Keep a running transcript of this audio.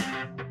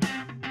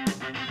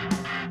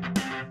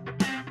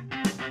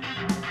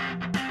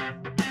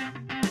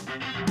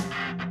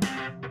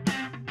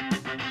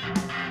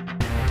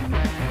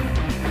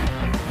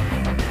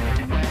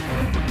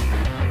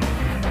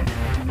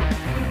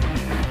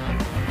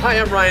Hi,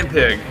 I'm Ryan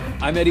Pigg.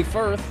 I'm Eddie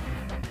Firth.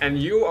 And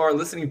you are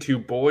listening to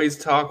Boys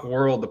Talk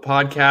World, the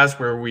podcast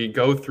where we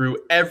go through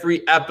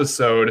every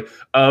episode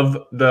of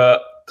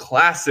the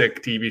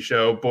classic TV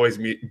show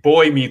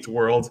Boy Meets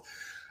World.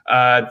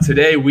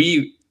 Today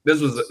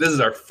this is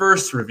our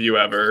first review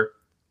ever.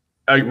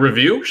 A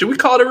review? Should we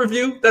call it a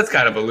review? That's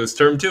kind of a loose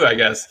term too, I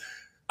guess.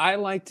 I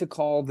like to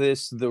call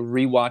this the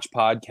rewatch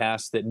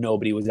podcast that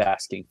nobody was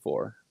asking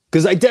for.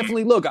 Because I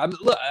definitely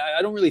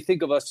I don't really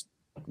think of us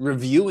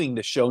reviewing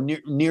the show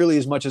nearly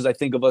as much as I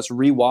think of us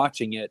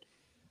rewatching it,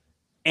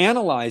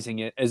 analyzing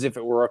it as if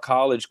it were a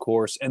college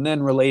course, and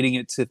then relating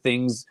it to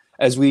things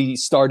as we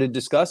started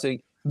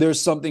discussing. There's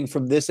something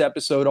from this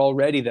episode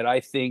already that I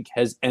think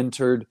has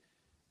entered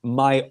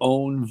my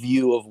own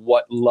view of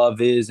what love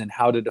is and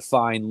how to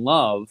define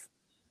love.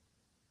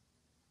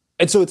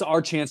 And so it's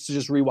our chance to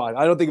just rewatch.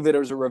 I don't think of it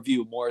as a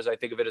review more as I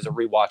think of it as a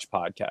rewatch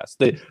podcast.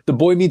 The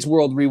Boy Meets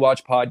World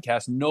rewatch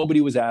podcast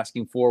nobody was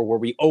asking for, where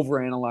we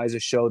overanalyze a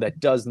show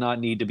that does not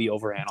need to be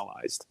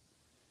overanalyzed.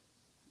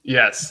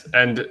 Yes,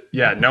 and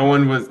yeah, no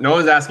one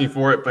was asking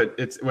for it, but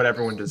it's what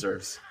everyone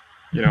deserves.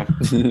 You know,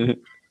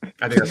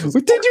 I think that's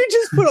Did you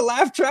just put a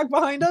laugh track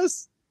behind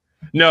us?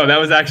 No, that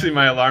was actually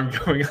my alarm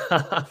going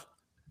off.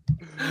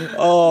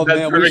 Oh that's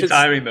man, perfect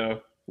timing though.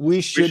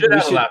 We should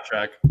have a laugh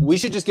track. We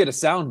should just get a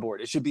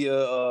soundboard. It should be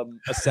a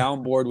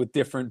soundboard with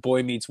different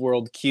Boy Meets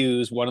World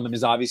cues. One of them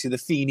is obviously the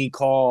Feeney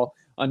call.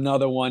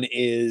 Another one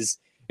is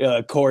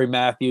Corey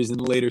Matthews in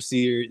the later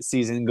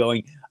season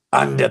going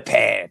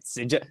underpants.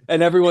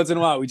 And every once in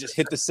a while, we just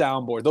hit the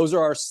soundboard. Those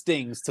are our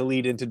stings to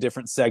lead into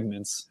different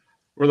segments.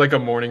 We're like a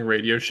morning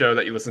radio show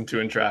that you listen to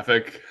in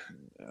traffic.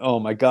 Oh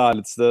my God,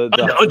 it's the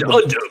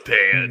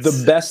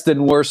best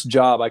and worst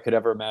job I could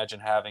ever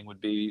imagine having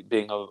would be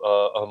being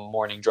a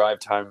morning drive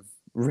time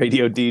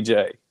radio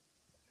DJ.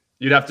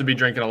 You'd have to be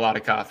drinking a lot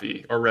of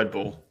coffee or Red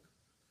Bull.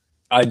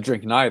 I'd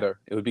drink neither.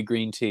 It would be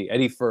green tea.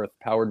 Eddie Firth,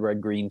 powered red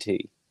green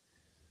tea.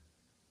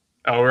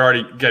 Oh, we're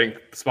already getting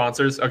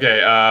sponsors? Okay.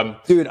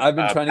 Dude, I've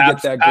been trying to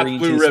get that green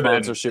tea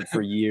ribbon sponsorship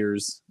for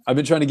years. I've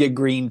been trying to get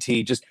green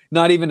tea, just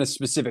not even a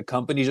specific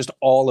company, just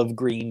all of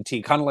green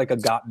tea, kind of like a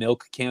Got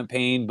Milk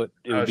campaign, but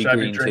it would be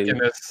green tea.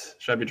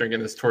 Should I be drinking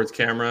this towards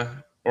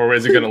camera? Or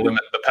is it going to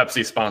limit the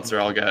Pepsi sponsor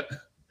I'll get?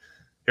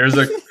 Here's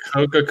a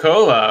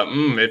Coca-Cola.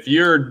 If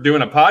you're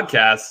doing a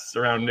podcast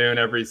around noon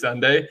every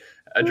Sunday,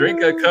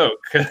 drink a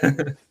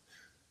Coke.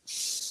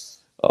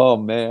 Oh,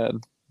 man.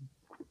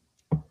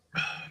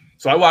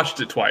 So I watched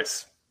it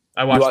twice.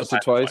 You watched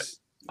it twice?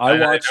 I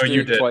watched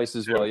it twice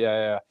as well.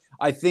 Yeah.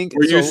 I think.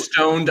 Were you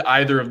stoned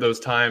either of those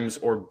times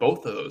or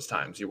both of those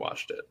times you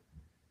watched it?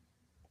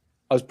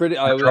 I was pretty.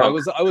 I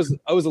was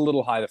a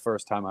little high the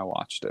first time I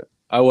watched it.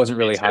 I wasn't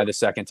really high the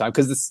second time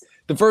because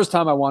the first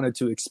time I wanted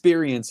to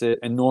experience it,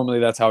 and normally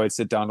that's how I'd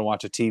sit down to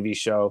watch a TV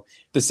show.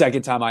 The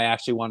second time I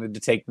actually wanted to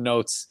take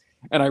notes,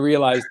 and I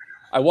realized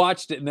I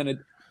watched it, and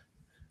then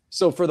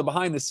So for the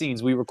behind the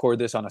scenes, we record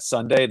this on a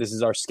Sunday. This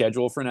is our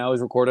schedule for now, is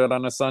recorded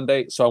on a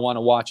Sunday. So I want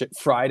to watch it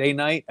Friday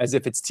night as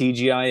if it's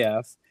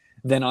TGIF.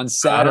 Then on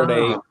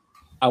Saturday,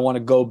 I want to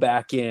go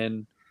back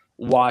in,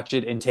 watch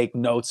it, and take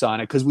notes on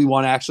it because we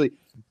want to actually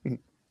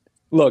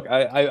look.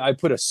 I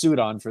put a suit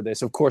on for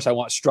this. Of course, I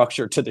want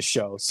structure to the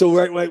show. So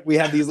we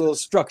have these little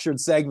structured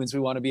segments we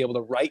want to be able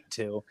to write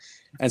to,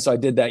 and so I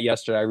did that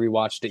yesterday. I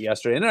rewatched it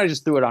yesterday, and then I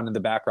just threw it on in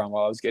the background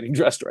while I was getting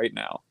dressed right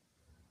now.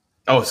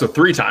 Oh, so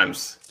 3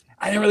 times.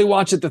 I didn't really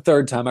watch it the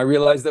third time. I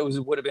realized that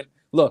would have been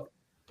look.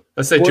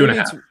 Let's say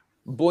 2.5.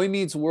 Boy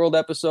Meets World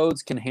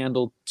episodes can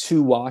handle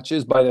 2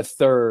 watches. By the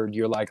third,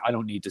 you're like, I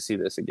don't need to see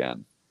this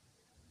again.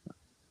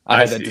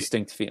 I had that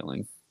distinct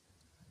feeling.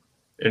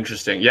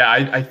 Interesting. Yeah,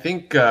 I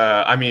think,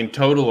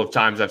 total of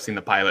times I've seen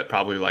the pilot,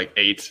 probably like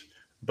 8.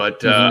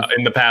 But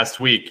in the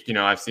past week,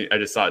 I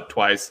just saw it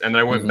twice. And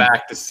then I went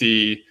back to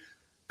see,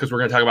 because we're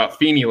going to talk about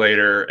Feeney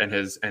later and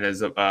his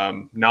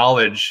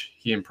knowledge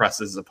he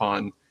impresses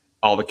upon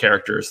all the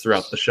characters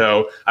throughout the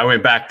show. I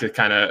went back to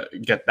kind of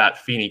get that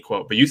Feeney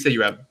quote. But you say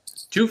you have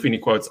 2 Feeney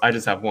quotes. I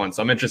just have 1.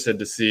 So I'm interested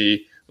to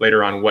see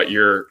later on what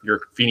your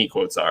Feeney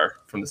quotes are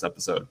from this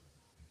episode.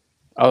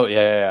 Oh,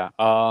 yeah.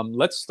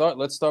 Let's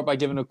start by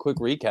giving a quick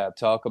recap.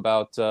 Talk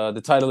about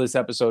the title of this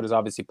episode is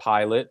obviously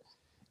Pilot.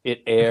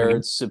 It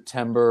aired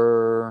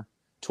September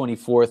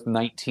 24th,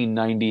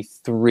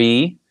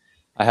 1993.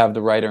 I have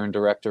the writer and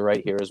director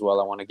right here as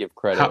well. I want to give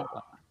credit.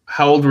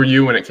 How old were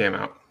you when it came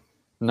out?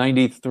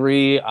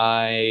 93.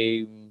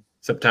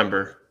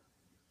 September.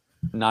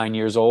 9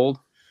 years old.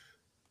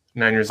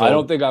 9 years old. I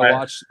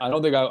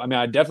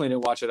definitely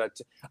didn't watch it.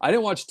 I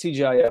didn't watch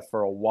TGIF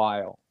for a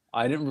while.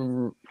 I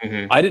didn't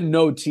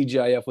know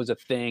TGIF was a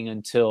thing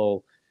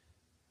until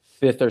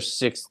 5th or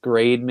 6th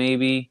grade,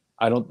 maybe.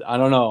 I don't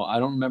know. I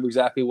don't remember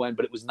exactly when,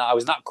 but I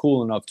was not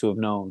cool enough to have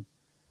known.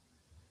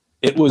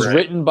 It was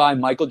written by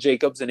Michael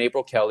Jacobs and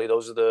April Kelly.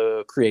 Those are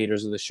the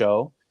creators of the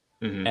show.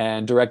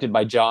 And directed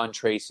by John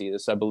Tracy.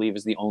 This, I believe,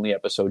 is the only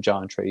episode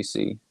John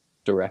Tracy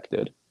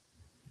directed.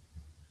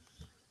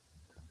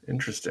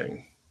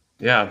 Interesting.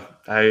 Yeah,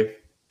 I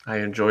I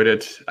enjoyed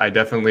it. I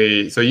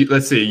definitely. So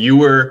let's see.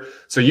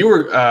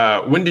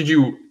 When did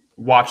you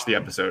watch the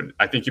episode?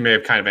 I think you may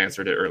have kind of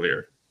answered it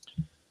earlier.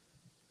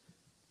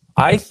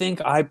 I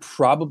think I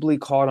probably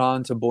caught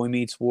on to Boy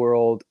Meets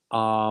World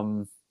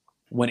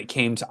when it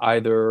came to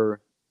either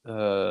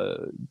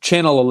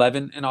Channel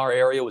 11 in our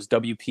area was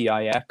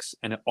WPIX,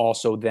 and it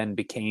also then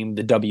became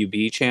the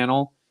WB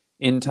channel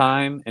in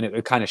time, and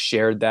it kind of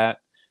shared that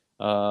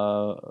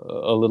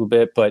a little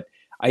bit. But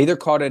I either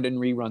caught it in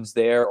reruns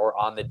there or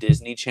on the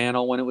Disney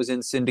Channel when it was in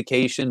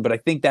syndication. But I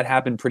think that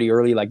happened pretty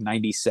early, like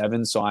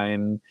 97. So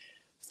I'm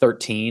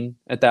 13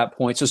 at that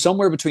point. So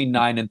somewhere between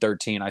 9 and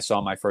 13, I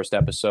saw my first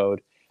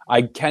episode.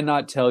 I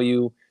cannot tell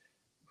you.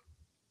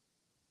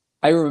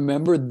 I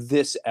remember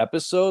this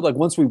episode. Like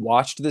once we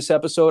watched this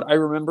episode, I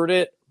remembered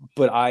it,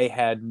 but I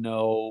had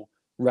no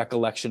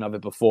recollection of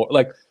it before.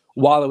 Like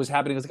while it was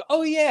happening, I was like,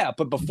 oh yeah.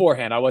 But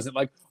beforehand, I wasn't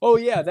like, oh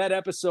yeah, that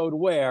episode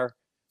where.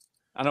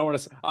 I don't want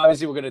to.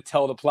 Obviously, we're going to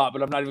tell the plot,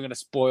 but I'm not even going to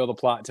spoil the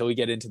plot until we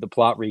get into the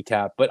plot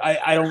recap. But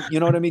I don't. You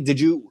know what I mean?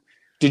 Did you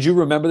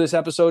remember this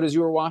episode as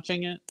you were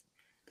watching it?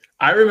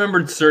 I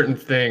remembered certain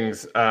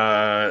things.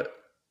 I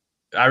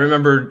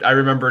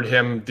remembered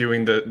him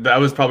doing that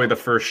was probably the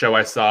first show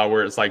I saw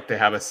where it's like they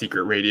have a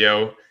secret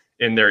radio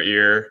in their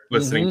ear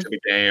listening to the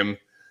game.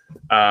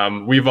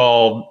 We've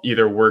all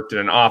either worked in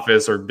an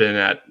office or been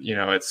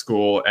at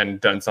school and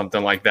done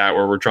something like that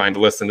where we're trying to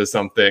listen to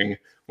something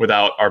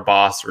without our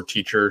boss or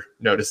teacher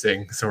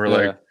noticing. So we're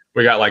like,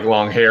 we got like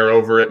long hair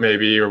over it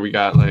maybe, or we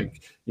got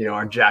like,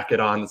 our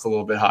jacket on that's a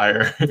little bit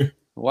higher.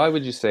 Why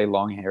would you say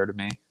long hair to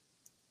me?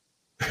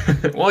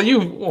 Well,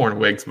 you've worn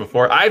wigs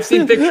before. I've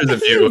seen pictures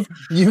of you.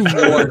 You've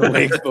worn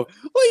wigs before.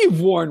 Well, you've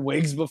worn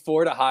wigs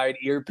before to hide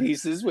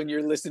earpieces when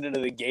you're listening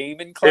to the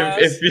game in class.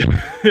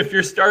 If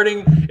you're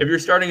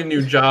starting a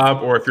new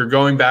job, or if you're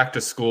going back to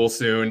school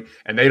soon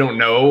and they don't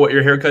know what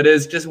your haircut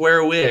is, just wear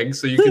a wig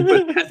so you can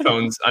put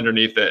headphones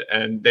underneath it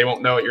and they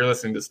won't know what you're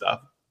listening to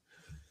stuff.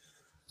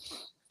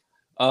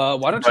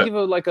 Why don't you give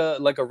a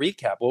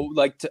recap? Well,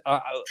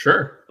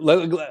 sure.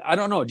 I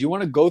don't know. Do you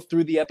want to go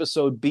through the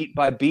episode beat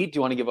by beat? Do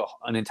you want to give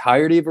an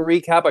entirety of a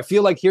recap? I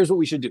feel like here's what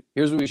we should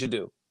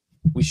do.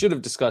 We should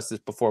have discussed this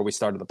before we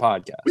started the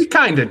podcast. We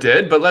kind of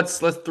did, but let's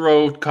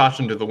throw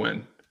caution to the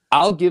wind.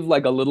 I'll give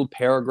like a little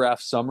paragraph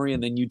summary,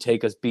 and then you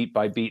take us beat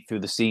by beat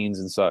through the scenes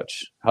and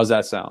such. How's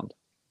that sound?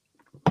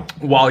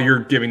 While you're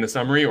giving the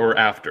summary or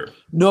after?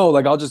 No,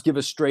 like I'll just give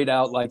a straight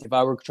out, like if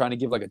I were trying to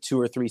give like a 2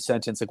 or 3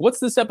 sentence, like what's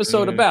this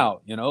episode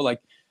about?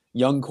 Like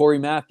young Corey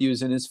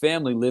Matthews and his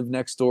family live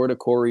next door to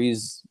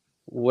Corey's,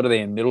 what are they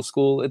in middle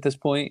school at this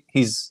point?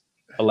 He's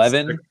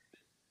 11?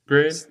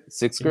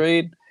 Sixth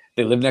grade.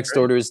 They live next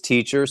door to his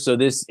teacher. So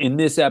in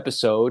this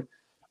episode,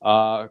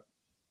 Mr.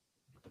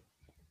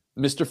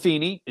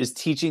 Feeney is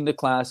teaching the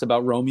class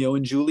about Romeo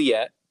and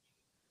Juliet.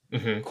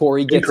 Mm-hmm.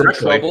 Corey gets in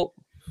trouble.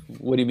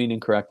 What do you mean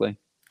incorrectly?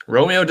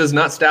 Romeo does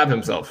not stab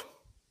himself.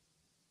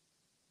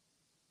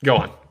 Go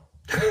on.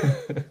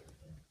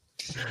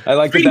 I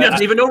like he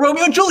doesn't even know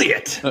Romeo and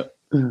Juliet.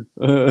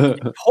 He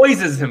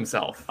poisons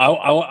himself.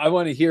 I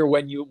want to hear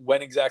when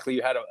exactly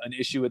you had an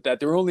issue with that.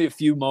 There were only a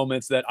few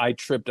moments that I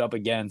tripped up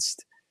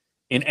against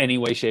in any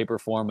way, shape, or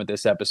form with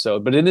this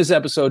episode. But in this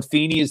episode,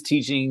 Feeney is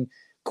teaching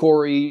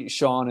Corey,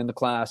 Sean, in the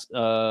class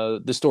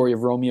the story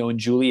of Romeo and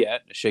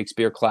Juliet, a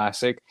Shakespeare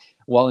classic.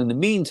 While in the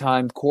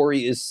meantime,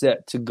 Corey is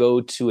set to go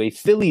to a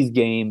Phillies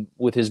game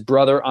with his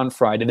brother on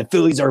Friday. The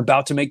Phillies are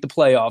about to make the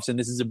playoffs, and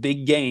this is a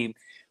big game.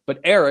 But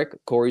Eric,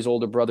 Corey's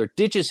older brother,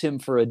 ditches him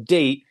for a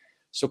date.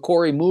 So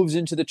Corey moves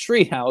into the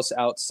treehouse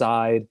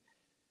outside.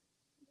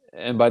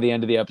 And by the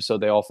end of the episode,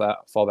 they all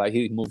fall back.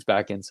 He moves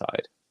back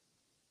inside.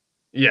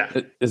 Yeah.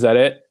 Is that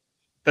it?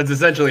 That's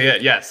essentially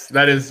it. Yes.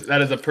 That is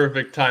a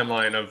perfect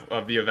timeline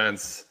of the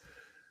events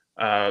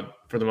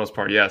for the most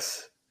part.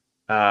 Yes.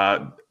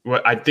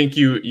 What I think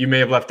you may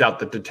have left out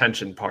the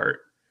detention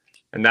part,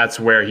 and that's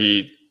where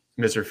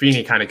Mr.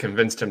 Feeney kind of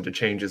convinced him to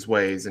change his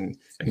ways and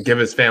give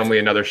his family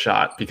another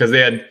shot, because they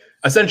had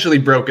essentially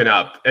broken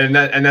up, and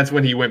that's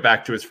when he went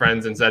back to his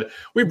friends and said,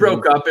 "We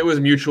broke up. It was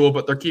mutual,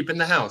 but they're keeping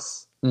the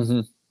house."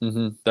 Mm-hmm.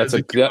 Mm-hmm. That's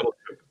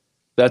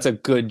a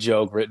good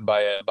joke written by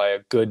a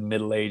good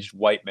middle-aged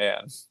white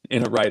man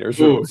in a writer's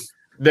room.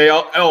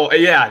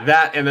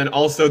 That, and then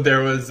also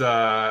there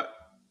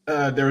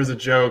was a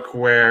joke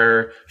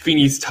where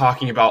Feeney's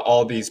talking about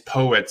all these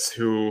poets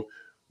who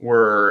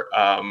were,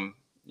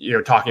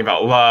 talking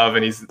about love,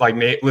 and he's like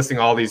listing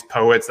all these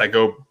poets that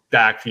go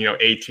back,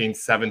 18th,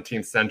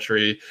 17th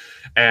century,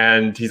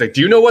 and he's like,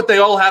 "Do you know what they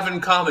all have in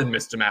common,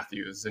 Mr.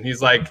 Matthews?" And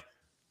he's like,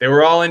 "They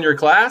were all in your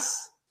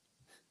class."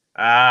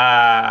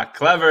 Ah,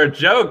 clever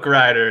joke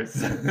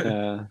writers.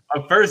 Yeah.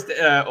 A first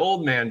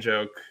old man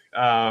joke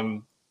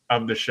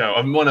of the show,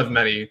 of one of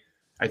many,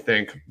 I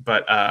think.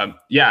 But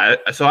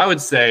so I would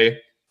say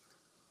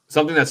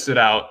something that stood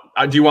out.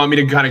 Do you want me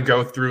to kind of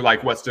go through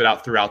like what stood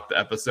out throughout the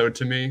episode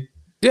to me?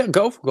 Yeah,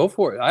 go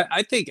for it.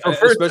 I think,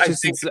 especially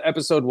since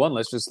episode 1,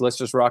 let's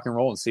just rock and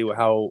roll and see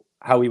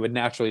how we would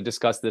naturally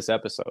discuss this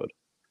episode.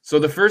 So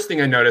the first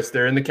thing I noticed,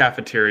 they're in the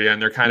cafeteria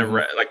and they're kind of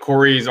like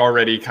Corey's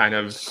already kind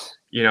of,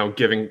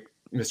 giving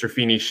Mr.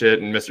 Feeney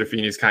shit, and Mr.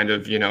 Feeney's kind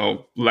of,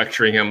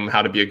 lecturing him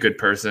how to be a good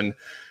person.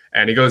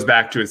 And he goes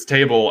back to his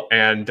table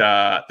and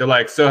they're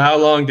like, so how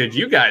long did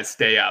you guys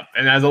stay up?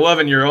 And as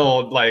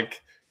 11-year-old,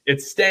 like,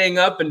 it's staying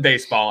up in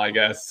baseball, I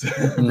guess,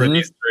 for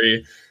these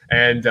three.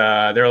 And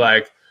they're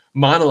like,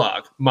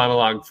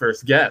 monologue,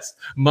 first guest,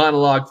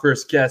 monologue,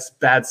 first guest,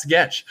 bad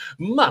sketch,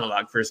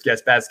 monologue, first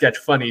guest, bad sketch,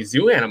 funny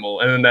zoo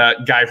animal. And then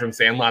the guy from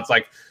Sandlot's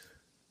like,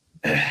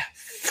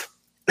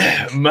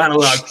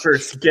 monologue,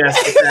 first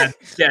guest, bad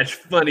sketch,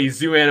 funny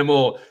zoo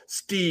animal,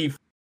 Steve.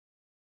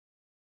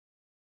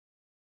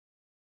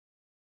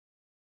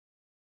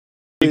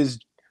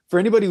 For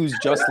anybody who's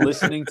just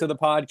listening to the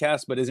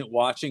podcast but isn't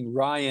watching,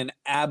 Ryan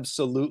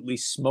absolutely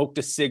smoked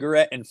a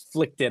cigarette and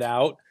flicked it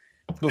out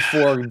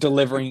before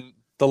delivering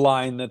the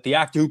line that the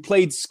actor who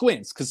played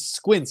Squints, because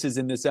Squints is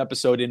in this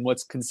episode in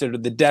what's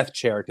considered the death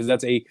chair, because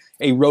that's a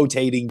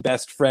rotating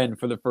best friend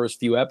for the first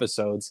few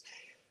episodes.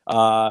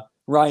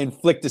 Ryan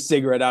flicked a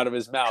cigarette out of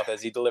his mouth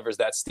as he delivers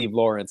that Steve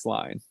Lawrence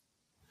line.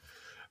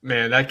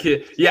 Man, that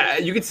kid, yeah,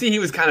 you could see he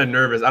was kind of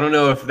nervous. I don't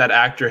know if that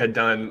actor had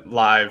done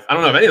live. I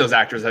don't know if any of those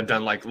actors had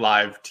done like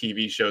live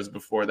TV shows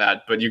before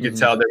that, but you could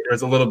tell that there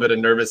was a little bit of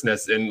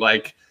nervousness in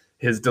like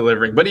his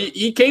delivering. But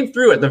he came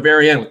through at the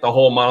very end with the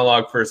whole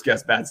monologue, first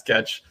guest, bad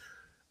sketch.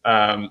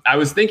 I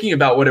was thinking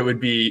about what it would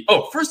be.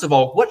 Oh, first of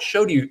all, what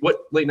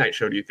late night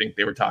show do you think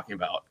they were talking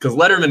about? Because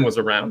Letterman was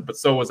around, but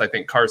so was, I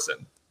think,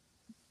 Carson.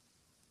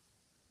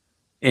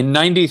 In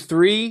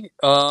 93,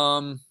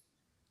 I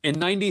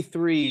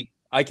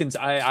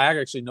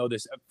actually know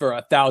this for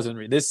 1,000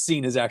 reasons. This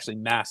scene is actually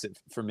massive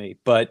for me.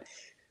 But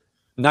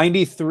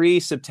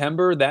 93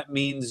 September, that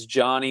means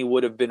Johnny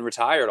would have been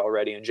retired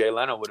already, and Jay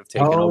Leno would have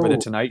taken over the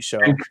Tonight Show.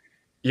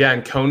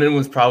 And Conan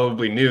was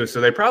probably new, so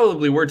they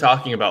probably were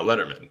talking about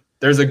Letterman.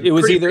 It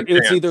was either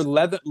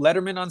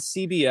Letterman on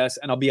CBS,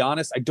 and I'll be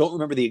honest, I don't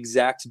remember the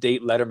exact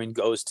date Letterman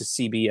goes to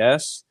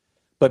CBS,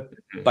 but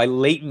by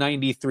late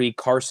 93,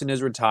 Carson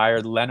is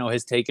retired, Leno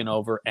has taken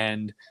over,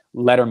 and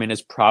Letterman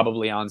is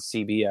probably on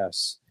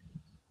CBS.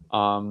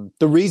 The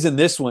reason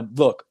this one,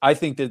 look, I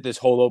think that this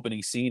whole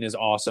opening scene is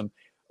awesome.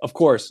 Of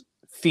course,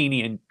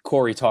 Feeney and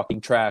Corey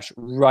talking trash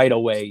right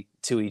away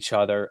to each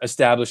other,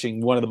 establishing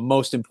one of the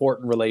most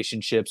important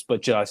relationships,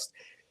 but just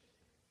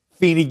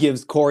Feeney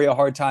gives Corey a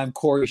hard time.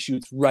 Corey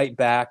shoots right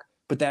back.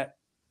 But that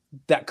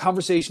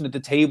conversation at the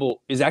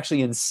table is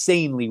actually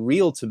insanely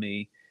real to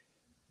me.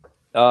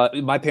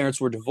 My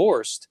parents were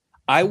divorced.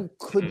 I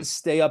couldn't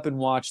stay up and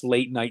watch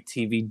late night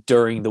TV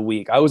during the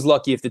week. I was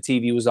lucky if the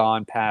TV was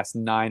on past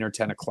 9 or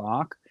 10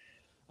 o'clock.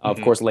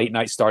 Of course, late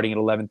night starting at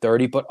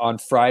 11:30. But on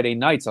Friday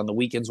nights, on the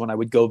weekends when I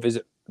would go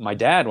visit my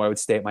dad, when I would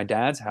stay at my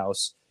dad's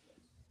house,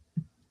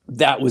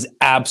 that was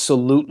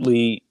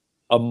absolutely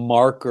a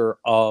marker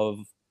of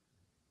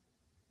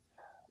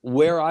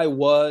where I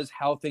was,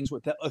 how things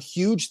were. A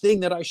huge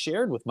thing that I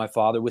shared with my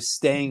father was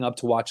staying up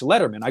to watch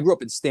Letterman. I grew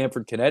up in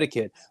Stamford,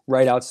 Connecticut,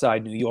 right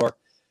outside New York.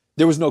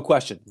 There was no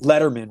question.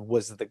 Letterman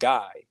was the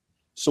guy.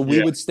 So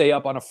we would stay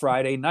up on a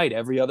Friday night,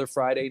 every other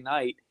Friday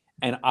night,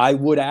 and I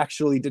would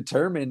actually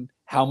determine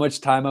how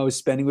much time I was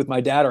spending with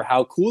my dad or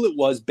how cool it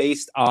was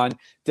based on,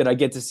 did I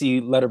get to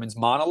see Letterman's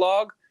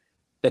monologue?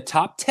 The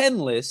top 10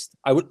 list,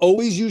 I would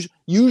always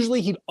usually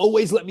he'd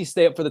always let me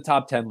stay up for the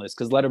top 10 list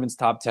because Letterman's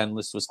top 10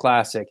 list was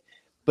classic.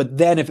 But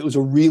then if it was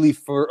a really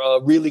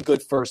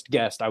good first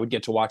guest, I would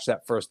get to watch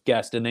that first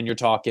guest. And then you're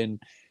talking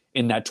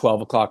in that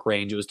 12 o'clock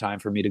range, it was time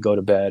for me to go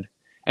to bed.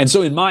 And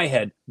so in my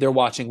head, they're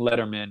watching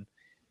Letterman.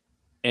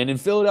 And in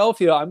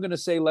Philadelphia, I'm going to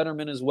say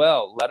Letterman as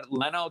well.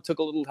 Leno took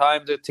a little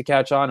time to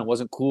catch on. It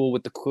wasn't cool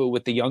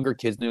with the younger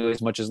kids nearly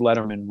as much as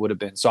Letterman would have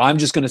been. So I'm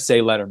just going to say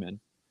Letterman.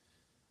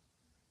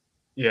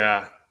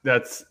 Yeah,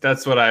 that's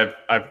what I've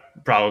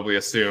probably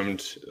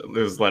assumed it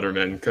was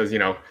Letterman because,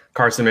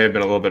 Carson may have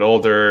been a little bit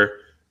older.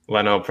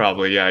 Leno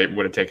probably, it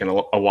would have taken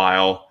a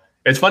while.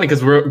 It's funny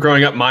because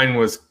growing up, mine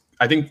was,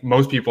 I think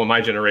most people in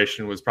my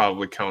generation was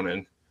probably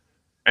Conan.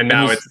 And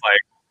now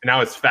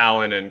it's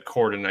Fallon and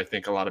Corden, I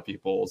think a lot of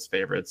people's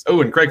favorites. Oh,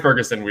 and Craig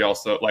Ferguson, we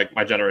also, like,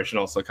 my generation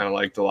also kind of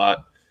liked a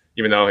lot,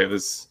 even though he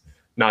was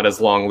not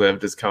as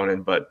long-lived as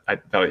Conan, but I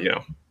thought,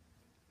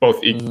 both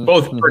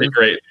pretty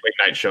great late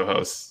night show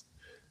hosts.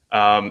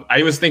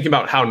 I was thinking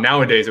about how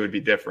nowadays it would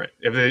be different.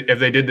 If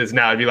they did this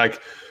now, it'd be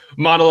like,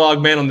 monologue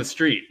man on the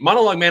street, and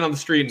audience game.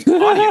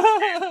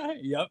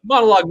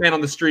 Monologue man on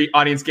the street,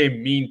 audience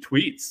game, mean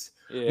tweets.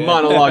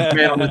 Monologue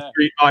man on the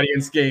street,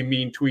 audience game,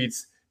 mean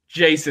tweets.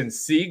 Jason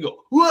Segel.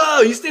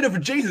 Whoa, you stayed up for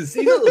Jason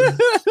Segel?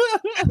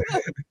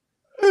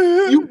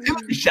 You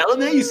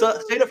Chalamet? You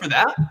stayed up for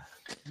that?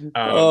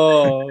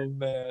 Oh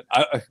man,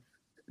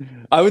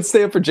 I would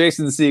stay up for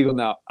Jason Segel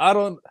now. I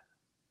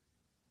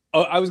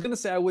was gonna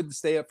say I wouldn't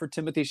stay up for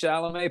Timothy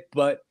Chalamet,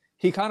 but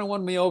he kind of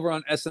won me over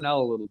on SNL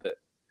a little bit.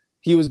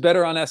 He was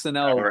better on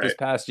SNL this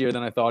past year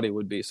than I thought he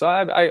would be. So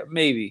I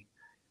maybe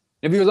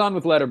if he was on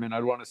with Letterman,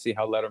 I'd want to see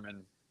how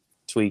Letterman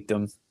tweaked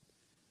him.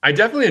 I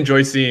definitely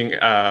enjoy seeing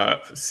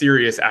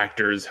serious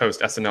actors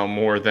host SNL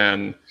more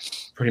than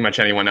pretty much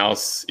anyone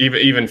else,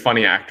 even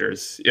funny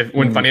actors.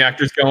 When funny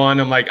actors go on,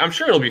 I'm like, I'm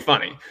sure it'll be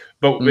funny,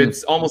 but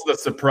it's almost the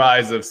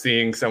surprise of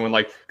seeing someone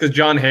like, because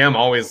John Hamm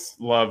always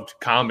loved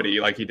comedy,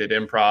 like he did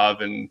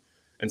improv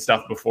and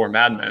stuff before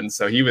Mad Men,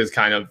 so he was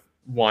kind of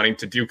wanting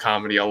to do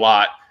comedy a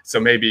lot. So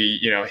maybe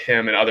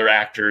him and other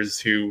actors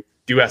who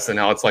do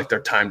SNL, it's like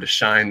their time to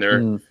shine.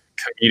 Their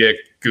comedic,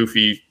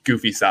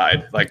 goofy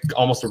side, like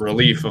almost a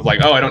relief of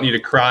like, oh, I don't need to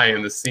cry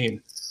in this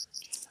scene.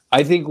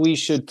 I think we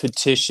should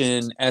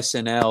petition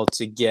SNL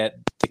to get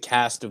the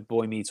cast of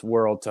Boy Meets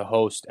World to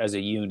host as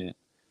a unit.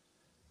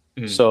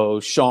 So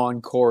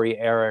Sean, Corey,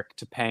 Eric,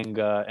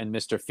 Topanga, and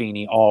Mr.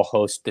 Feeney all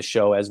host the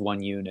show as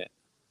one unit.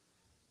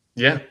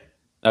 Yeah,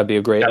 that'd be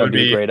a great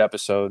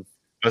episode.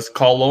 Let's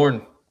call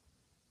Lorne.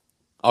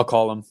 I'll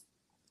call him.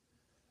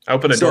 I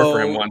opened the door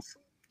for him once.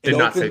 Did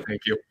not say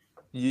thank you.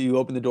 You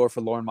opened the door for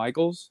Lorne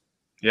Michaels?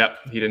 Yep.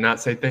 He did not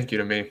say thank you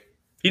to me.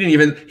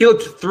 He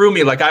looked through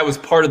me like I was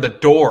part of the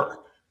door.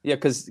 Yeah,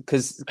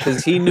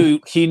 because he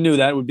knew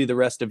that would be the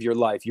rest of your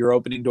life. You're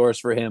opening doors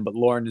for him, but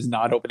Lorne is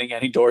not opening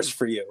any doors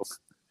for you.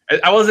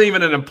 I wasn't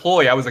even an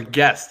employee. I was a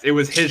guest. It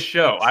was his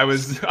show. I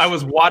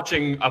was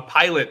watching a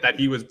pilot that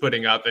he was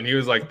putting up, and he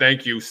was like,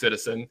 "Thank you,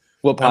 citizen."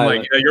 What pilot? I'm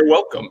like, yeah, you're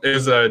welcome. It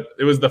was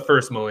the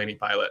first Mulaney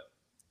pilot.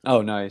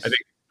 Oh, nice. I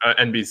think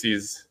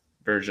NBC's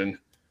version.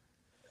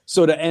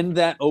 So to end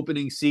that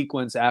opening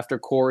sequence after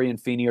Corey and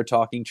Feeney are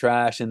talking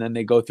trash and then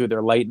they go through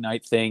their late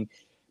night thing,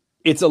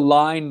 it's a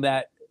line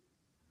that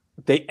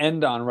they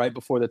end on right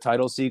before the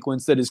title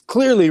sequence that is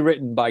clearly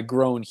written by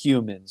grown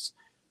humans,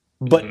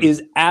 but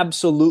is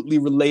absolutely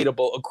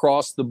relatable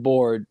across the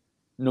board,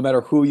 no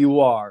matter who you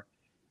are.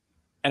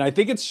 And I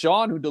think it's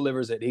Sean who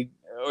delivers it.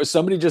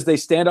 They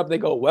stand up, they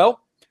go,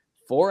 well,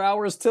 4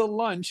 hours till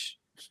lunch.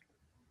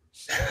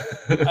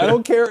 I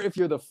don't care if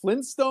you're the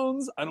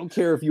Flintstones. I don't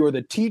care if you're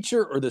the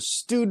teacher or the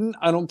student.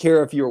 I don't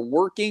care if you're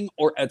working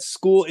or at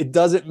school. It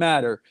doesn't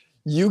matter.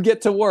 You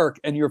get to work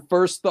and your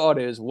first thought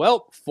is,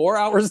 well, 4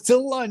 hours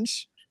till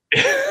lunch.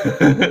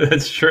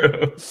 That's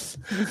true.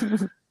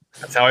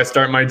 That's how I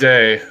start my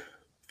day.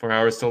 4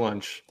 hours till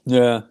lunch.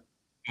 Yeah.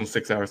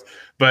 6 hours.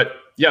 But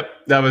yep,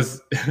 that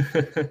was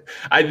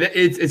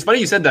it's funny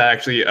you said that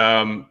actually,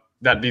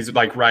 that these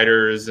like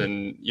writers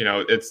and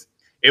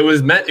it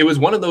was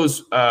one of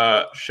those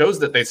shows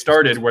that they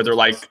started where they're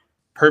like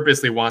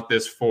purposely want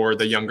this for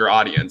the younger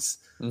audience.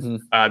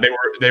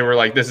 They were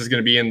like, this is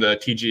going to be in the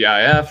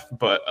TGIF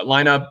but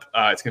lineup.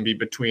 It's going to be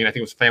between, I think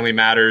it was Family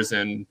Matters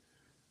and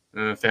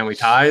Family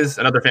Ties,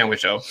 another family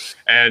show.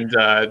 And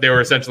they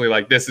were essentially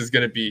like, this is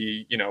going to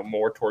be,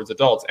 more towards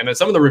adults. And then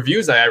some of the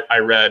reviews I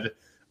read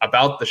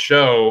about the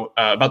show,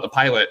 about the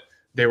pilot,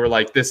 they were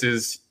like, this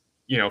is,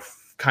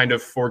 kind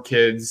of for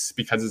kids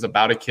because it's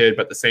about a kid,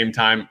 but at the same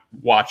time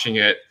watching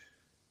it,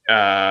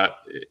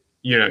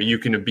 you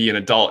can be an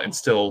adult and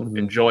still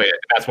enjoy it.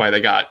 And that's why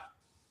they got,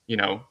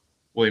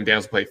 William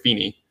Daniels play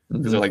Feeney,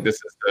 because they're like,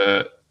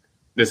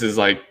 this is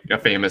like a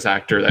famous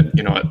actor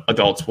that,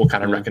 adults will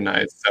kind of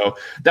recognize. So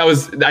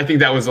I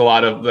think that was a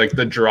lot of like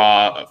the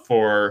draw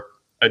for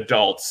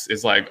adults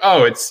is like,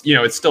 oh, it's,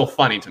 it's still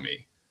funny to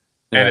me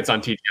and it's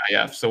on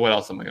TGIF. So what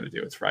else am I going to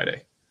do? It's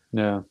Friday.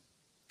 Yeah.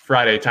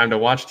 Friday, time to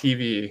watch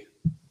TV.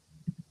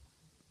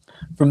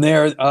 From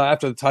there,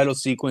 after the title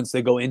sequence,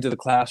 they go into the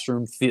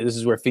classroom. This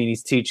is where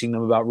Feeney's teaching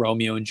them about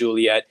Romeo and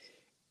Juliet.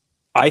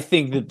 I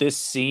think that this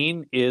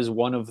scene is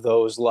one of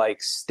those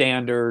like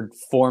standard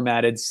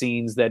formatted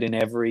scenes that in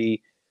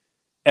every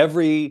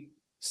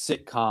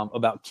sitcom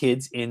about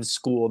kids in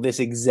school,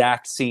 this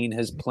exact scene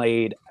has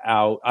played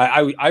out.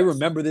 I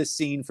remember this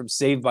scene from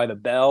Saved by the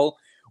Bell,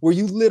 where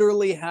you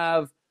literally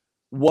have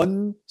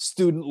one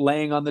student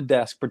laying on the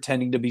desk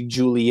pretending to be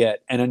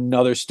Juliet and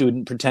another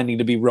student pretending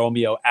to be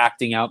Romeo,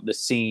 acting out the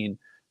scene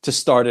to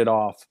start it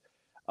off.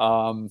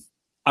 I'm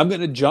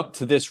going to jump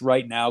to this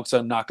right now because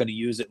I'm not going to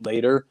use it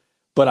later,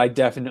 but I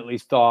definitely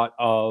thought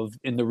of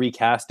in the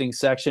recasting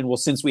section, well,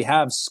 since we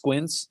have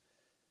Squints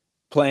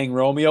playing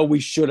Romeo, we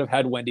should have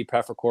had Wendy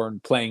Peppercorn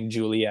playing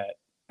Juliet.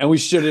 And we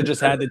should have just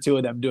had the two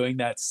of them doing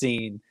that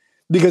scene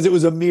because it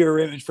was a mirror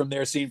image from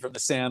their scene from The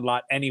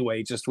Sandlot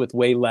anyway, just with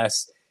way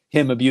less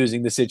him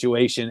abusing the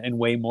situation and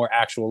way more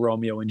actual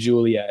Romeo and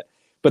Juliet.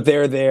 But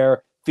they're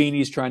there.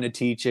 Feeney's trying to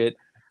teach it.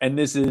 And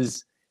this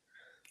is,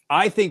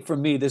 I think for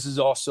me, this is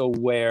also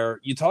where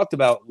you talked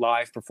about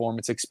live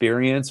performance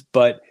experience,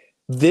 but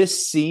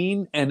this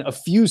scene and a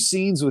few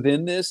scenes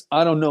within this,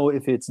 I don't know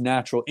if it's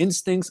natural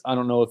instincts. I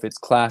don't know if it's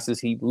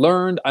classes he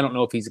learned. I don't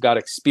know if he's got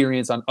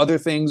experience on other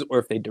things or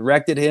if they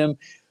directed him.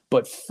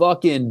 But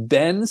fucking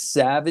Ben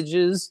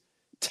Savage's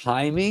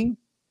timing,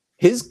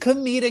 his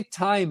comedic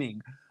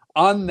timing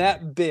on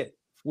that bit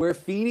where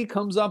Feeney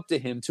comes up to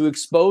him to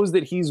expose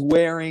that he's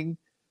wearing,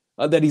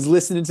 that he's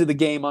listening to the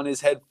game on his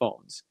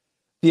headphones.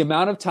 The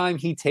amount of time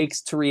he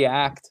takes to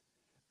react,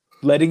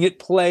 letting it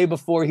play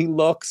before he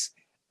looks,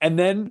 and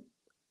then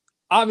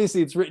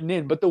obviously it's written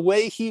in, but the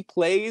way he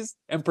plays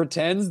and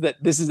pretends that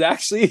this is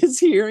actually his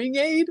hearing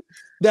aid,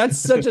 that's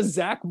such a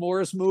Zach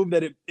Morris move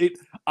that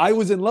I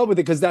was in love with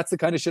it because that's the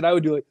kind of shit I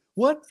would do. Like,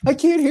 what? I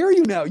can't hear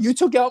you now. You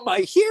took out my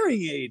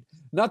hearing aid.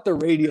 Not the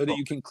radio that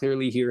you can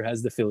clearly hear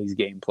has the Phillies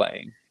game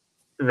playing.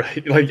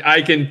 Right. Like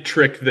I can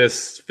trick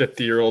this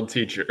 50-year-old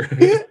teacher.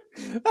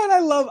 And I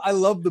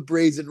love the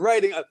brazen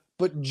writing,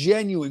 but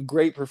genuine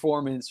great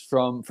performance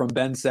from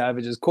Ben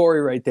Savage's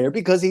Corey right there,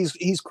 because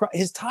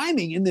his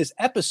timing in this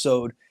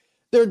episode.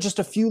 There are just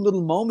a few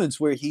little moments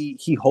where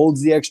he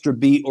holds the extra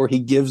beat or he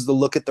gives the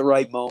look at the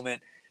right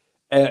moment,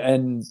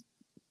 and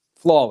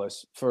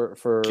flawless for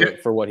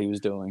what he was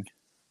doing.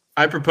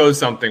 I propose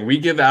something. We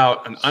give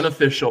out an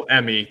unofficial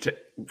Emmy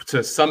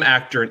to some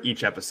actor in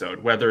each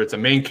episode, whether it's a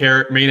main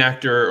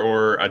actor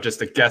or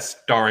just a guest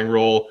starring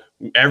role.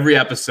 Every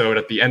episode,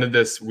 at the end of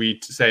this, we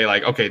say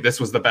like, okay,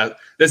 this was the best.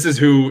 This is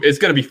who it's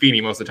going to be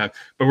Feeney most of the time,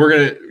 but we're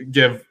going to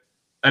give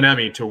an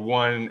Emmy to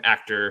one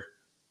actor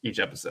each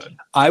episode.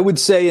 I would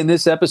say in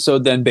this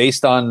episode, then,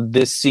 based on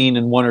this scene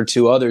and one or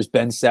two others,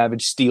 Ben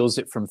Savage steals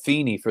it from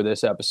Feeney for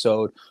this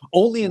episode.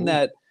 Only in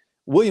that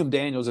William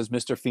Daniels as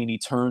Mr. Feeney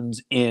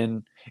turns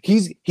in.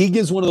 He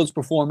gives one of those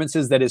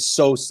performances that is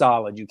so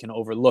solid you can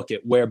overlook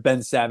it, where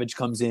Ben Savage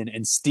comes in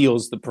and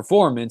steals the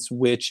performance,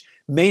 which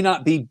may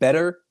not be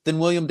better than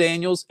William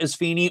Daniels as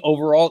Feeney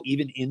overall,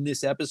 even in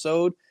this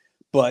episode,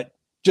 but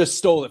just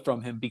stole it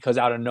from him because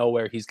out of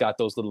nowhere he's got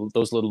those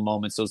little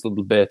moments, those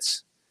little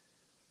bits.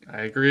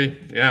 I agree.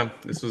 Yeah,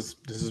 this was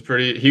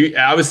pretty.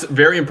 I was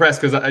very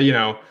impressed because I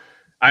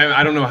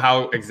don't know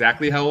how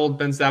old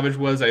Ben Savage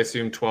was. I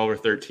assume 12 or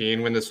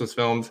 13 when this was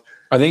filmed.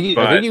 I think he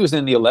was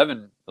in the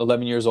 11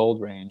 years old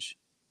range.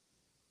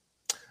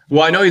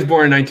 Well, I know he's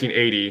born in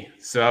 1980,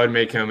 so I would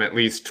make him at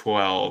least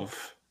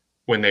 12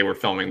 when they were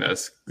filming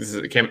this.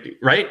 It came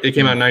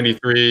out in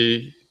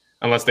 93,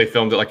 unless they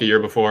filmed it like a year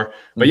before.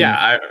 But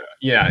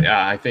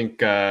I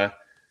think I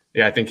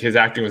think his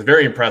acting was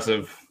very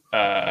impressive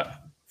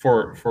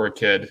for a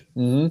kid.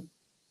 Mm-hmm.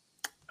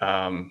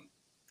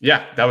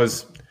 I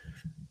was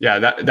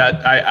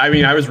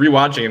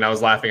rewatching and I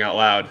was laughing out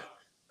loud.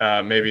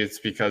 Maybe it's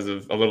because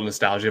of a little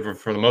nostalgia, but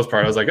for the most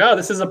part, I was like, oh,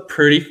 this is a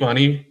pretty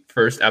funny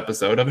first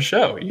episode of a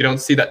show. You don't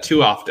see that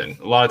too often.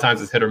 A lot of times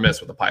it's hit or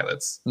miss with the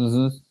pilots.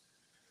 Mm-hmm.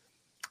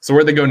 So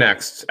where'd they go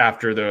next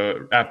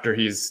after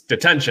he's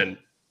detention,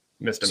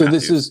 Mr. So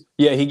Matthews?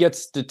 he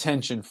gets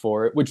detention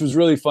for it, which was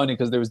really funny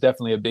because there was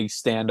definitely a big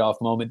standoff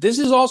moment. This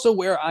is also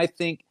where I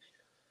think,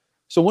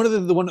 so one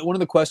of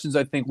the questions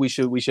I think we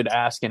should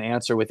ask and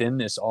answer within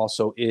this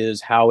also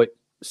is how it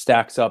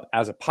stacks up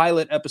as a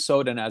pilot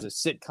episode and as a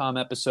sitcom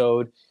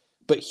episode.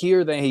 But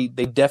here they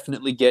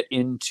definitely get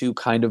into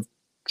kind of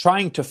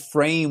trying to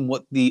frame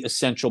what the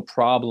essential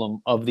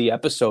problem of the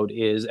episode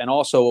is, and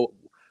also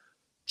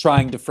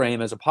trying to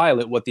frame as a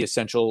pilot what the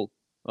essential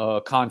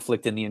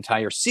conflict in the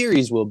entire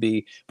series will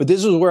be. But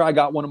this is where I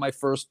got one of my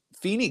first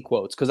Feeney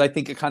quotes, because I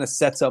think it kind of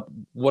sets up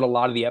what a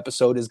lot of the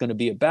episode is going to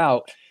be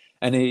about.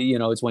 And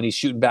it's when he's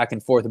shooting back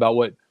and forth about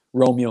what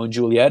Romeo and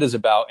Juliet is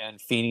about,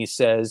 and Feeney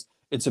says,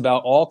 It's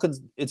about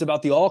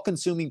the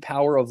all-consuming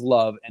power of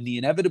love and the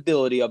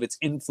inevitability of its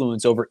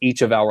influence over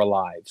each of our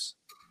lives.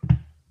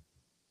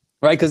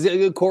 Right? Because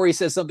Corey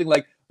says something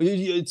like,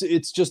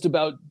 it's just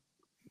about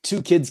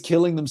two kids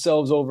killing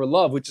themselves over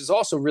love, which is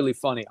also really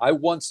funny. I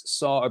once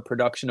saw a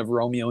production of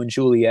Romeo and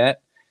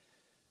Juliet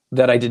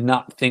that I did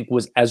not think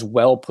was as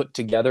well put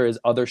together as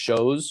other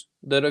shows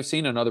that I've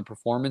seen and other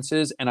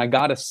performances. And I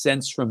got a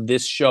sense from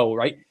this show,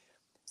 right?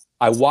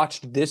 I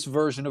watched this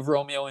version of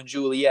Romeo and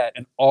Juliet,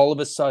 and all of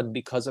a sudden,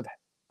 because of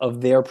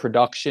their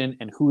production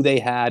and who they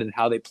had and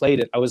how they played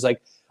it, I was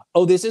like,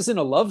 oh, this isn't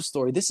a love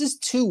story. This is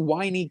two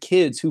whiny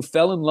kids who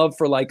fell in love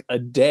for like a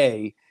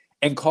day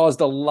and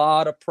caused a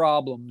lot of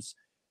problems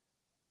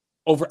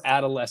over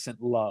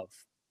adolescent love.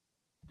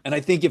 And I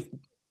think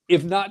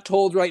if not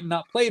told right and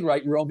not played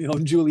right, Romeo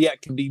and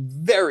Juliet can be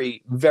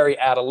very, very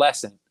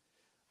adolescent.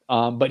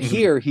 But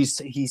here he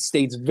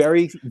states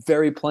very,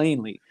 very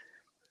plainly,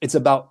 it's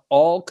about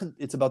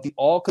the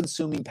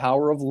all-consuming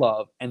power of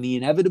love and the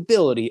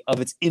inevitability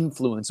of its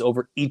influence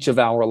over each of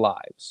our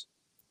lives.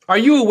 Are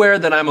you aware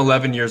that I'm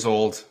 11 years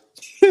old?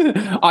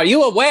 Are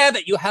you aware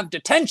that you have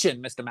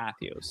detention, Mr.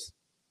 Matthews?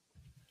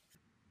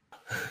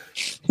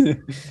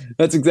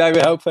 That's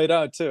exactly how it played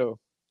out too.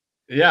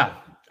 Yeah,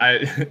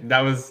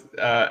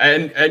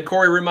 and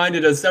Corey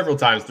reminded us several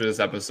times through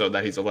this episode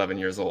that he's 11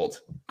 years old.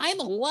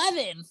 I'm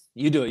 11.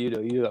 You do.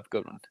 You have a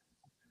good one.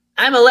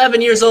 I'm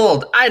 11 years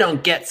old. I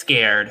don't get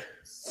scared.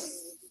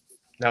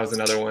 That was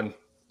another one.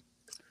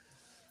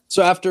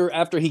 So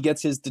after he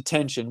gets his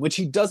detention, which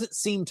he doesn't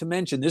seem to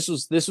mention, this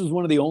was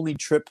one of the only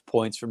trip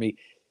points for me.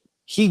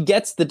 He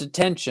gets the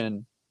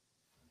detention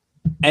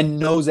and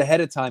knows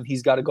ahead of time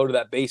he's got to go to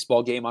that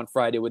baseball game on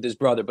Friday with his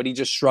brother, but he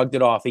just shrugged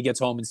it off. He gets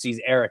home and sees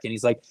Eric, and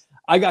he's like,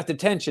 I got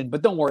detention,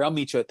 but don't worry, I'll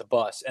meet you at the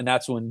bus. And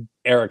that's when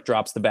Eric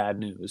drops the bad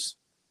news.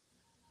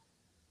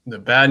 The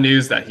bad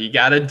news that he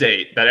got a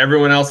date that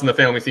everyone else in the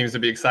family seems to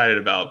be excited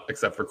about,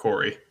 except for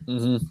Corey.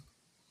 Mm-hmm.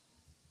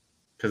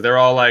 Because they're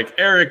all like,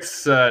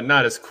 Eric's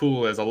not as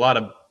cool as a lot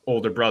of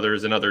older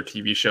brothers in other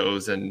TV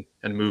shows and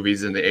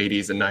movies in the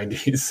 80s and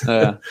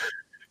 90s.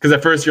 because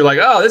at first you're like,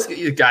 oh, this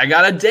guy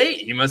got a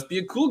date. He must be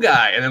a cool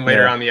guy. And then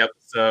later on the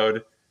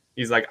episode,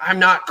 he's like, I'm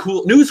not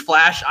cool.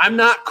 Newsflash, I'm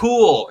not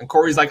cool. And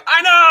Corey's like,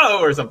 I know,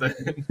 or something.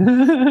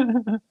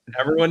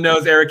 Everyone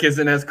knows Eric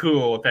isn't as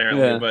cool,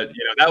 apparently. But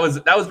that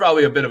was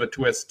probably a bit of a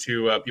twist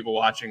to people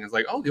watching. It's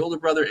like, oh, the older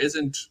brother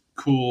isn't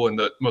cool and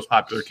the most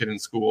popular kid in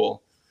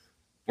school,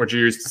 which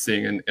you're used to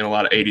seeing in a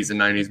lot of 80s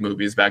and 90s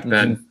movies back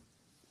then.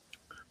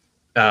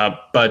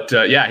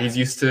 Corey's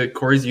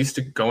used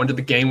to going to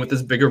the game with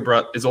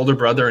his older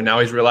brother, and now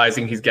he's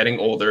realizing he's getting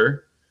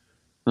older.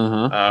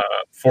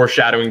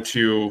 Foreshadowing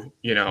to,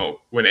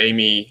 when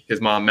Amy, his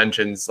mom,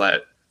 mentions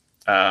that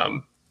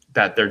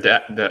their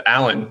dad, the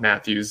Alan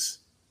Matthews,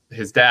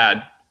 his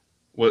dad,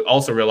 will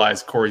also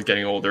realize Corey's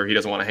getting older. He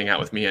doesn't want to hang out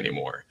with me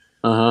anymore.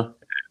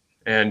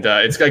 And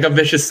it's like a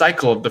vicious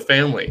cycle of the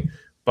family.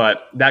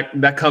 But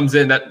that comes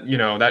in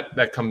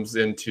that comes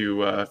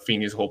into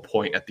Feeney's whole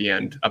point at the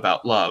end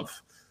about love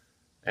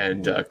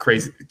and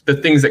the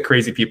things that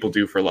crazy people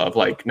do for love,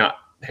 like not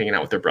hanging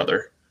out with their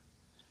brother.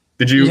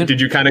 Did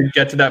you kind of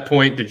get to that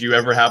point? Did you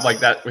ever have like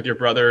that with your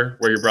brother,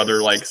 where your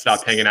brother like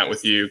stopped hanging out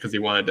with you because he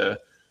wanted to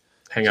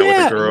hang out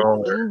with a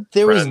girl?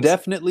 There was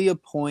definitely a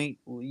point.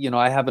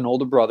 I have an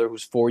older brother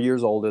who's 4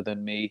 years older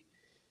than me.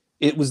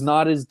 It was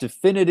not as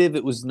definitive.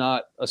 It was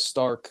not a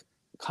stark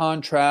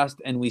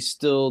contrast, and we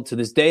still to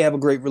this day have a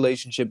great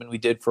relationship, and we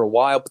did for a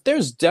while. But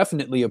there's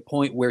definitely a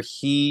point where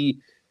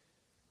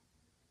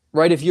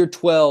if you're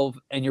 12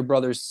 and your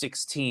brother's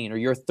 16, or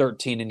you're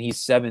 13 and he's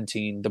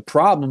 17, the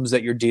problems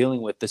that you're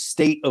dealing with, the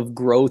state of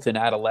growth and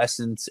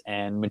adolescence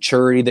and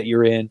maturity that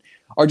you're in,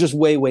 are just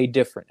way, way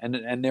different.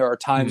 And there are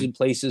times and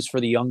places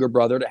for the younger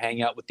brother to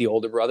hang out with the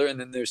older brother, and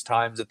then there's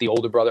times that the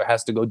older brother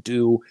has to go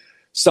do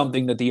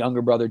something that the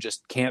younger brother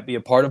just can't be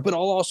a part of. But I'll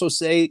also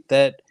say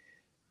that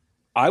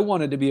I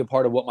wanted to be a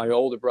part of what my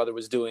older brother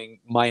was doing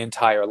my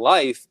entire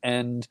life.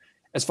 And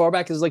as far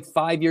back as like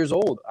 5 years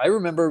old, I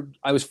remember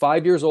I was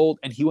 5 years old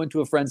and he went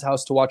to a friend's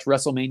house to watch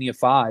WrestleMania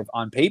 5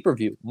 on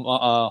pay-per-view,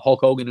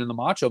 Hulk Hogan and the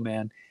Macho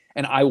Man.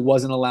 And I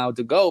wasn't allowed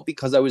to go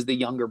because I was the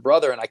younger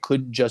brother and I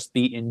couldn't just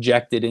be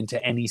injected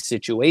into any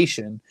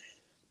situation.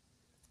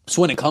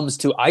 So when it comes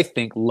to, I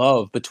think,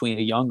 love between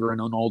a younger and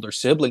an older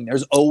sibling,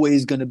 there's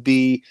always going to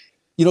be,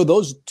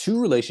 those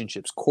two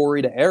relationships,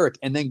 Corey to Eric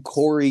and then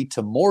Corey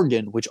to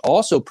Morgan, which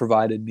also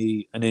provided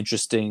me an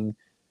interesting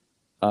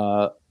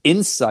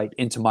insight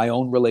into my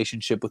own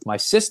relationship with my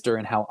sister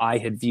and how I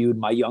had viewed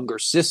my younger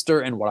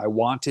sister and what I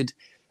wanted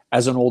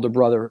as an older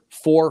brother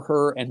for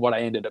her and what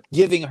I ended up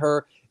giving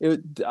her.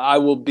 I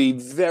will be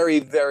very,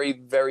 very,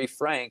 very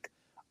frank.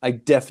 I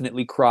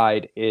definitely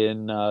cried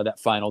in that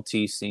final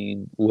tea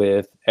scene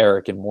with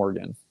Eric and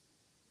Morgan,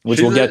 which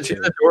we'll get to. She's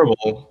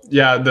adorable.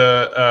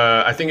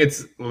 Yeah, I think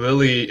it's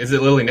Lily. Is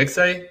it Lily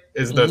Nixay?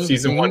 Is the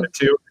season 1 to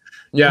 2?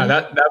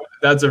 Yeah,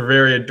 that's a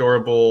very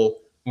adorable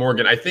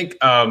Morgan. I think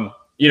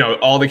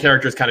all the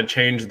characters kind of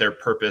change their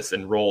purpose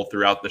and role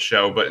throughout the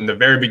show. But in the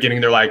very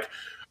beginning, they're like,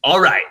 all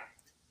right,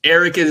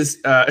 Eric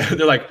is,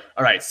 they're like,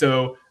 all right,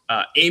 so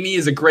Amy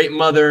is a great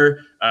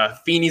mother.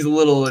 Feeney's a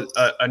little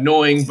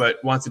annoying,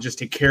 but wants to just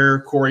take care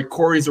of Corey.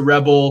 Corey's a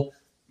rebel.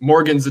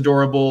 Morgan's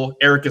adorable.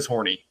 Eric is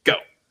horny. Go.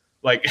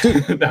 Like,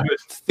 that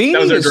was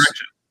their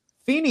direction.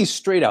 Feeney's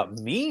straight out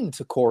mean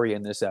to Corey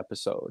in this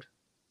episode.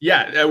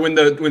 Yeah, when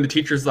the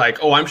teacher's like,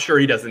 "Oh, I'm sure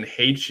he doesn't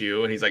hate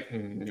you," and he's like,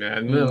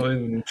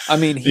 "No." I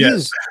mean,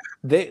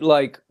 they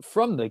like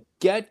from the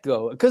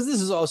get-go, because this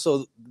is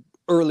also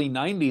early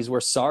 90s where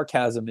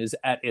sarcasm is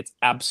at its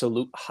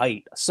absolute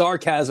height.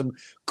 Sarcasm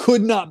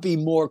could not be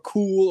more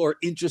cool or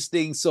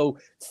interesting. So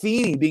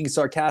Feeney being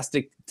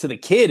sarcastic to the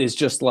kid is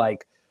just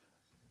like,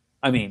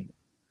 I mean,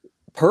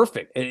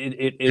 perfect.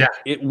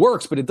 It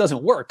works, but it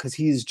doesn't work because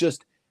he's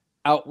just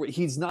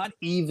he's not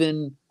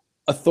even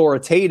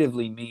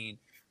authoritatively mean.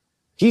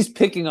 He's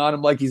picking on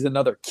him like he's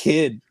another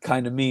kid,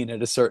 kind of mean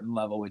at a certain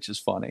level, which is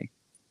funny.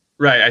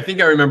 Right. I think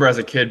I remember as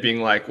a kid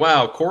being like,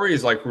 wow,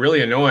 Corey's like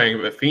really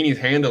annoying, but Feeney's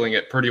handling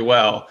it pretty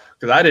well.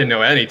 Because I didn't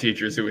know any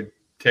teachers who would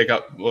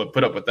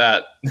put up with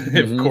that.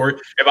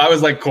 If I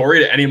was like Corey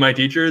to any of my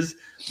teachers,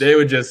 they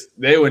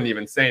wouldn't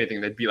even say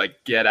anything. They'd be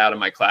like, get out of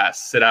my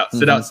class, sit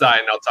outside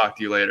and I'll talk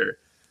to you later.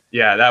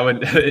 Yeah, that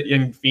would,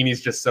 and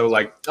Feeney's just so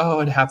like, oh,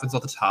 it happens all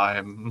the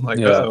time. I'm like,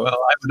 oh, well,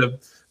 I would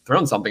have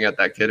thrown something at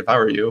that kid if I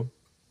were you.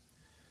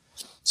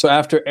 So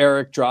after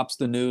Eric drops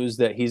the news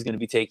that he's going to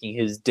be taking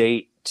his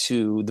date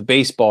to the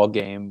baseball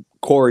game,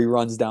 Corey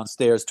runs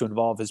downstairs to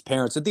involve his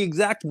parents at the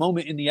exact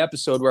moment in the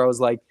episode where I was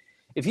like,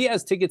 if he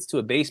has tickets to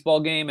a baseball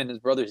game and his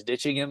brother's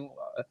ditching him,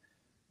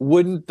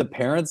 wouldn't the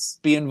parents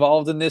be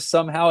involved in this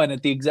somehow? And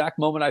at the exact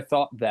moment I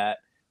thought that,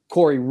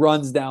 Corey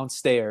runs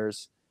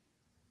downstairs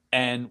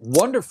and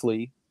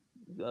wonderfully,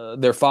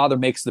 their father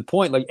makes the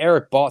point, like,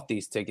 Eric bought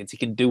these tickets. He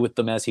can do with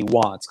them as he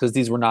wants because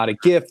these were not a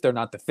gift. They're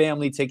not the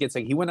family tickets.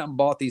 Like, he went out and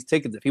bought these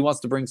tickets. If he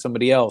wants to bring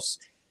somebody else,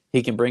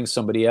 he can bring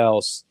somebody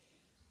else.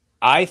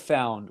 I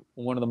found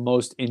one of the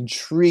most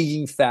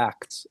intriguing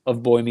facts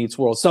of Boy Meets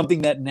World,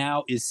 something that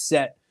now is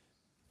set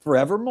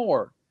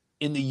forevermore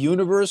in the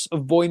universe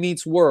of Boy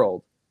Meets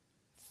World.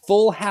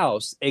 Full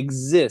House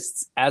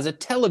exists as a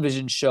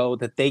television show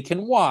that they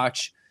can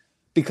watch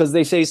because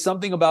they say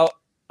something about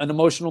an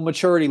emotional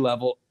maturity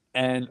level.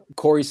 And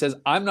Corey says,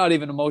 I'm not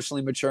even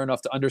emotionally mature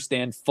enough to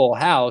understand Full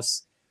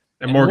House.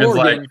 And Morgan's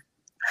like,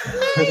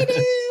 I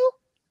do.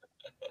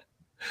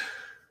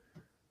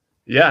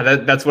 Yeah,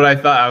 that's what I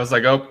thought. I was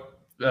like,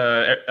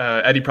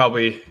 Eddie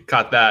probably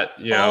caught that.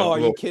 Are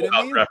you kidding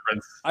me?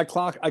 Reference. I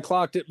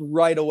clocked it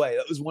right away.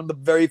 That was one of the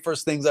very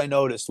first things I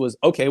noticed was,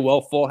 okay,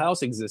 well, Full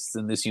House exists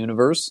in this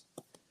universe.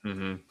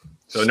 Mm-hmm.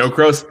 So no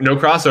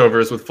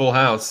crossovers with Full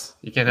House.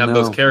 You can't have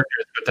those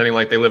characters pretending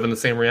like they live in the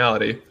same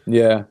reality.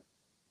 Yeah.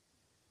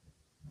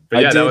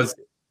 But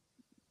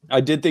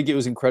I did think it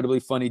was incredibly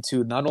funny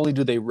too. Not only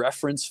do they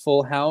reference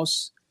Full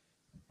House,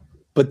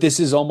 but this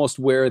is almost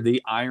where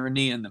the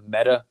irony and the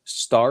meta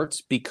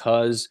starts,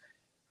 because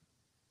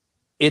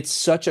it's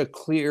such a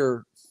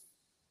clear,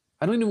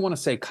 I don't even want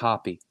to say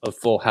copy of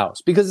Full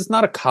House, because it's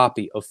not a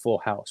copy of Full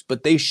House,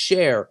 but they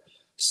share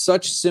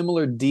such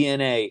similar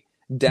DNA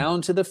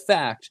down to the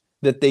fact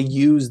that they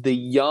use the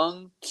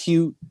young,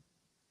 cute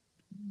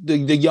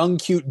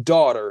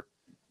daughter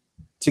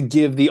to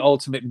give the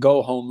ultimate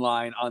go-home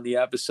line on the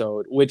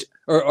episode, which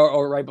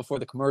or right before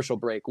the commercial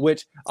break,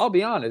 which I'll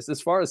be honest,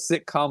 as far as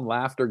sitcom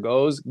laughter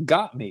goes,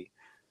 got me.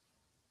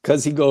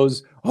 Because he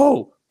goes,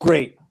 oh,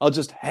 great, I'll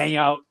just hang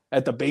out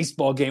at the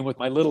baseball game with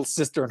my little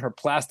sister and her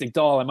plastic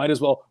doll. I might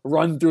as well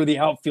run through the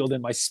outfield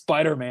in my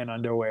Spider-Man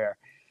underwear.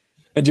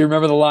 And do you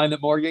remember the line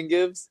that Morgan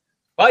gives?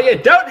 Well, you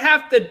don't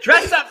have to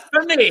dress up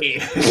for me.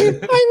 I wrote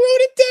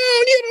it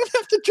down. You don't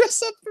have to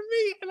dress up for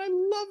me. And I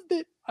loved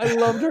it. I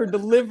loved her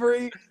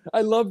delivery.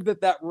 I loved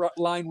that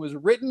line was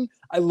written.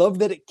 I loved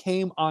that it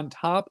came on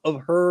top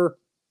of her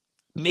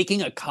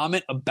making a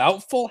comment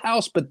about Full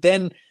House, but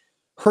then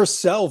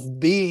herself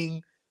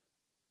being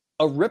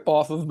a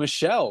ripoff of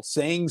Michelle,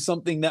 saying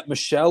something that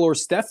Michelle or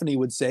Stephanie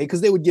would say,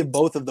 because they would give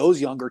both of those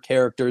younger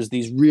characters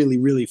these really,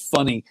 really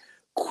funny,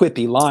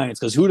 quippy lines.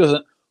 Because who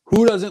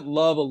doesn't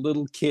love a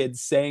little kid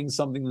saying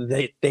something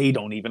that they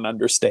don't even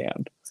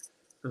understand?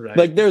 Right.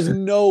 Like, there's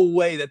no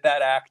way that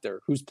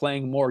actor who's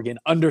playing Morgan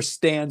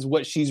understands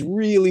what she's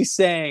really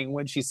saying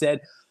when she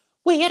said,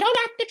 well, you don't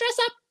have to dress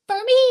up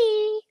for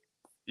me.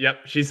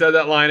 Yep, she said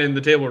that line in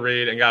the table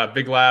read and got a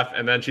big laugh,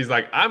 and then she's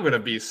like, I'm going to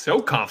be so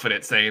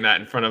confident saying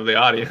that in front of the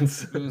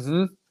audience.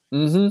 Mm-hmm.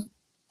 Mm-hmm.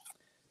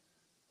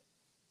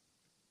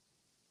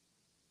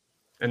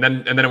 And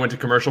then it went to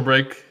commercial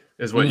break,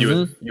 is what you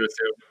assume.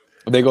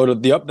 They go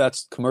to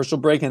that's commercial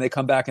break, and they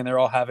come back and they're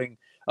all having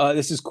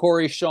this is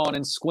Corey, Sean,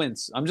 and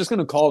Squints. I'm just going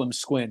to call him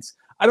Squints.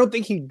 I don't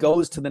think he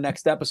goes to the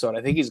next episode.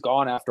 I think he's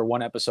gone after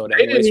one episode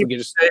anyway.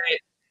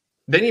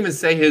 They didn't even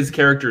say his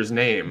character's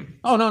name.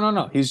 Oh,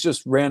 no. He's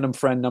just random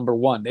friend number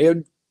one.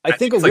 I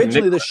think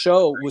originally the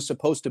show was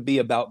supposed to be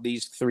about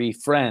these three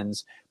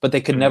friends, but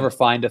they could never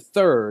find a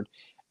third.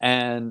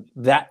 And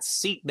that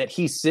seat that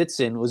he sits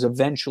in was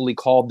eventually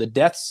called the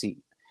death seat.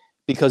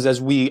 Because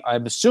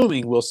I'm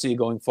assuming we'll see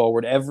going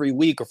forward, every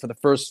week or for the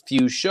first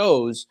few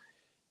shows,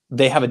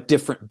 they have a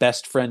different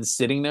best friend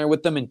sitting there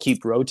with them and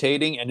keep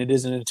rotating. And it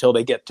isn't until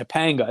they get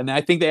Topanga. And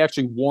I think they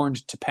actually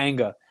warned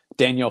Topanga,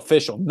 Danielle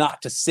Fishel,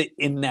 not to sit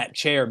in that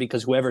chair,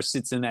 because whoever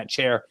sits in that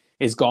chair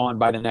is gone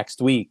by the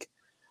next week.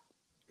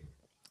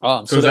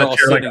 So they're all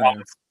sitting there.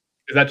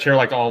 Is that chair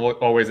like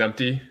always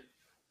empty?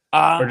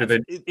 Or do they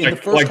in the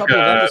first couple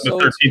of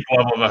episodes, the 13th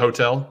level of a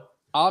hotel?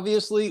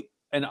 Obviously,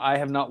 and I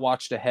have not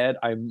watched ahead.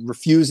 I'm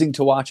refusing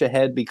to watch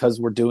ahead because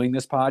we're doing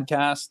this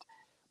podcast.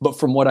 But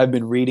from what I've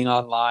been reading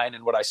online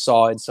and what I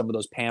saw in some of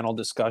those panel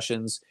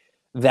discussions,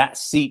 that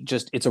seat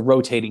it's a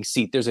rotating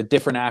seat. There's a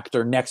different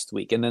actor next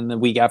week. And then the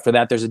week after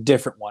that, there's a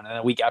different one. And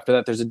the week after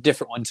that, there's a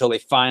different one until they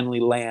finally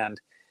land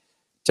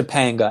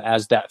Topanga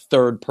as that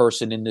third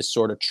person in this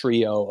sort of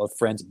trio of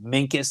friends.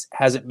 Minkus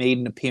hasn't made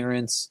an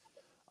appearance.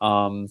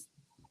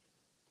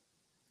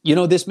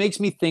 This makes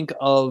me think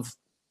of,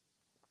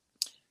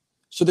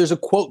 so there's a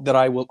quote that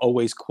I will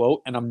always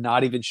quote, and I'm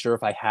not even sure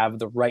if I have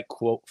the right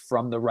quote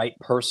from the right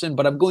person,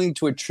 but I'm going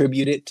to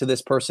attribute it to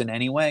this person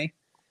anyway.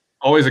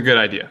 Always a good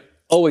idea.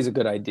 Always a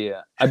good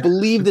idea. I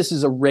believe this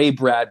is a Ray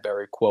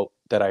Bradbury quote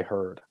that I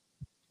heard.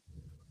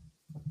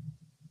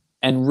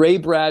 And Ray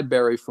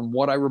Bradbury, from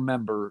what I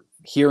remember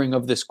hearing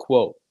of this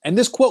quote, and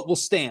this quote will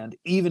stand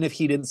even if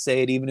he didn't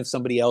say it, even if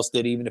somebody else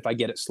did, even if I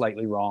get it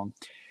slightly wrong.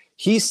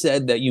 He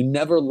said that you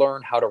never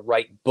learn how to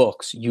write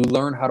books. You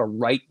learn how to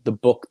write the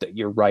book that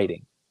you're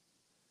writing.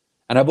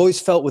 And I've always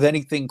felt with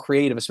anything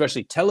creative,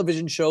 especially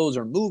television shows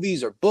or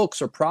movies or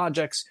books or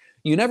projects,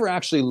 you never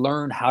actually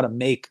learn how to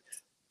make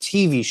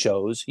TV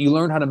shows. You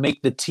learn how to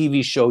make the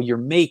TV show you're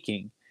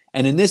making.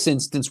 And in this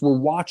instance, we're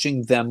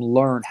watching them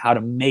learn how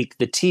to make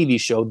the TV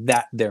show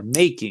that they're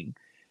making.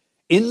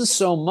 In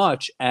so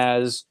much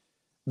as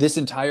this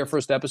entire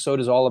first episode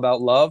is all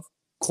about love,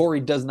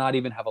 Corey does not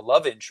even have a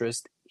love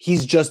interest.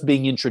 He's just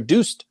being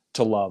introduced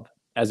to love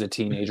as a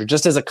teenager,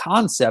 just as a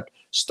concept,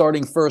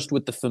 starting first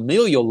with the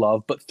familial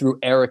love, but through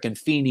Eric and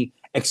Feeney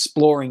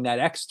exploring that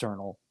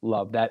external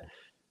love, that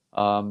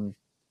the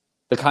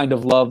kind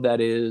of love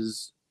that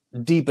is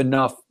deep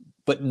enough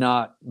but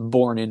not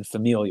born in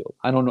familial.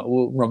 I don't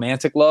know,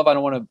 romantic love. I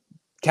don't want to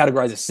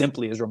categorize it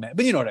simply as romantic,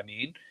 but you know what I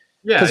mean?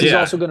 Yeah, Because he's yeah.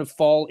 also going to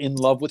fall in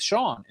love with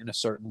Sean in a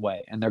certain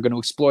way, and they're going to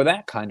explore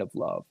that kind of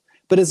love.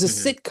 But as a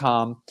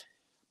sitcom,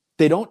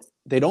 they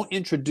don't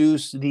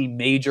introduce the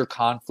major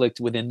conflict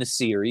within the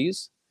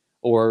series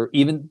or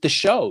even the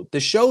show.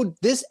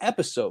 This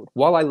episode,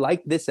 while I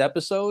like this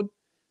episode,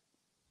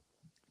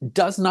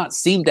 does not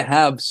seem to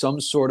have some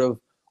sort of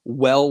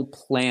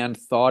well-planned,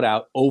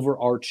 thought-out,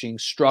 overarching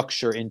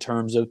structure in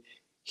terms of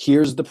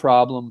here's the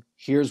problem,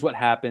 here's what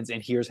happens,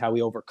 and here's how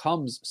he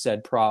overcomes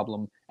said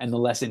problem and the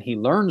lesson he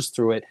learns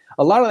through it.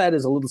 A lot of that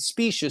is a little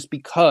specious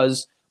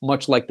because,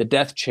 much like the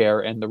death chair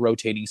and the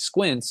rotating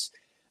squints,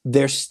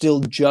 they're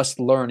still just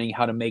learning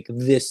how to make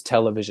this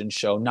television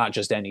show, not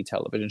just any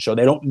television show.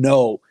 They don't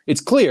know. It's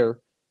clear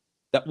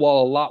that while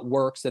a lot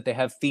works, that they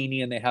have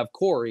Feeny and they have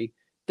Corey,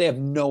 they have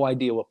no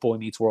idea what Boy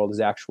Meets World is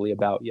actually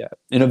about yet.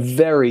 In a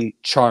very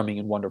charming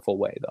and wonderful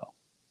way, though.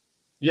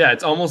 Yeah,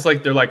 it's almost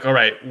like they're like, all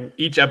right,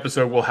 each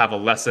episode will have a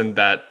lesson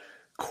that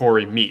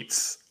Corey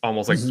meets,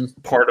 almost like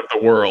part of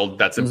the world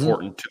that's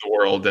important to the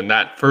world. And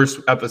that first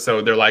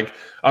episode, they're like,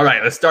 all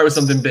right, let's start with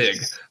something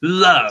big,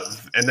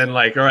 love. And then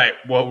like, all right,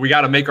 well, we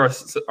got to make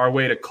our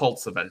way to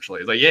cults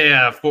eventually. It's like,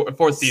 yeah,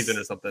 fourth season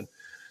or something.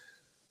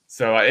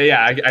 So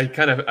yeah, I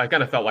kind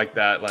of felt like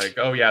that. Like,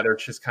 oh yeah, they're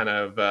just kind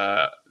of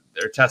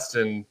they're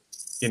testing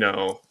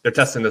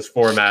this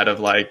format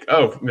of like,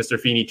 oh, Mr.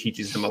 Feeny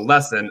teaches them a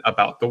lesson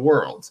about the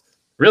world.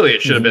 Really,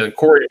 it should have been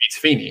Corey meets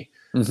Feeny,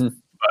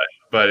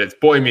 but it's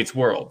Boy Meets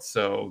World.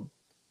 So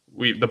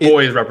the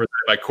boy is represented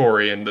by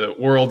Corey, and the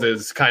world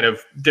is kind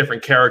of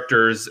different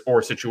characters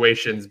or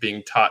situations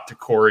being taught to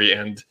Corey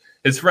and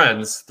his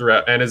friends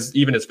throughout, and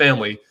even his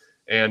family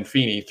and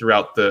Feeny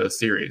throughout the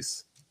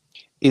series.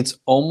 It's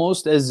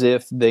almost as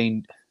if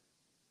the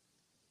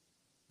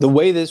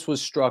way this was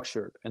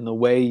structured and the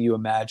way you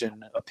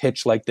imagine a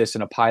pitch like this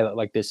and a pilot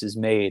like this is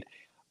made,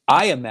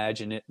 I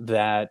imagine it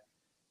that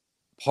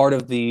part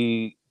of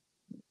the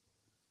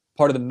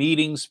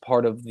meetings,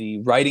 part of the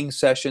writing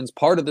sessions,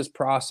 part of this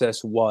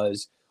process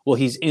was, well,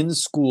 he's in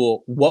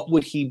school. What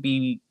would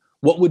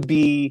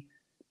be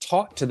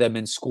taught to them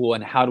in school,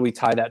 and how do we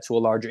tie that to a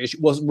larger issue?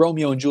 Well,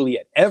 Romeo and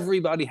Juliet.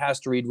 Everybody has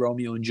to read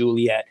Romeo and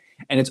Juliet,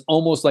 and it's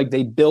almost like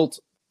they built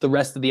the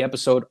rest of the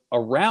episode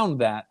around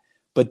that,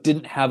 but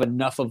didn't have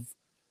enough of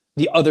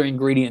the other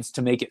ingredients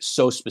to make it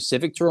so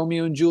specific to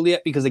Romeo and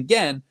Juliet. Because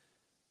again,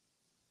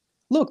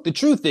 look, the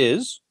truth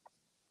is,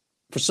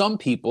 for some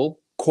people,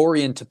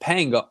 Corey and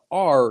Topanga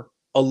are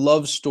a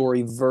love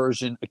story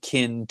version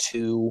akin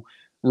to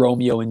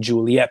Romeo and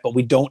Juliet, but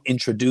we don't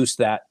introduce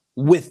that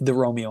with the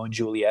Romeo and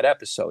Juliet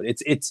episode.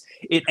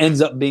 It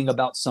ends up being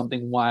about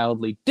something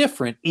wildly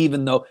different,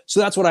 even though, so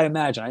that's what I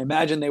imagine. I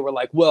imagine they were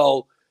like,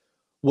 well,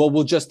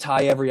 we'll just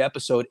tie every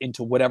episode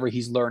into whatever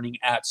he's learning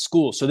at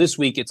school. So this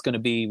week it's going to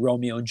be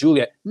Romeo and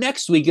Juliet.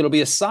 Next week it'll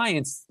be a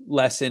science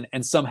lesson,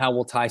 and somehow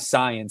we'll tie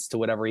science to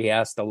whatever he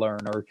has to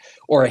learn,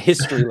 or a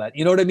history lesson.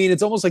 You know what I mean?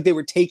 It's almost like they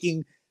were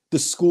taking the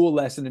school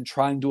lesson and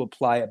trying to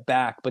apply it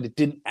back, but it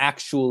didn't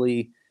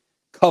actually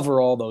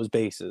cover all those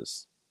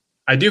bases.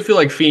 I do feel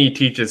like Feeny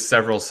teaches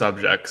several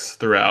subjects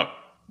throughout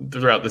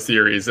the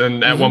series,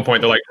 and at one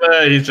point they're like,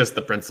 he's just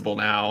the principal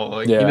now.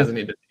 Like he doesn't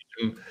need to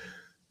teach him.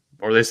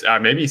 Or this,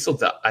 maybe he still.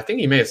 I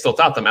think he may have still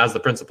taught them as the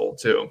principal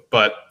too.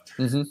 But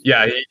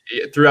yeah,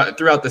 throughout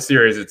the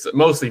series, it's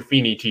mostly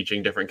Feeny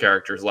teaching different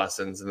characters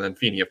lessons, and then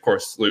Feeny, of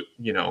course,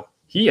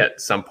 he at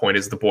some point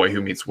is the boy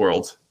who meets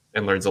world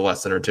and learns a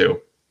lesson or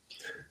two.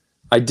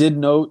 I did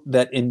note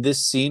that in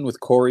this scene with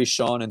Corey,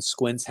 Sean, and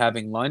Squints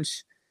having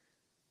lunch,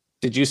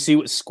 did you see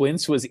what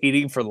Squints was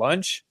eating for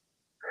lunch?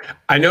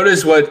 I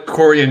noticed what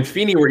Corey and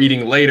Feeny were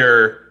eating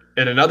later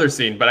in another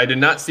scene, but I did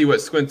not see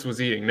what Squints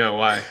was eating. No,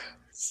 why?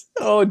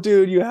 Oh,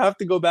 dude, you have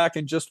to go back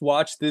and just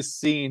watch this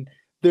scene.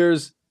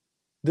 There's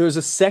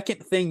a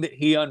second thing that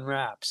he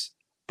unwraps,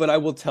 but I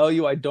will tell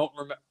you, I don't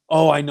remember.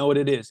 Oh, I know what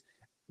it is.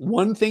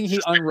 One thing he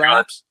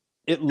unwraps,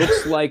 it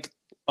looks like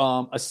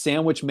a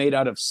sandwich made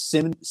out of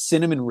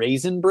cinnamon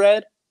raisin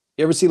bread.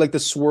 You ever see like the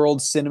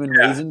swirled cinnamon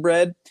raisin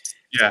bread?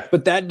 Yeah.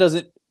 But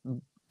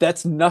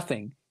that's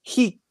nothing.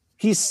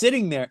 He's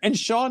sitting there, and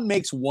Sean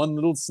makes one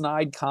little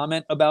snide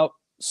comment about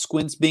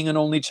Squints being an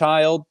only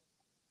child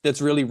that's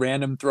really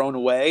random, thrown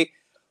away.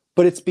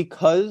 But it's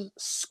because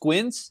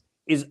Squints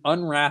is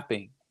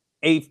unwrapping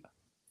a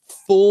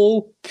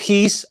full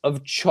piece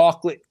of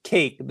chocolate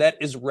cake that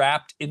is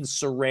wrapped in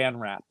saran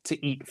wrap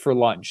to eat for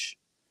lunch.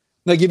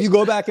 Like, if you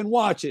go back and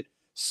watch it,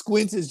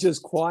 Squints is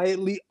just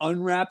quietly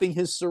unwrapping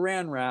his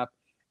saran wrap,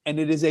 and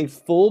it is a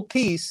full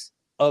piece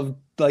of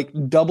like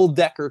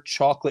double-decker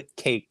chocolate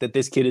cake that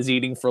this kid is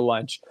eating for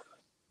lunch.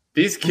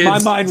 These kids, my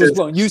mind was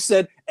blown. You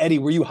said, Eddie,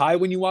 were you high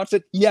when you watched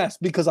it? Yes,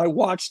 because I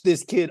watched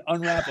this kid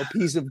unwrap a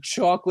piece of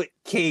chocolate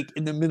cake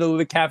in the middle of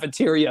the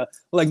cafeteria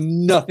like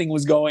nothing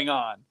was going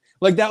on.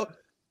 Like that,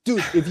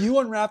 dude, if you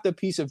unwrapped a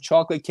piece of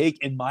chocolate cake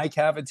in my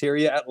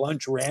cafeteria at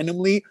lunch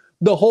randomly,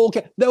 that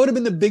would have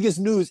been the biggest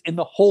news in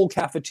the whole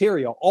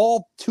cafeteria.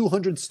 All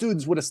 200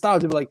 students would have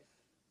stopped and be like,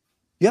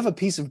 You have a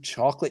piece of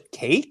chocolate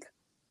cake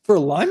for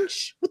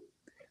lunch?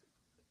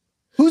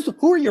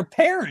 Who are your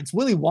parents?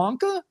 Willy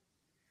Wonka?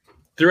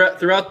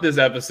 Throughout this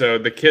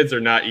episode, the kids are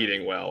not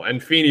eating well,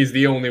 and Feeney's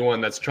the only one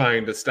that's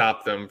trying to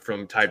stop them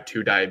from type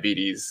 2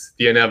 diabetes,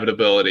 the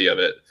inevitability of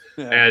it.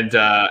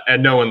 Yeah.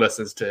 And no one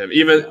listens to him.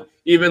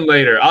 Even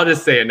later, I'll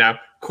just say it now.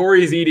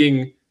 Corey's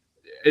eating.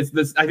 It's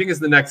this. I think it's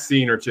the next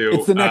scene or two.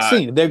 It's the next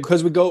scene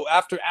because we go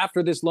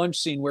after this lunch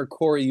scene where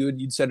Corey,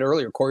 you'd said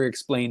earlier, Corey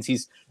explains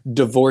he's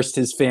divorced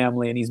his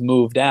family and he's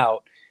moved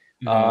out.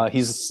 Mm-hmm.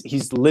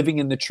 He's living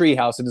in the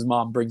treehouse and his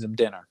mom brings him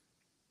dinner.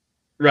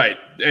 Right,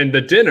 and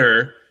the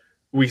dinner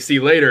we see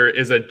later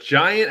is a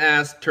giant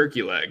ass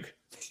turkey leg,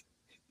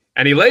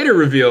 and he later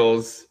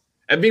reveals.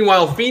 And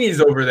meanwhile,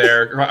 Feeney's over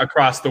there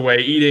across the way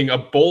eating a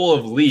bowl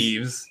of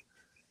leaves,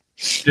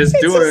 just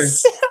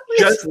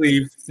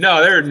leaves.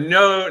 No, there are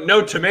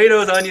no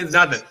tomatoes, onions,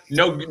 nothing.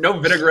 No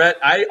vinaigrette.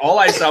 All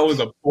I saw was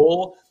a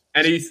bowl,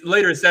 and he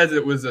later says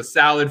it was a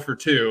salad for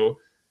two.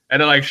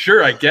 And I'm like,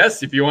 sure, I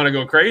guess if you want to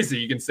go crazy,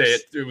 you can say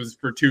it was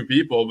for two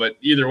people. But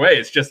either way,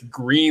 it's just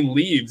green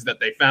leaves that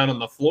they found on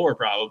the floor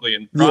probably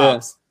in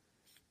props.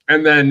 Yeah.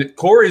 And then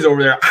Corey's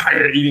over there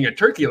eating a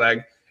turkey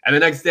leg. And the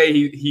next day,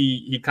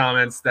 he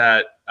comments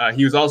that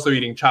he was also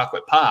eating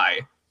chocolate pie.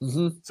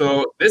 Mm-hmm.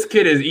 So this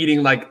kid is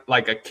eating like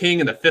a king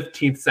in the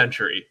 15th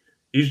century.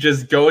 He's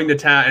just going to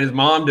town, and his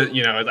mom,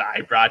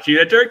 I brought you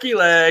a turkey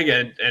leg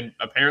and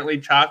apparently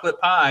chocolate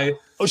pie.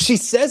 Oh, she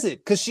says it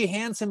because she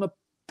hands him a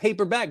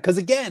paper bag. Because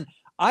again,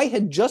 I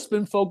had just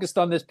been focused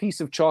on this piece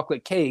of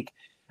chocolate cake,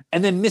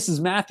 and then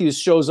Mrs. Matthews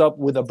shows up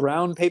with a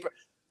brown paper.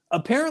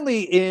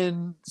 Apparently,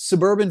 in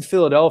suburban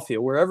Philadelphia,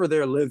 wherever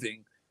they're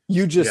living,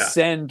 you just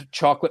send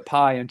chocolate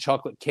pie and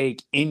chocolate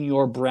cake in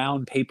your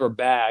brown paper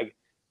bag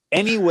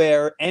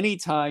anywhere,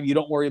 anytime. You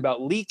don't worry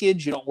about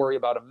leakage. You don't worry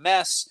about a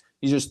mess.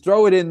 You just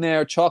throw it in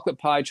there, chocolate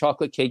pie,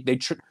 chocolate cake.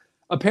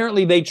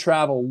 Apparently they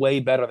travel way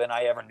better than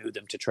I ever knew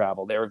them to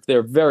travel.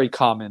 They're very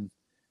common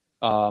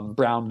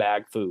brown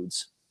bag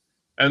foods.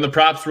 And the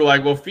props were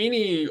like, well,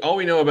 Feeney, all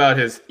we know about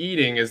his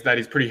eating is that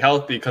he's pretty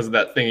healthy because of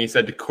that thing he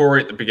said to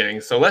Corey at the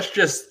beginning. So let's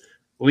just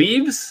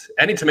leaves,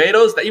 any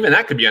tomatoes, even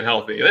that could be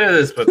unhealthy.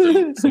 Let's put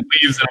some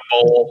leaves in a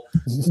bowl.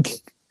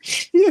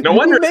 No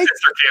wonder his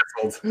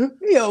are canceled.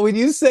 When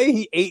you say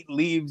he ate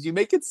leaves, you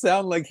make it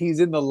sound like he's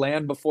in the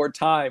land before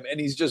time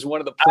and he's just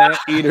one of the plant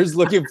eaters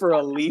looking for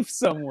a leaf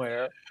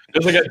somewhere.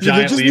 There's like a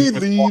giant leaf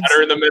with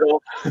water in the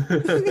middle.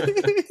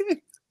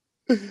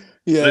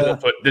 Yeah.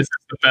 This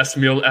is the best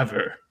meal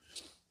ever.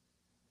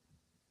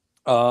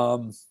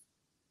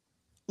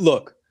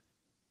 Look,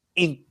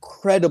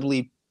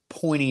 incredibly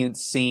poignant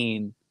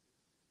scene,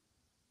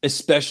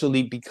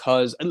 especially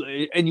because,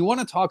 and you want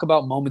to talk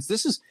about moments.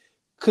 This is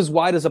because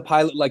why does a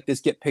pilot like this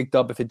get picked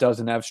up if it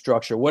doesn't have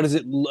structure? What is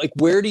it like?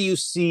 Where do you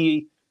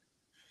see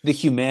the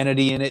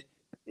humanity in it?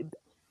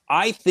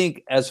 I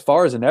think as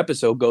far as an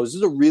episode goes, this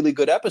is a really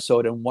good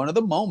episode. And one of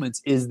the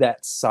moments is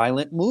that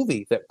silent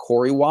movie that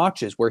Corey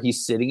watches where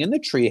he's sitting in the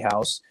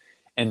treehouse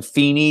and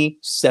Feeney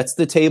sets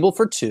the table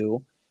for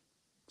two,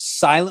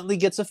 silently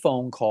gets a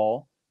phone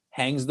call,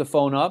 hangs the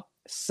phone up,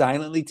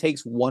 silently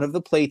takes one of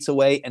the plates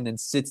away, and then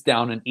sits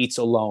down and eats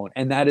alone.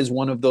 And that is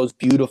one of those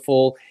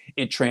beautiful,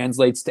 it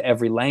translates to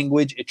every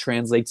language. It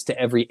translates to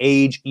every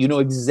age. You know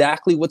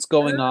exactly what's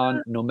going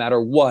on no matter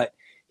what.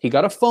 He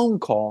got a phone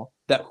call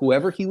that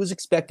whoever he was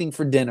expecting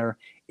for dinner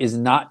is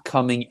not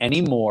coming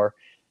anymore.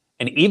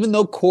 And even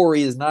though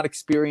Corey is not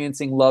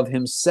experiencing love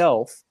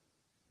himself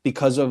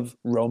because of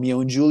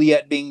Romeo and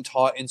Juliet being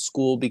taught in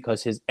school,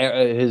 because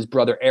his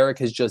brother Eric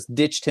has just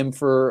ditched him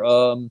for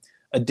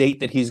a date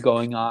that he's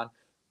going on,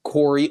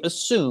 Corey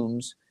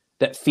assumes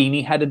that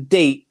Feeney had a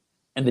date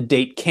and the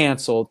date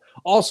canceled.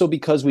 Also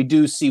because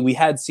we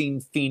had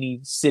seen Feeney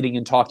sitting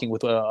and talking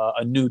with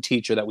a new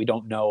teacher that we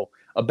don't know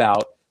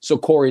about. So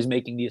Corey's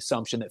making the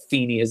assumption that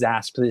Feeney has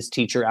asked this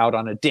teacher out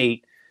on a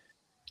date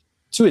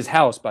to his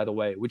house, by the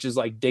way, which is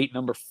like date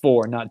number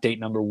 4, not date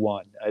number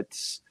 1.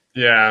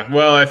 Yeah.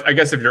 Well, I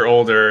guess if you're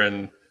older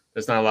and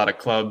there's not a lot of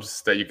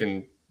clubs that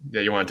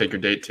you want to take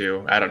your date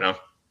to, I don't know.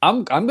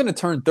 I'm going to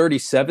turn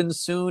 37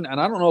 soon, and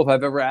I don't know if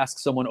I've ever asked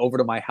someone over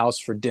to my house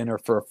for dinner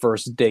for a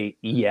first date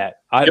yet.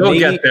 You'll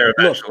get there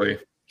eventually.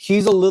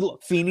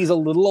 Look, Feeney's a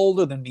little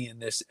older than me in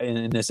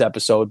this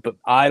episode, but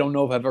I don't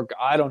know if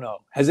I don't know.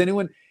 Has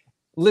anyone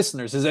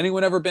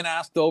ever been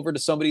asked over to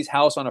somebody's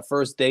house on a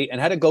first date and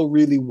had it go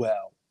really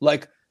well?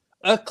 Like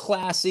a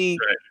classy.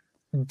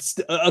 And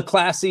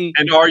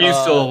are you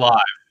still alive?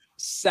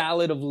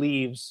 Salad of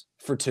leaves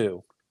for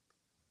two.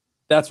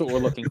 That's what we're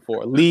looking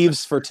for.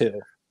 Leaves for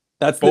two.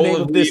 That's the name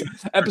of this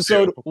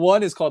episode.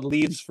 1 is called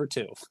Leaves for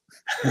Two.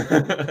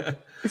 Can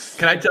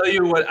I tell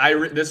you what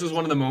this was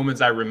one of the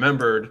moments I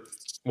remembered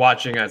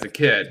watching as a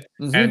kid.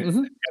 And let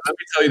me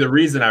tell you the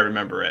reason I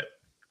remember it.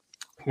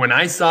 When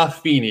I saw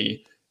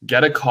Feeney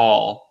get a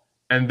call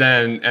and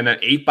then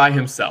ate by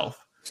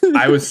himself,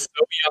 I was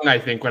so young, I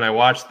think, when I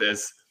watched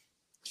this.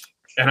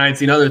 And I had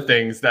seen other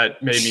things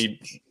that made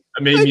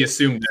me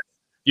assume that.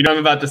 You know what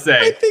I'm about to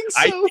say? I think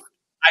so.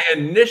 I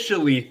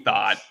initially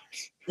thought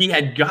he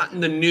had gotten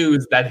the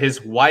news that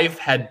his wife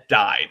had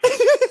died.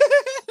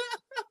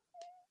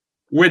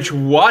 Which,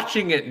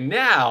 watching it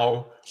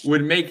now,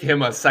 would make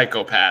him a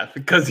psychopath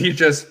because he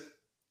just,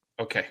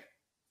 okay,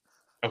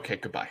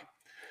 goodbye.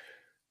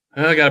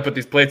 I gotta put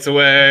these plates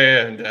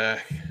away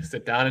and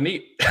sit down and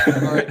eat.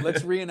 All right,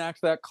 let's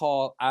reenact that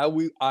call. I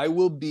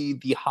will be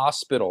the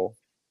hospital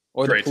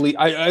or the police.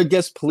 I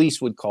guess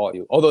police would call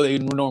you, although they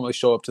would normally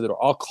show up to the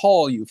door. I'll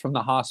call you from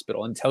the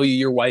hospital and tell you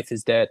your wife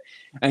is dead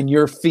and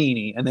you're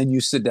Feeney, and then you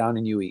sit down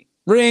and you eat.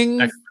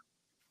 Ring. Excellent.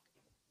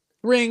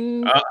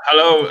 Ring.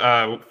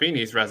 Hello,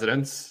 Feeney's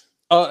residence.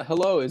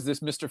 Hello, is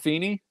this Mr.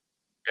 Feeney?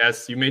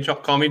 Yes, you may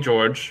call me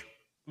George.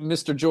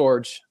 Mr.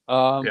 George,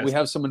 yes. We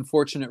have some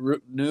unfortunate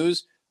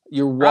news.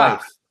 Your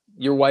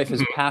wife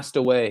has passed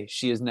away.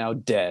 She is now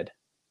dead.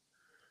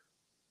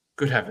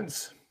 Good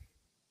heavens.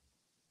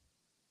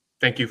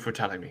 Thank you for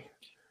telling me.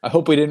 I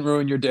hope we didn't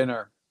ruin your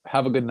dinner.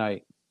 Have a good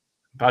night.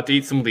 About to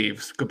eat some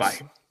leaves. Goodbye.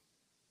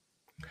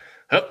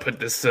 I'll put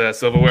this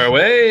silverware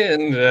away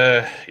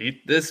and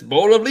eat this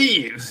bowl of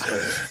leaves.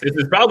 This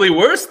is probably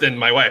worse than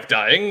my wife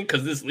dying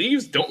because these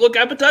leaves don't look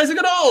appetizing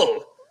at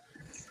all.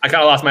 I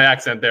kind of lost my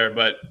accent there,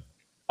 but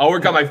I'll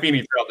work on my Feeney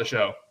throughout the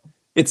show.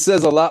 It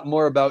says a lot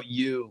more about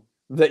you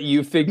that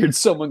you figured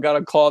someone got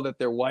a call that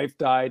their wife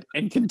died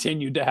and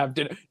continued to have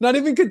dinner. Not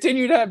even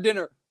continue to have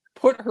dinner.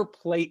 Put her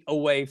plate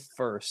away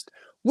first,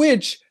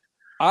 which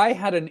I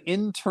had an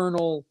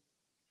internal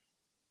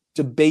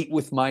debate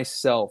with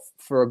myself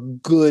for a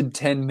good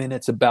 10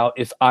 minutes about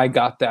if I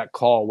got that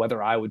call,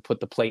 whether I would put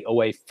the plate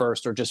away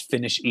first or just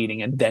finish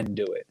eating and then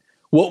do it.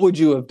 What would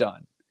you have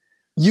done?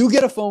 You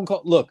get a phone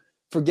call. Look,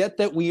 forget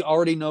that we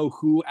already know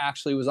who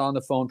actually was on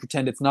the phone.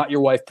 Pretend it's not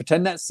your wife.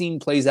 Pretend that scene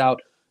plays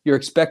out. You're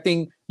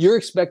expecting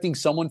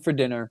someone for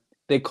dinner.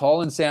 They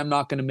call and say, I'm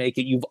not going to make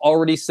it. You've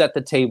already set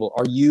the table.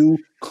 Are you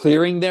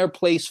clearing their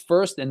place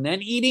first and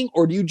then eating,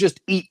 or do you just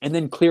eat and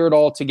then clear it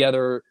all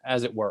together,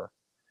 as it were?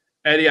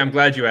 Eddie, I'm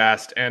glad you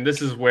asked. And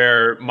this is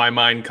where my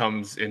mind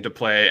comes into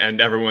play, and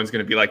everyone's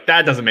going to be like,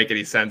 that doesn't make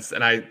any sense.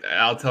 And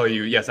I'll tell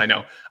you, yes, I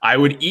know. I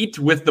would eat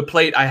with the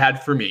plate I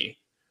had for me.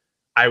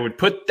 I would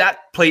put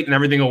that plate and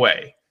everything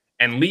away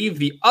and leave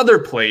the other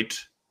plate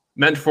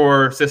meant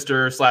for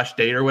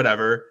sister/date or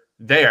whatever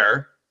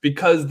there,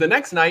 because the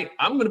next night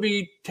I'm going to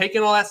be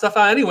taking all that stuff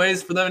out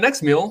anyways for the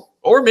next meal,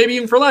 or maybe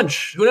even for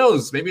lunch. Who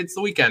knows? Maybe it's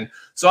the weekend.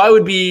 So I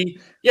would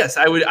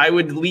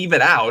leave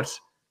it out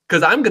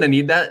because I'm going to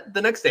need that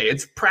the next day.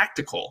 It's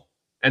practical.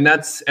 And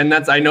that's,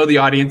 I know the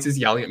audience is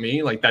yelling at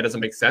me like that doesn't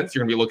make sense.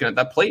 You're going to be looking at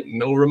that plate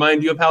and it'll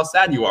remind you of how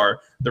sad you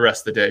are the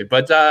rest of the day.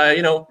 But,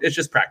 it's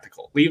just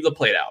practical. Leave the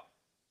plate out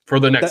for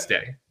the next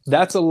day.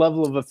 That's a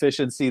level of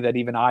efficiency that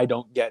even I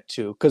don't get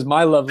to, because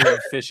my level of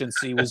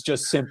efficiency was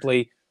just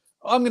simply,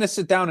 I'm going to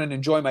sit down and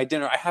enjoy my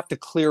dinner. I have to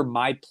clear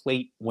my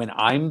plate when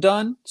I'm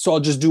done. So I'll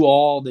just do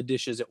all the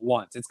dishes at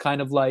once. It's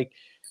kind of like,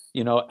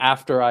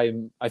 after I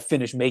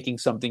finish making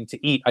something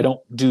to eat, I don't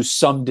do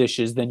some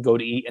dishes, then go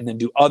to eat and then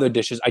do other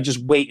dishes. I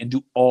just wait and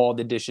do all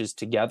the dishes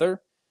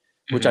together,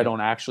 which I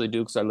don't actually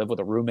do because I live with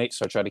a roommate.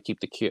 So I try to keep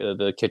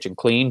the kitchen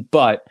clean.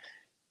 But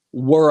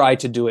were I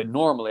to do it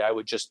normally,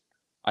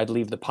 I'd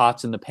leave the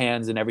pots and the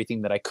pans and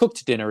everything that I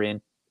cooked dinner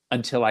in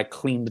until I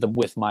cleaned them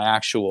with my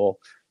actual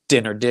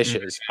dinner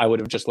dishes. I would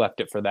have just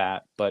left it for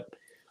that. But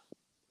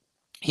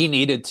he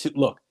needed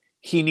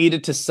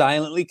to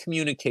silently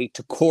communicate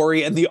to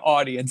Corey and the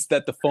audience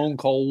that the phone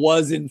call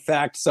was in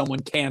fact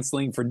someone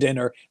canceling for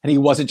dinner, and he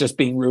wasn't just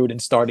being rude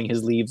and starting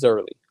his leaves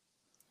early.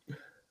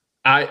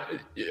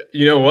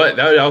 You know what?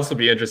 That would also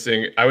be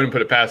interesting. I wouldn't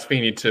put it past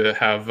Feeney to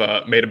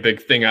have made a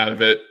big thing out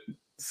of it.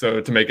 So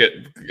to make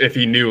it, if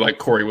he knew like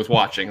Corey was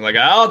watching, like,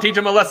 I'll teach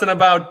him a lesson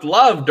about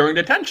love during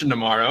detention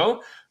tomorrow.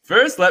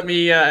 First, let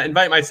me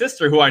invite my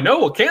sister, who I know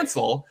will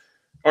cancel,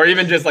 or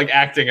even just like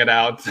acting it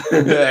out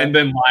and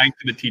then lying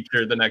to the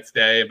teacher the next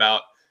day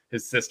about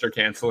his sister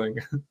canceling.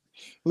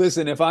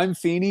 Listen, if I'm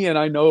Feeney and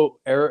I know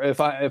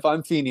if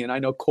I'm Feeney and I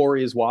know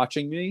Corey is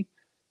watching me,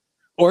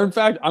 or in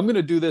fact, I'm going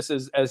to do this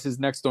as his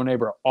next door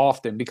neighbor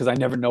often because I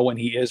never know when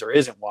he is or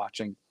isn't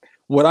watching.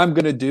 What I'm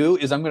going to do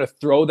is I'm going to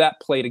throw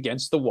that plate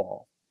against the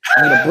wall.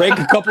 I'm going to break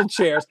a couple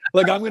chairs.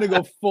 Like I'm going to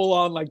go full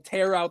on, like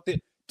tear up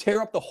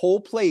the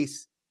whole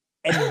place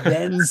and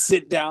then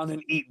sit down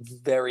and eat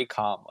very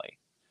calmly.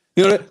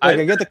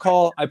 I get the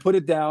call, I put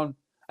it down,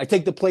 I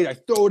take the plate, I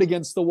throw it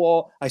against the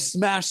wall, I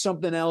smash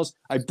something else,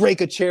 I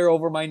break a chair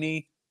over my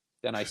knee,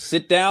 then I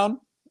sit down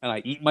and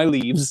I eat my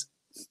leaves.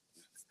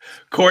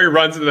 Corey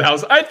runs into the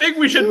house. I think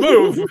we should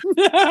move.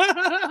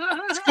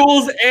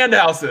 Schools and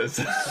houses.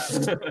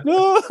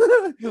 No,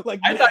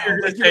 I thought you were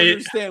going to say,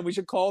 understand, we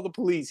should call the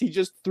police. He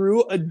just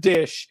threw a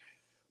dish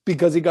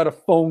because he got a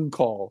phone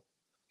call.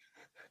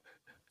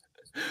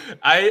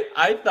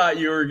 I thought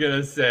you were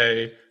going to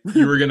say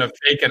you were going to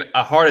fake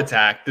a heart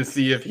attack to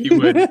see if he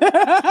would. and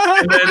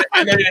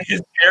then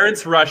his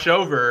parents rush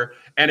over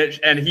and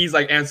he's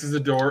like, answers the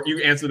door. You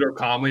answer the door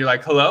calmly. You're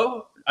like,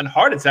 hello? A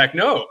heart attack?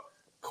 No.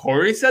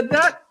 Corey said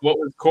that? What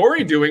was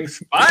Corey doing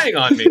spying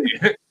on me?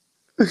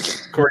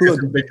 Corey is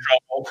in big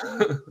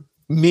trouble.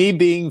 Me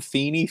being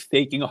Feeney,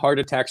 faking heart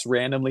attacks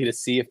randomly to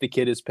see if the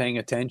kid is paying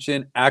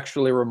attention,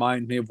 actually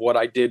reminds me of what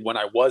I did when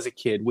I was a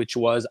kid, which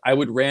was I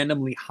would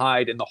randomly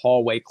hide in the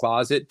hallway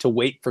closet to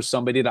wait for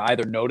somebody to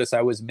either notice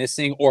I was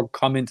missing or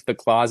come into the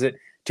closet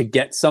to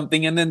get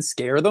something and then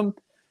scare them.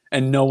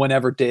 And no one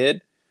ever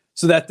did.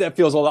 So that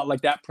feels a lot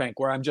like that prank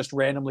where I'm just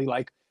randomly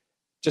like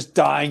just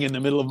dying in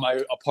the middle of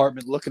my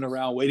apartment, looking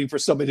around, waiting for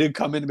somebody to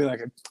come in and be like,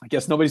 I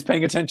guess nobody's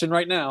paying attention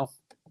right now.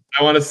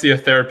 I want to see a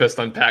therapist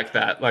unpack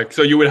that. Like,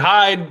 so you would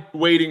hide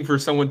waiting for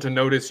someone to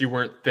notice you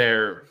weren't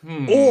there.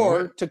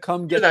 Or to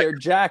come get their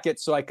jacket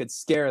so I could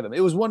scare them.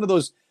 It was one of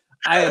those,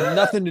 I had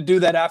nothing to do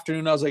that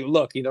afternoon. I was like,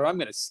 look, either I'm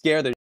going to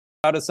scare the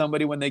out of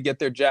somebody when they get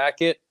their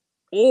jacket,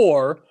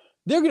 or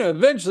they're going to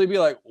eventually be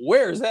like,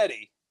 where's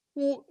Eddie?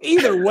 Well,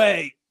 either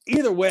way,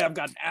 I've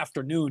got an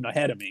afternoon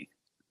ahead of me.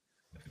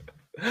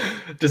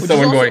 Just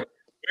someone going,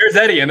 where's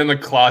Eddie? And in the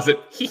closet.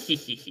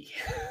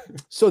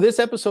 So this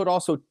episode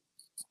also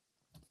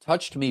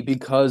touched me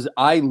because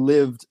I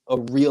lived a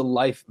real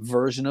life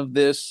version of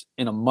this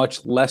in a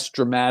much less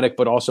dramatic,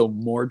 but also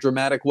more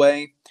dramatic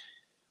way.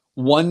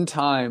 One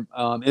time,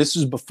 this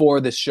was before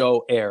this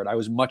show aired. I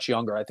was much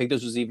younger. I think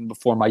this was even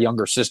before my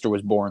younger sister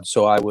was born.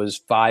 So I was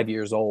 5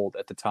 years old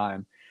at the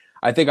time.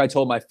 I think I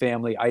told my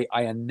family,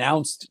 I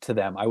announced to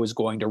them I was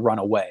going to run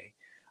away.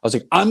 I was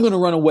like, I'm going to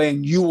run away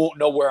and you won't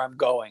know where I'm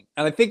going.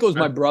 And I think it was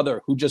my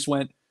brother who just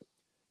went,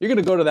 you're going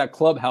to go to that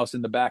clubhouse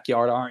in the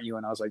backyard, aren't you?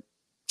 And I was like,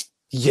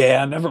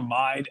 yeah, never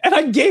mind. And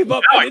I gave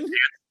up. I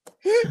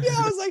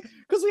was like,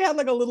 because we had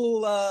like a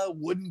little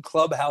wooden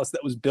clubhouse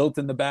that was built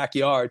in the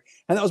backyard.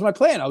 And that was my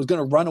plan. I was going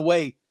to run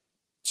away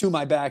to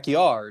my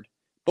backyard.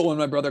 But when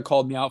my brother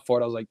called me out for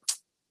it, I was like,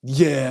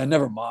 yeah,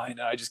 never mind.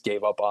 And I just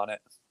gave up on it.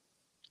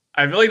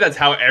 I feel like that's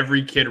how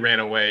every kid ran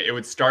away. It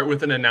would start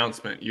with an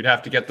announcement. You'd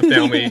have to get the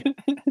family.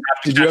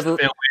 Did you ever? The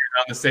family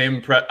around the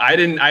same. I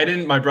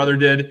didn't. My brother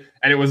did,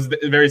 and it was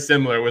very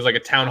similar. It was like a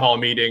town hall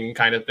meeting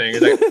kind of thing.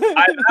 It's like,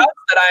 I announced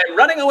that I am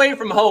running away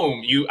from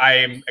home. I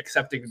am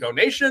accepting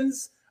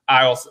donations.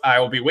 I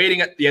will be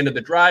waiting at the end of the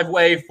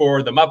driveway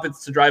for the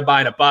Muppets to drive by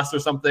in a bus or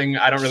something.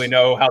 I don't really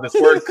know how this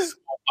works.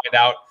 I'll find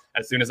out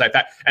as soon as I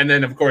pack. And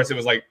then, of course, it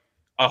was like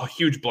a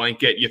huge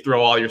blanket. You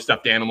throw all your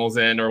stuffed animals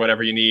in or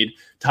whatever you need,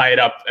 tie it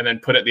up, and then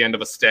put it at the end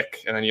of a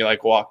stick, and then you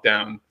like walk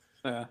down.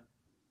 Yeah,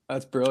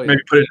 that's brilliant.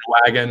 Maybe put it in a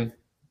wagon.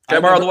 Can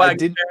I borrow the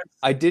wagon?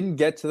 I didn't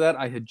get to that.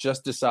 I had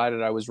just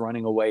decided I was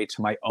running away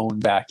to my own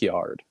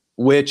backyard,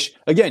 which,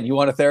 again, you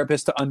want a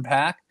therapist to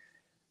unpack?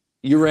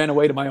 You ran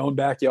away to my own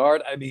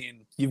backyard? I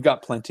mean, you've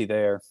got plenty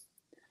there.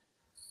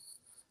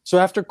 So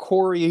after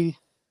Corey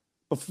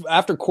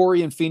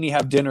and Feeney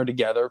have dinner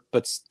together,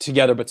 but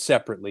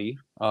separately,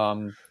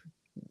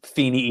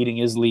 Feeney eating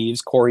his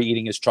leaves, Corey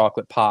eating his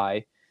chocolate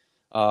pie.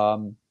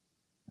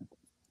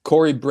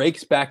 Corey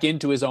breaks back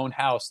into his own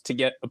house to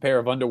get a pair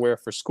of underwear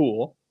for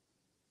school.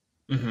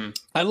 Mm-hmm.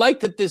 I like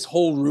that this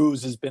whole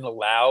ruse has been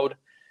allowed,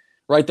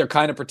 right? They're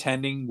kind of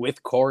pretending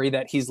with Corey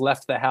that he's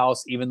left the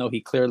house, even though he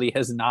clearly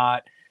has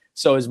not.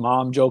 So his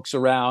mom jokes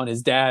around,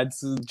 his dad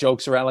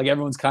jokes around. Like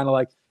everyone's kind of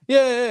like,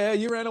 yeah,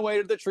 you ran away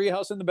to the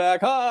treehouse in the back.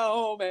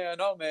 Oh,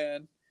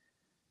 man.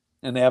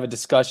 And they have a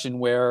discussion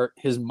where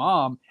his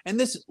mom, and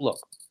this, look,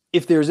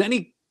 if there's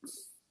any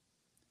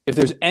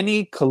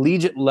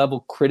collegiate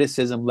level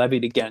criticism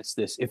levied against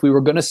this, if we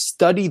were going to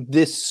study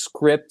this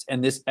script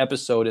and this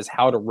episode as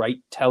how to write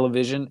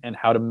television and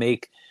how to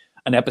make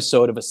an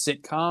episode of a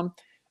sitcom,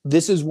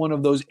 this is one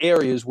of those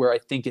areas where I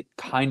think it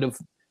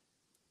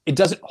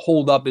doesn't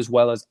hold up as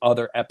well as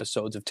other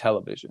episodes of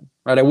television,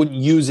 right? I wouldn't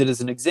use it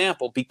as an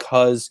example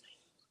because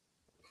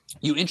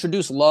you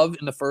introduce love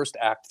in the first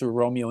act through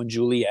Romeo and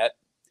Juliet.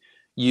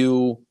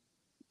 You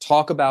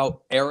talk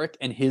about Eric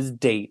and his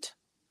date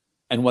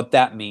and what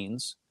that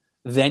means.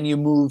 Then you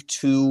move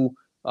to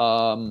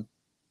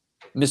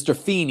Mr.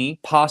 Feeney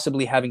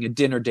possibly having a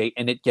dinner date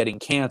and it getting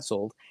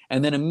canceled.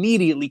 And then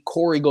immediately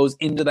Corey goes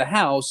into the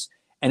house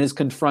and is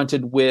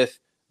confronted with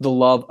the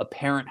love a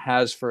parent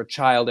has for a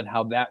child and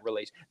how that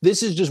relates.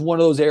 This is just one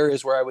of those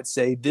areas where I would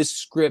say this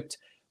script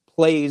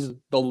plays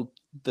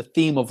the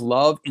theme of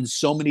love in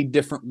so many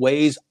different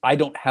ways. I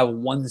don't have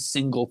one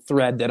single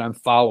thread that I'm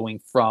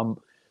following for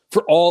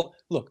all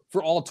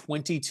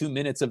 22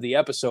 minutes of the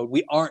episode.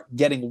 We aren't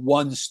getting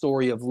one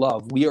story of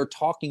love. We are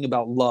talking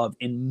about love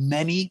in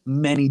many,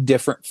 many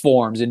different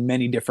forms, in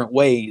many different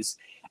ways.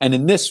 And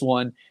in this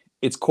one,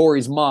 it's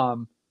Corey's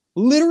mom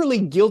literally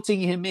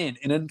guilting him in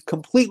a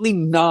completely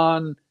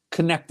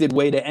non-connected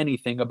way to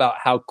anything about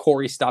how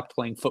Corey stopped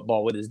playing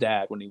football with his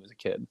dad when he was a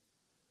kid.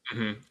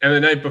 Mm-hmm. And the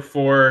night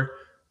before,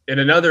 in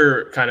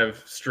another kind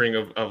of string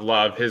of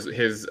love, his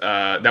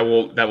that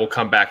will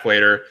come back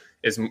later,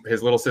 is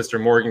his little sister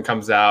Morgan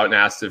comes out and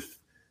asks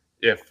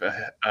if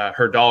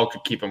her doll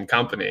could keep him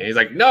company. He's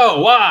like,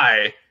 no,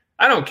 why?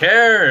 I don't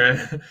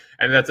care.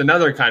 And that's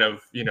another kind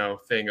of,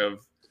 thing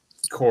of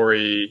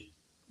Corey,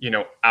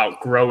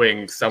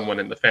 outgrowing someone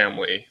in the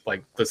family,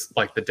 like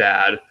the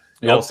dad.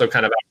 Yep. Also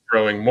kind of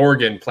outgrowing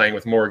Morgan, playing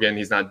with Morgan.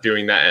 He's not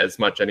doing that as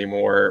much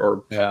anymore,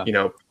 or playing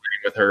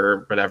with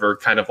her, whatever,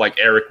 kind of like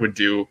Eric would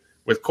do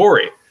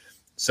Corey.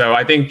 So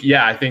I think,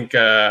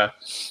 I'm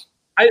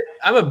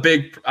a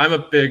big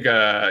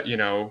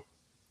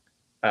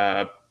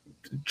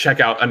check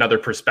out another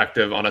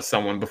perspective on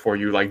someone before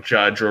you like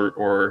judge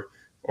or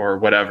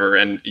whatever,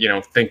 and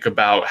think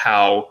about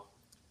how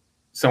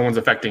someone's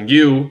affecting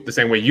you the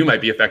same way you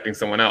might be affecting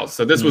someone else.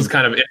 So this was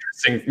kind of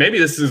interesting. Maybe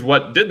this is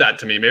what did that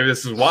to me. Maybe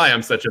this is why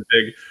I'm such a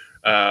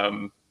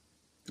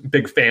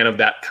big fan of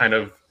that kind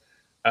of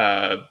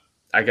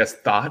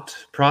thought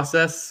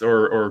process,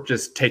 or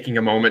just taking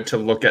a moment to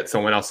look at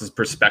someone else's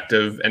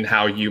perspective and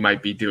how you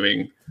might be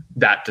doing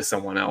that to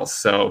someone else.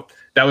 So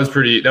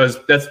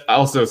that's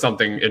also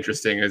something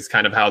interesting, is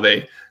kind of how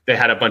they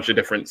had a bunch of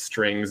different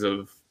strings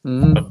of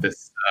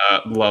this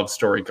love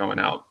story going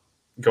around.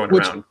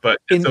 But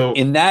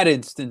in that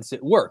instance,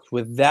 it worked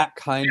with that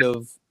kind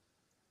of.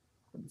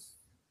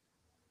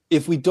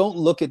 If we don't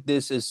look at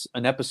this as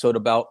an episode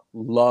about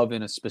love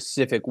in a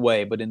specific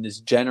way, but in this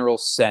general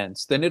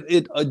sense, then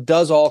it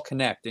does all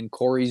connect. And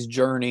Corey's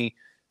journey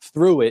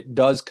through it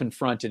does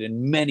confront it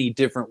in many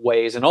different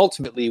ways. And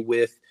ultimately,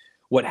 with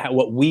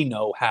what we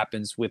know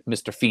happens with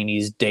Mr.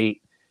 Feeney's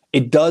date,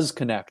 it does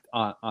connect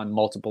on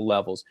multiple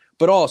levels,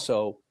 but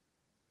also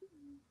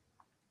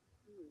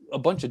a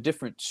bunch of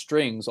different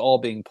strings all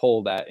being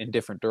pulled at in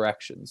different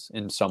directions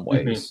in some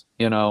ways.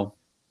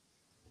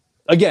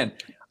 Again,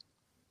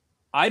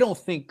 I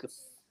think,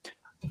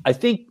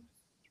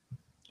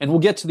 and we'll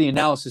get to the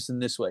analysis in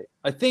this way,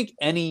 I think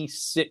any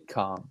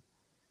sitcom,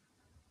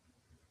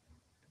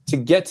 to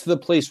get to the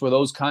place where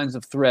those kinds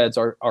of threads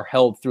are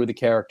held through the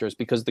characters,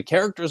 because the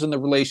characters and the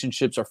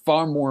relationships are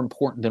far more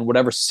important than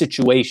whatever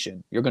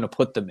situation you're going to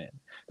put them in.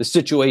 The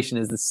situation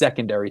is the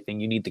secondary thing.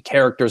 You need the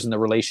characters and the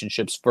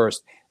relationships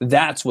first.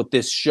 That's what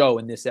this show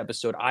and this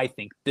episode, I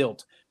think,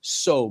 built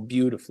so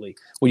beautifully.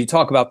 When you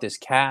talk about this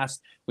cast,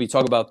 when you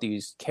talk about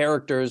these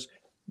characters,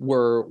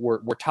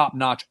 were top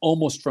notch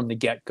almost from the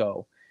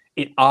get-go.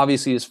 It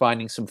obviously is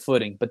finding some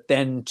footing, but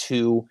then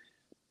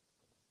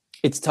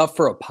it's tough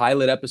for a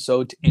pilot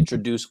episode to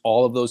introduce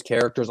all of those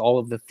characters, all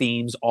of the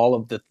themes, all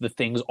of the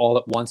things all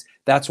at once.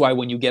 That's why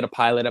when you get a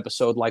pilot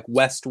episode like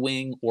West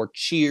Wing or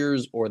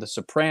Cheers or The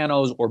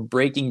Sopranos or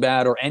Breaking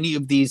Bad or any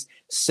of these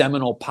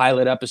seminal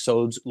pilot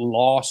episodes,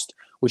 Lost,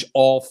 which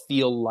all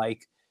feel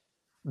like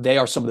they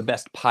are some of the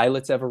best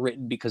pilots ever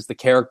written, because the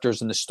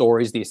characters and the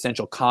stories, the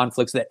essential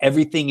conflicts, that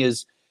everything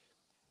is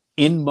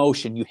in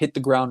motion. You hit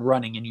the ground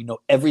running and you know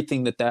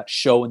everything that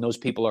show and those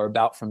people are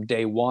about from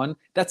day one.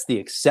 That's the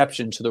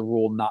exception to the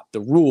rule, not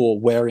the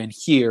rule, wherein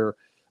here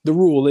the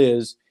rule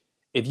is,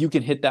 if you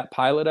can hit that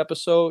pilot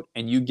episode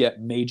and you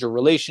get major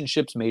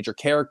relationships, major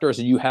characters,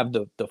 and you have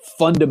the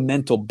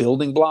fundamental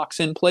building blocks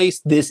in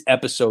place, this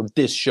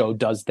show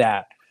does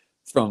that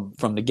from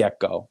the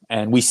get-go.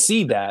 And we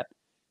see that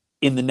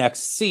in the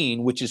next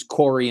scene, which is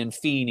Corey and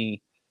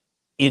Feeney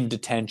in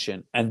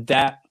detention. And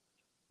that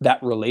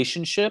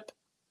relationship,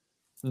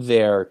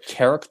 their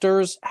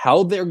characters,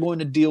 how they're going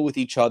to deal with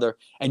each other.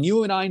 And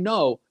you and I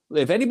know,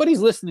 if anybody's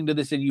listening to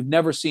this and you've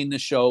never seen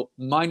this show,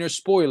 minor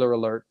spoiler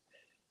alert,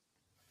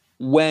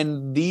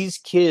 when these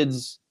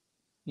kids,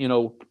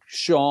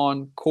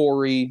 Sean,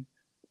 Corey,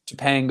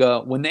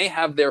 Topanga, when they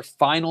have their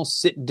final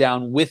sit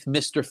down with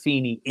Mr.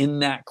 Feeney in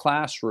that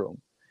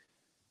classroom,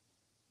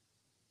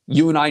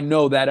 you and I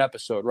know that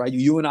episode, right?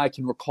 You and I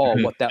can recall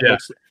what that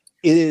looks like.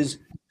 It is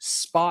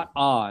spot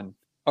on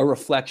a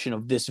reflection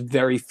of this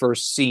very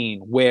first scene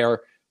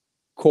where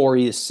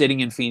Corey is sitting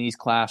in Feeney's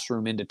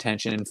classroom in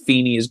detention, and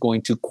Feeney is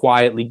going to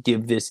quietly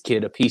give this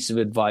kid a piece of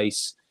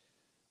advice,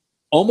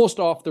 almost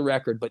off the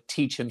record, but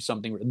teach him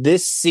something.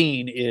 This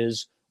scene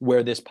is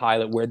where this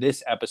pilot, where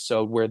this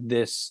episode, where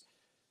this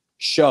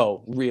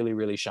show really,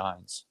 really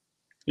shines.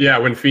 Yeah,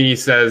 when Feeney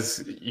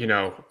says,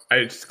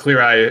 it's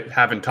clear I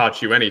haven't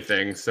taught you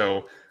anything,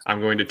 so I'm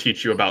going to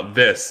teach you about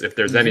this. If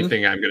there's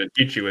anything I'm going to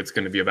teach you, it's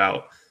going to be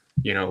about,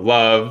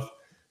 love.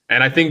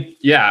 And I think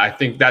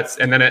that's,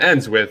 and then it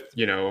ends with,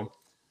 him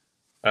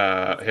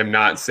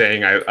not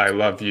saying, I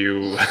love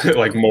you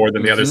like more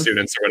than the other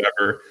students or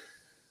whatever.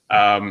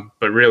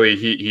 But really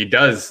he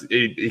does,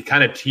 he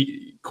kind of,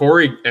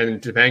 Corey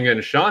and Topanga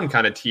and Sean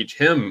kind of teach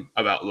him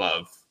about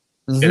love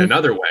in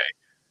another way.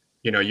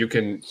 You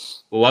can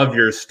love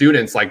your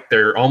students like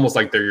they're almost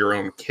like they're your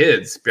own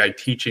kids by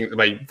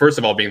first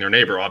of all, being their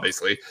neighbor,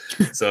 obviously.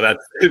 So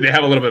they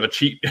have a little bit of a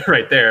cheat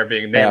right there,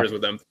 being neighbors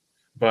with them.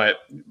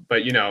 But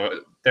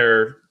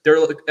they're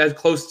as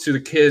close to the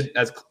kid,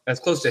 as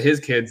close to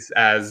his kids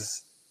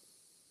as,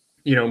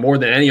 more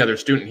than any other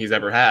student he's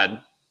ever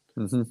had,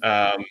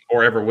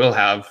 or ever will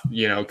have,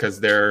 because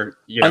they're,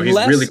 he's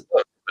really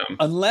close.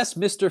 Unless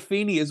Mr.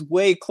 Feeney is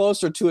way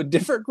closer to a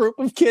different group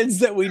of kids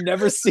that we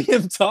never see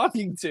him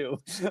talking to.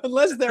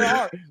 Unless there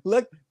are.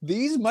 Look,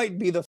 these might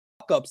be the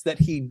fuck-ups that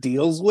he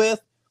deals with,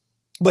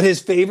 but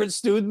his favorite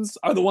students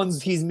are the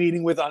ones he's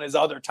meeting with on his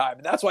other time.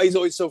 And that's why he's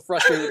always so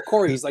frustrated with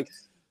Corey. He's like,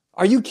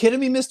 are you kidding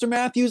me, Mr.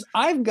 Matthews?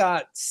 I've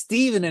got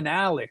Steven and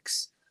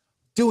Alex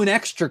doing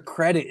extra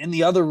credit in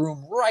the other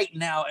room right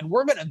now, and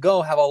we're going to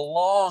go have a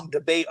long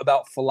debate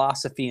about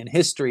philosophy and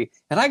history.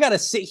 And I got to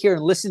sit here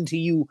and listen to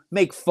you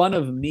make fun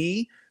of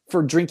me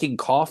for drinking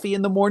coffee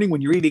in the morning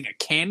when you're eating a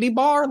candy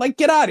bar? Like,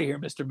 get out of here,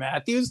 Mr.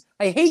 Matthews.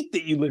 I hate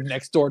that you live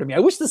next door to me. I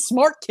wish the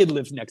smart kid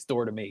lives next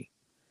door to me.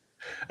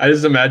 I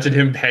just imagine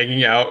him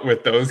hanging out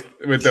with those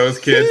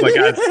kids, like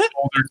as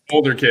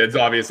older kids,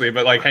 obviously,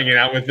 but like hanging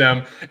out with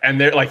them, and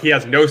they're like, he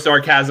has no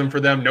sarcasm for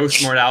them, no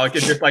smart aleck.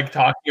 It's just like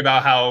talking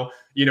about how,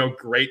 you know,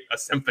 great a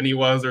symphony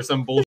was or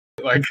some bullshit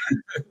like.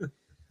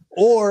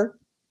 Or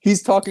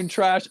he's talking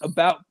trash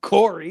about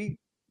Corey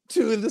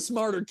to the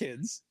smarter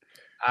kids.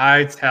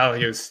 I tell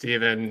you,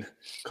 Steven,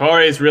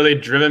 Corey's really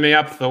driven me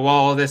up the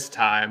wall this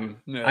time.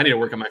 Yeah. I need to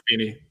work on my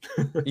beanie.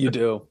 You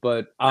do,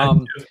 but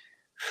I'm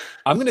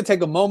going to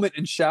take a moment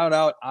and shout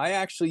out. I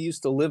actually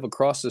used to live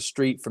across the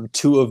street from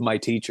two of my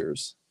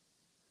teachers.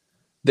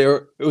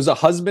 It was a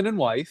husband and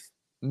wife.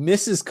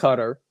 Mrs.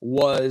 Cutter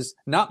was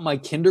not my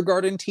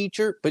kindergarten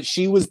teacher, but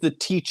she was the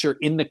teacher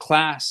in the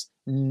class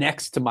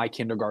next to my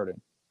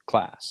kindergarten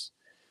class.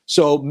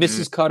 So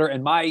Mrs. Cutter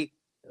and my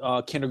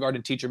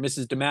kindergarten teacher,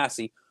 Mrs.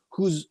 DeMassey,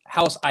 whose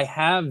house I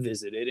have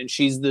visited, and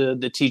she's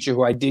the teacher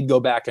who I did go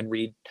back and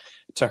read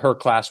to her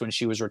class when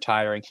she was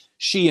retiring.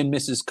 She and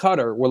Mrs.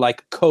 Cutter were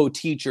like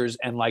co-teachers,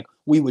 and like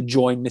we would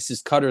join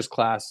Mrs. Cutter's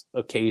class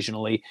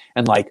occasionally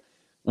and like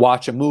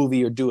watch a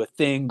movie or do a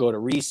thing, go to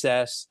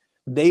recess.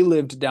 They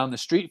lived down the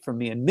street from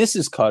me, and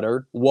Mrs.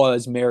 Cutter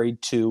was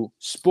married to,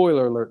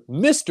 spoiler alert,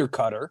 Mr.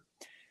 Cutter,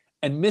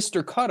 and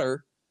Mr.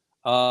 Cutter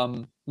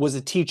was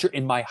a teacher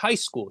in my high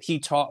school. He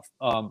taught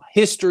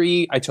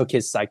history. I took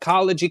his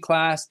psychology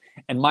class,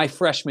 and my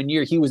freshman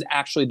year, he was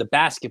actually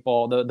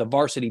the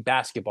varsity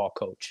basketball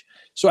coach.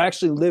 So I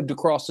actually lived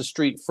across the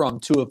street from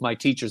two of my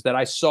teachers that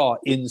I saw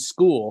in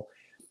school.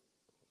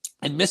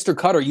 And Mr.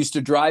 Cutter used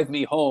to drive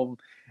me home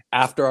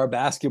after our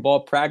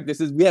basketball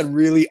practices. We had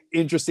really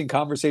interesting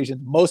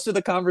conversations. Most of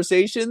the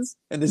conversations,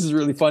 and this is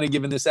really funny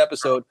given this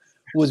episode,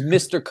 was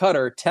Mr.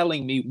 Cutter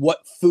telling me what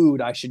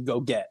food I should go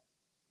get.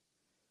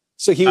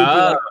 So he would be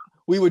like,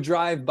 we would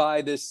drive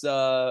by this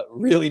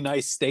really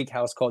nice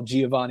steakhouse called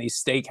Giovanni's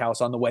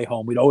Steakhouse on the way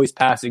home. We'd always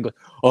pass it and go,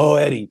 "Oh,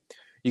 Eddie,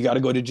 you got to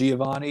go to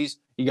Giovanni's.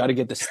 You got to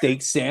get the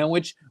steak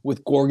sandwich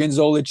with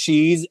gorgonzola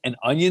cheese and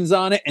onions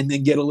on it, and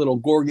then get a little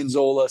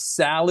gorgonzola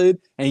salad,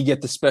 and you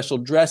get the special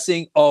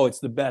dressing. Oh, it's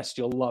the best.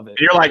 You'll love it."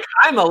 You're like,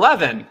 I'm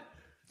 11.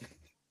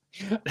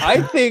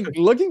 I think,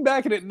 looking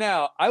back at it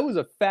now, I was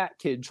a fat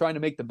kid trying to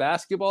make the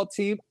basketball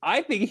team.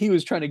 I think he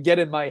was trying to get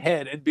in my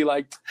head and be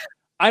like,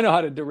 I know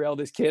how to derail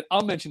this kid.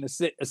 I'll mention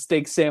a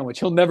steak sandwich.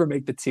 He'll never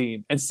make the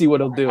team, and see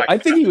what he'll do. I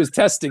think he was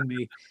testing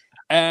me,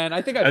 and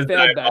I think I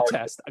failed that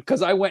test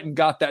because I went and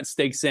got that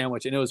steak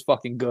sandwich, and it was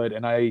fucking good,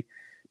 and I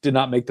did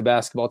not make the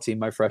basketball team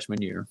my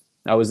freshman year.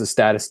 I was a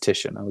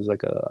statistician. I was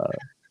like a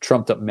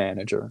trumped up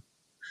manager.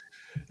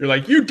 You're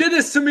like, you did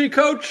this to me,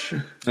 coach.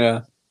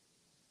 Yeah.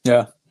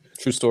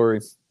 True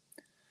story.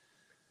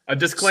 A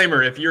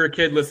disclaimer, if you're a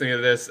kid listening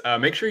to this,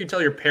 make sure you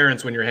tell your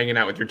parents when you're hanging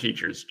out with your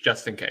teachers,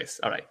 just in case.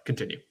 All right,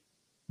 continue.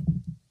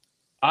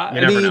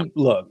 I mean,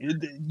 look,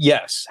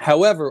 yes.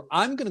 However,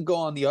 I'm going to go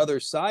on the other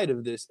side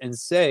of this and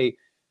say,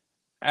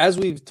 as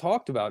we've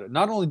talked about it,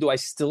 not only do I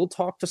still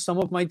talk to some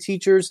of my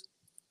teachers,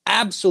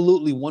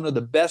 absolutely one of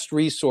the best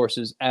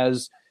resources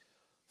as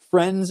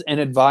friends and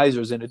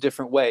advisors in a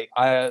different way.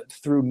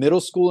 Through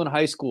middle school and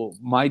high school,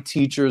 my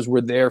teachers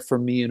were there for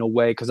me in a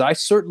way, because I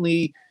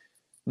certainly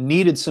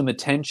needed some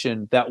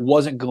attention that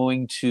wasn't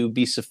going to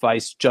be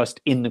sufficed just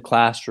in the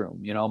classroom.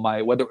 You know,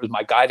 whether it was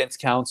my guidance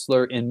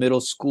counselor in middle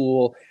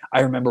school.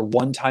 I remember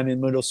one time in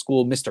middle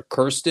school, Mr.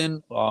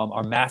 Kirsten,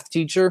 our math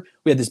teacher,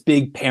 we had this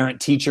big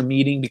parent-teacher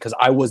meeting because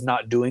I was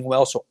not doing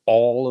well. So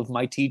all of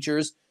my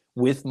teachers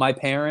with my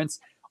parents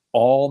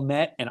all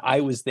met, and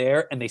I was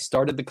there, and they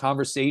started the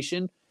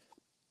conversation.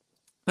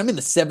 I'm in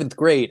the 7th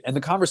grade, and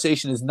the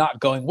conversation is not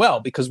going well,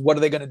 because what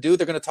are they going to do?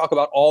 They're going to talk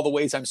about all the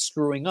ways I'm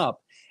screwing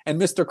up. And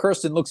Mr.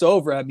 Kirsten looks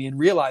over at me and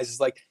realizes,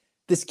 like,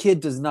 this kid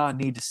does not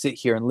need to sit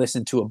here and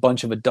listen to a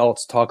bunch of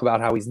adults talk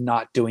about how he's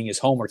not doing his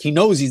homework. He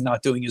knows he's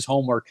not doing his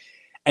homework.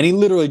 And he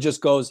literally just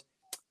goes,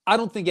 I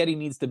don't think Eddie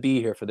needs to be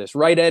here for this.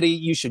 Right, Eddie?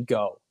 You should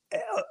go.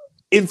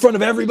 In front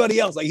of everybody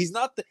else. Like, he's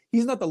not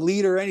the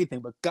leader or anything,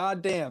 but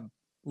goddamn,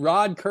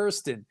 Rod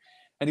Kirsten.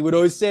 And he would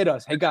always say to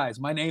us, hey, guys,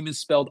 my name is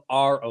spelled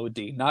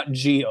R-O-D, not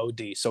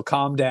G-O-D, so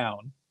calm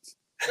down.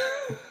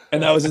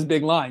 And that was his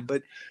big line.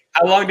 But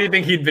how long do you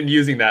think he'd been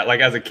using that? Like,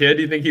 as a kid,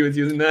 do you think he was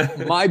using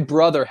that? My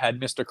brother had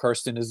Mr.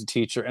 Kirsten as a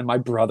teacher, and my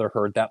brother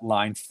heard that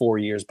line 4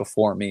 years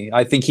before me.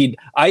 I think he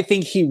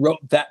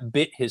wrote that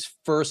bit his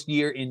first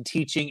year in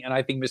teaching, and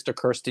I think Mr.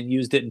 Kirsten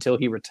used it until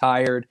he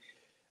retired,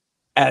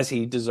 as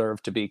he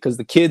deserved to be. Because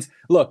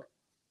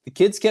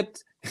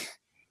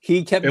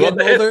he kept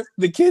getting older.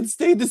 The kids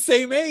stayed the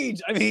same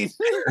age. I mean,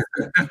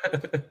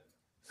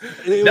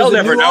 they'll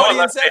never know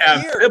unless they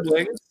have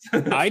siblings.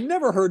 I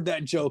never heard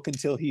that joke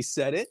until he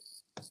said it.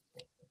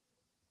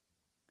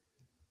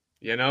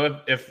 You know,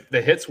 if the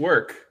hits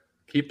work,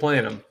 keep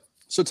playing them.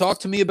 So talk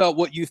to me about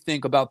what you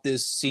think about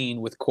this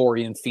scene with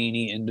Corey and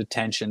Feeney in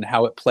detention,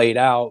 how it played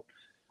out.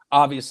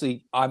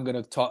 Obviously, I'm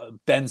going to talk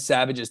Ben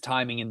Savage's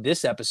timing in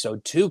this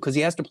episode too, because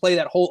he has to play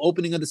that whole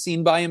opening of the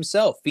scene by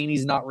himself.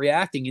 Feeney's not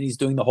reacting, and he's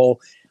doing the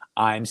whole,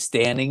 I'm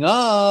standing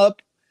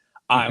up,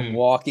 I'm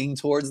walking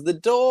towards the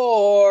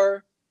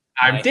door,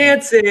 I'm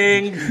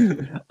dancing,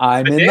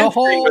 I'm in the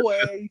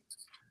hallway.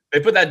 They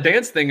put that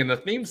dance thing in the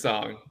theme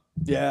song.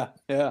 Yeah.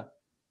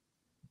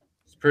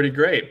 It's pretty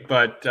great.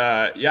 But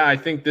I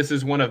think this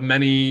is one of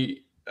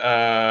many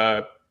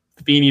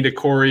Feeney to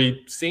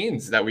Corey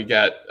scenes that we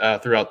get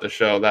throughout the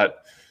show.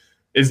 That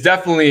is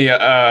definitely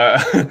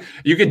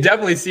you could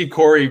definitely see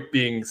Corey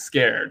being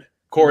scared.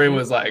 Corey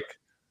was like,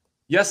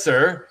 "Yes,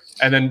 sir,"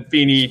 and then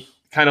Feeney,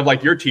 kind of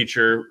like your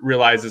teacher,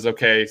 realizes,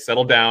 "Okay,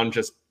 settle down.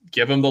 Just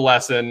give him the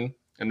lesson,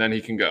 and then he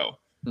can go."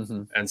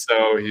 And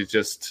so he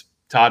just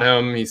taught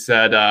him. He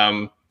said,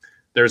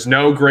 "There's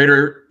no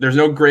greater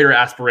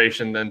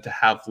aspiration than to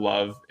have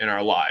love in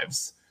our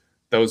lives.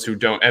 Those who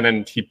don't," and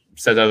then he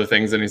says other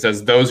things, and he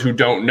says, "Those who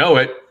don't know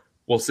it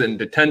will sit in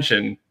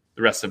detention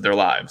the rest of their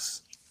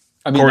lives."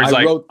 I mean,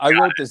 I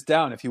wrote this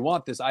down. If you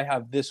want this, I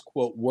have this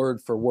quote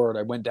word for word.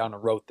 I went down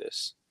and wrote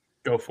this.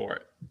 Go for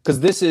it. Because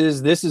this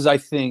is I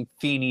think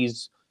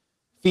Feeney's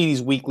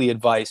weekly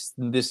advice.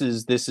 This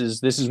is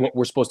what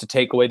we're supposed to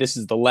take away. This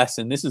is the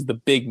lesson. This is the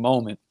big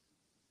moment.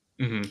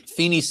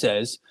 Feeney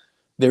says,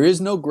 "There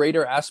is no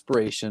greater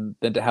aspiration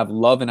than to have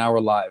love in our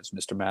lives,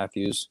 Mr.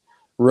 Matthews.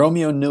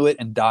 Romeo knew it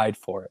and died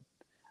for it.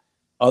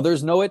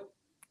 Others know it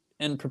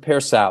and prepare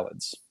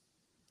salads.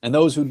 And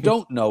those who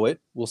don't know it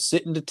will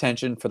sit in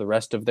detention for the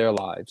rest of their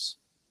lives."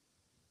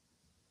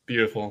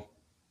 Beautiful.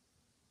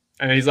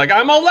 And he's like,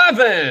 "I'm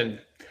 11."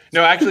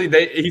 No, actually,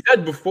 he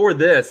said before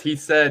this, he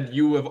said,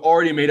 "You have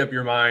already made up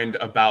your mind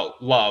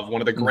about love,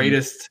 one of the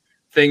greatest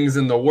things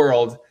in the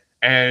world."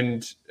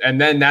 And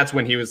then that's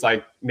when he was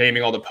like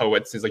naming all the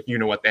poets. He's like, "You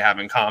know what they have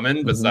in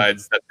common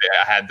besides that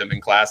I had them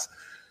in class?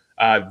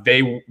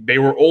 They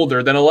were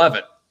older than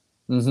 11."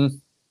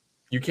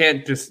 You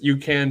can't.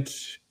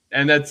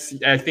 And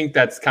I think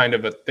that's kind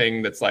of a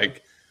thing that's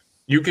like,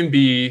 you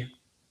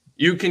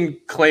can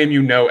claim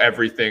you know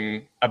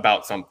everything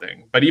about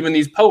something, but even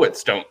these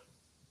poets don't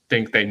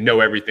think they know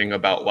everything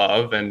about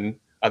love and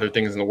other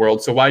things in the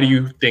world. So why do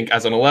you think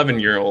as an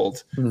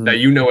 11-year-old that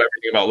you know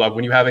everything about love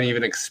when you haven't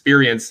even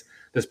experienced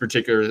this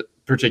particular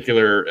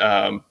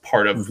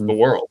part of the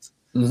world?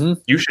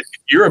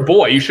 You're a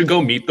boy, you should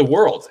go meet the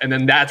world. And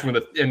then that's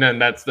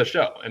the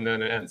show. And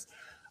then it ends.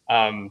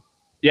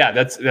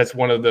 That's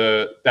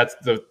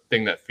the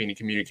thing that Feeney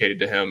communicated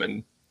to him.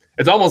 And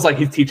it's almost like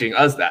he's teaching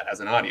us that as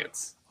an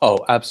audience. Oh,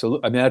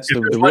 absolutely. I mean, that's the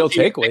real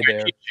takeaway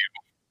there.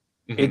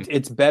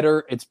 It's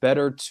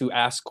better to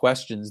ask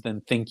questions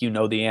than think you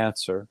know the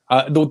answer.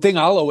 The thing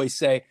I'll always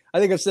say, I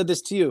think I've said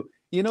this to you.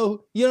 You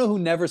know who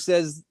never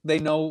says they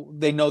know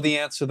the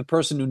answer? The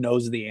person who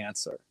knows the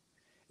answer.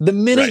 The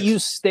minute you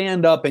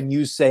stand up and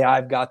you say,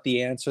 "I've got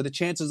the answer," the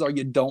chances are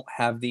you don't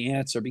have the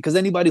answer, because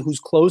anybody who's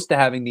close to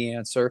having the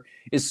answer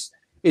it's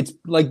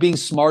like being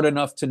smart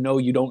enough to know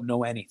you don't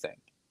know anything.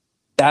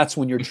 That's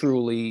when you're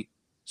truly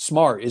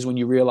smart, is when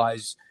you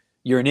realize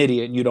you're an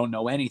idiot and you don't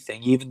know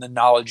anything. Even the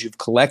knowledge you've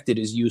collected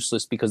is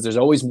useless, because there's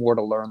always more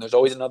to learn. There's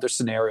always another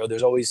scenario.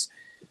 There's always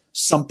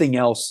something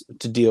else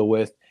to deal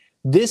with.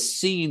 This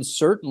scene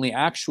certainly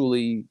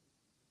actually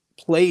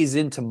plays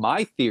into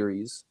my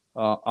theories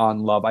on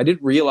love. I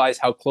didn't realize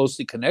how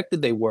closely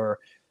connected they were,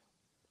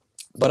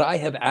 but I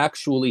have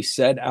actually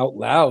said out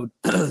loud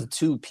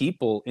to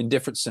people in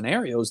different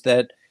scenarios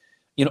that,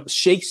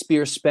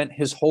 Shakespeare spent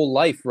his whole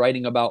life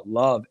writing about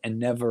love and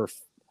never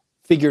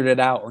figured it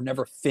out, or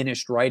never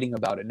finished writing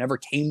about it, never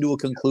came to a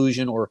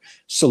conclusion or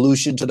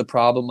solution to the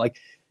problem.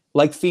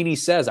 Like Feeney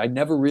says, I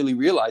never really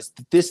realized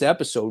that this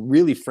episode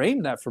really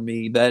framed that for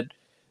me, that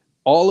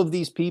all of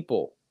these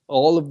people,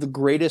 all of the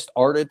greatest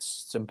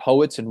artists and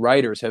poets and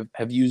writers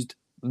have used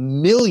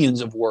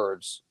millions of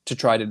words to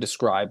try to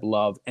describe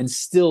love and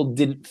still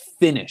didn't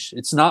finish.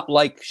 It's not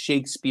like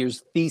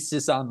Shakespeare's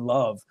thesis on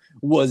love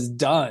was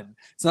done.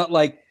 It's not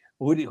like,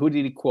 who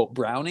did he quote?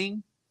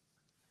 Browning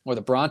or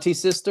the Bronte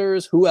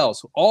sisters? Who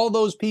else? All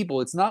those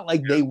people. It's not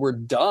like they were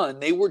done.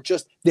 They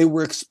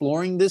were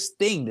exploring this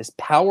thing, this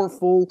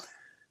powerful,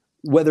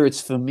 whether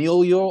it's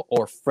familial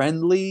or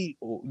friendly.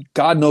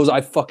 God knows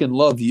I fucking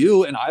love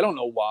you, and I don't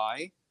know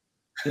why.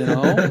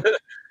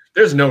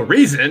 There's no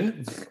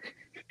reason.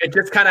 It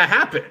just kind of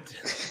happened.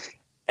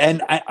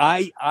 And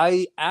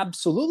I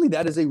absolutely,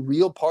 that is a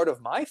real part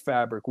of my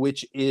fabric,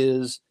 which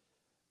is,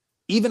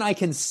 even I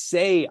can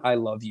say I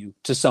love you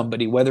to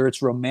somebody, whether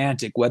it's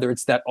romantic, whether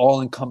it's that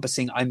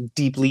all-encompassing, I'm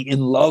deeply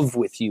in love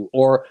with you,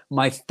 or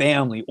my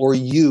family, or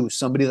you,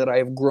 somebody that I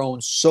have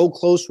grown so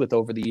close with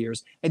over the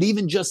years. And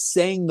even just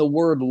saying the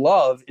word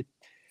love,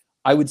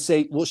 I would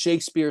say, well,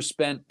 Shakespeare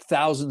spent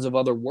thousands of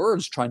other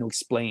words trying to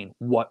explain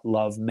what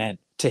love meant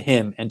to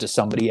him and to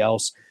somebody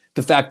else.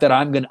 The fact that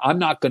I'm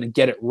not going to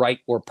get it right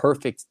or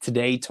perfect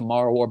today,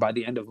 tomorrow, or by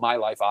the end of my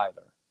life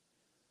either.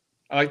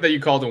 I like that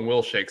you called him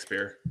Will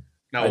Shakespeare,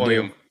 not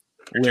William.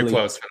 You're too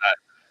close for that.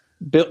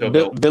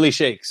 Billy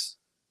Shakes.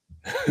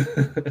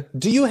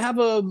 Do you have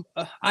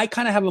I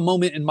kind of have a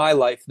moment in my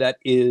life that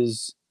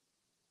is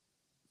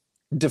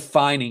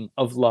defining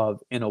of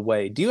love in a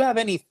way. Do you have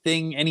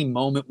any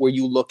moment where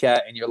you look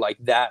at and you're like,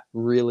 that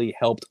really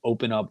helped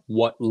open up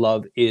what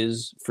love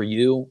is for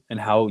you and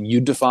how you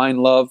define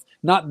love?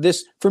 Not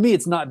this, for me,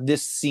 it's not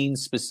this scene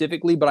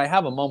specifically, but I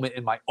have a moment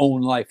in my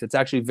own life that's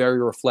actually very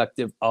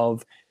reflective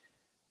of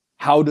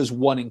how does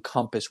one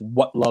encompass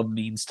what love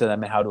means to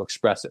them and how to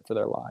express it for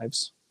their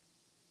lives.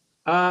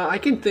 I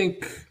can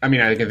think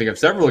of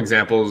several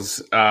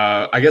examples.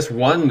 I guess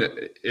one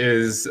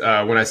is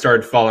when I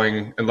started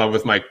falling in love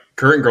with my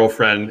current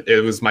girlfriend.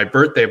 It was my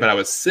birthday, but I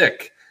was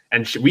sick,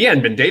 and we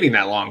hadn't been dating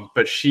that long,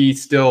 but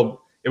it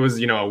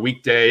was, a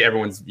weekday.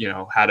 Everyone's,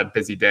 had a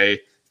busy day.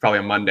 It's probably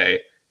a Monday,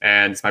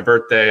 and it's my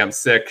birthday. I'm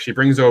sick. She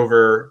brings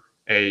over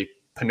a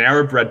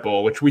Panera Bread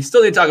bowl, which we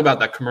still need to talk about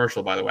that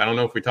commercial, by the way. I don't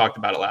know if we talked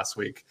about it last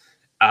week.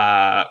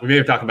 We may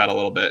have talked about it a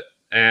little bit.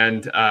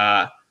 And,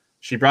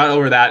 she brought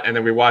over that, and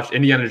then we watched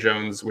Indiana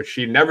Jones, which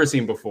she'd never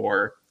seen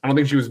before. I don't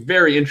think she was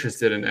very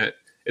interested in it.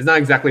 It's not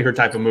exactly her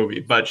type of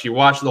movie, but she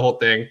watched the whole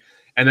thing.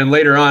 And then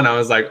later on, I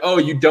was like, oh,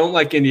 you don't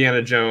like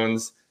Indiana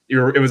Jones.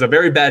 It was a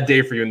very bad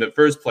day for you in the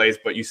first place,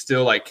 but you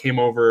still came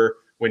over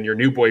when your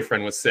new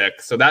boyfriend was sick.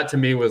 So that to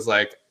me was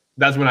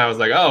that's when I was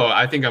like, oh,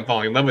 I think I'm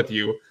falling in love with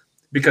you,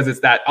 because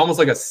it's that almost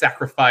like a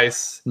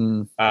sacrifice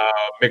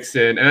mix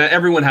in. And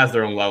everyone has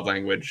their own love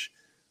language.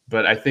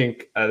 But I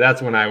think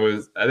that's when I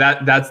was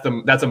that's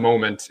a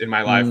moment in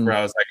my life where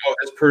I was like, oh,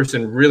 this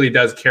person really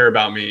does care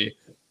about me.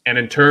 And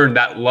in turn,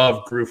 that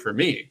love grew for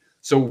me.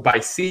 So by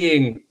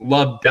seeing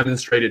love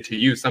demonstrated to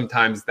you,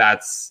 sometimes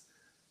that's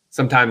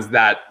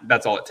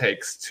all it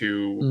takes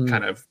to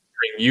kind of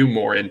bring you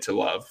more into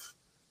love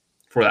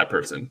for that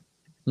person.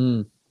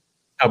 How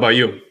about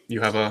you?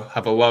 You have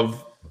a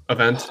love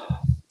event?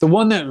 The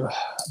one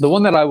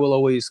that I will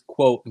always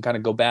quote and kind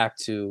of go back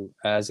to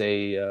as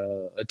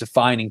a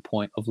defining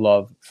point of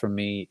love for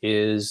me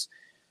is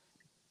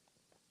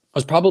I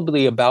was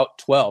probably about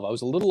 12. I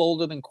was a little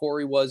older than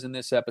Corey was in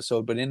this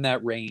episode, but in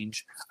that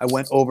range, I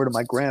went over to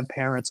my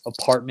grandparents'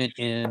 apartment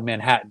in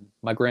Manhattan.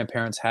 My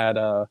grandparents had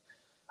a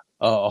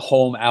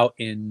home out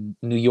in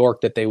New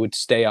York that they would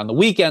stay on the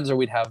weekends, or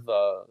we'd have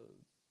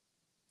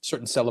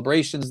certain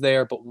celebrations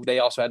there, but they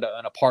also had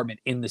an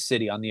apartment in the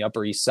city on the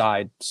Upper East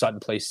Side,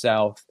 Sutton Place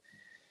South.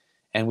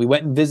 And we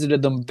went and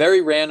visited them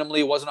very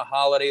randomly. It wasn't a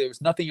holiday. There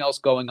was nothing else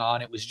going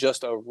on. It was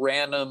just a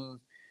random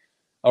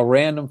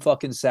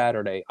fucking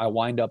Saturday. I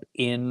wind up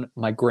in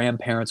my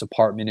grandparents'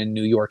 apartment in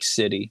New York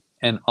City.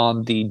 And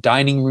on the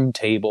dining room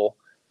table,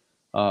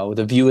 with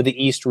a view of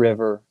the East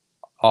River,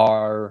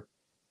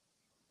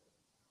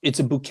 it's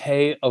a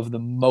bouquet of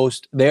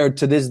they are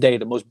to this day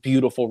the most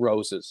beautiful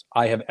roses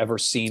I have ever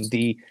seen.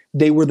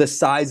 They were the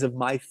size of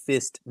my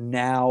fist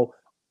now,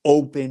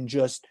 open,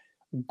 just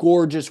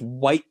gorgeous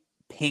white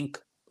pink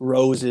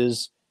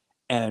roses,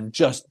 and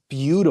just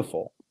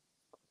beautiful.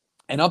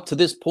 And up to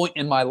this point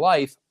in my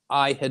life,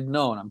 I had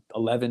known, I'm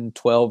 11,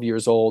 12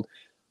 years old,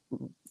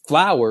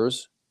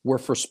 flowers were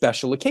for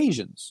special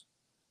occasions.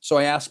 So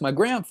I asked my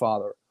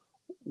grandfather,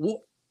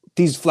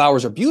 these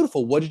flowers are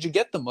beautiful. What did you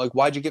get them?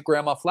 Why'd you get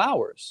grandma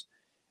flowers?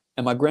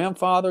 And my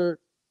grandfather,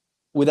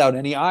 without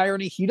any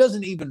irony,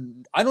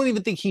 I don't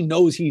even think he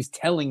knows he's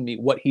telling me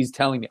what he's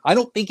telling me. I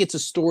don't think it's a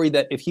story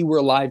that if he were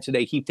alive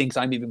today, he thinks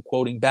I'm even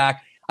quoting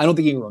back. I don't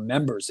think he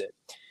remembers it.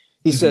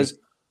 He says,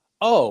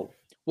 oh,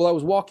 well, I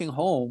was walking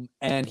home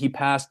and he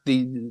passed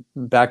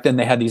back then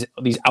they had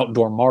these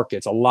outdoor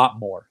markets, a lot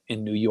more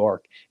in New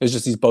York. It was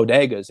just these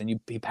bodegas, and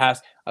he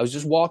passed. I was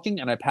just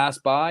walking and I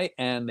passed by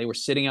and they were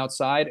sitting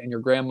outside, and your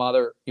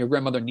grandmother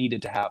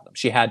needed to have them.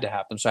 She had to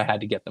have them, so I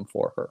had to get them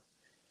for her.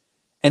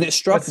 And it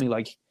struck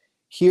me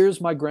here's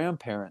my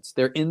grandparents.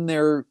 They're in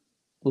their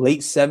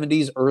late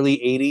 70s, early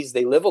 80s.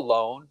 They live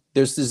alone.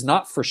 This is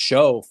not for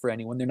show for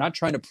anyone. They're not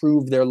trying to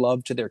prove their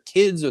love to their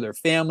kids or their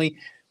family.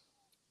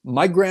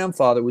 My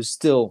grandfather was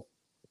still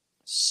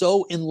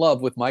so in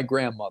love with my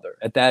grandmother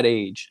at that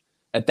age,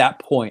 at that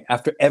point,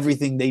 after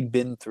everything they'd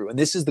been through. And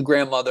this is the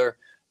grandmother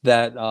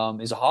that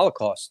is a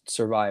Holocaust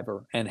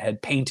survivor and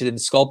had painted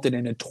and sculpted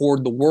and had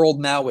toured the world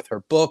now with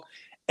her book,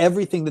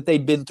 everything that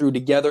they'd been through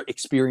together,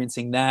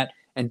 experiencing that.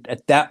 And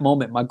at that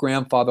moment, my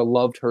grandfather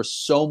loved her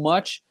so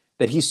much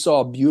that he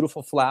saw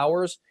beautiful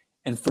flowers,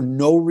 and for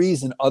no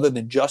reason other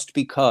than just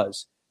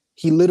because,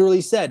 he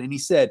literally said,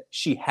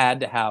 she had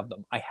to have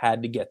them. I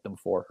had to get them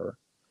for her.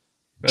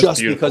 That's just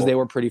beautiful. Because they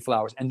were pretty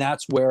flowers. And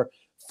that's where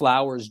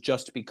flowers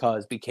just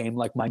because became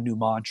my new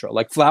mantra.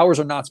 Flowers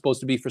are not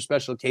supposed to be for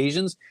special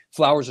occasions.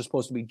 Flowers are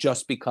supposed to be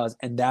just because.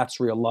 And that's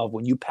real love.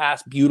 When you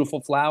pass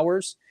beautiful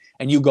flowers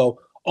and you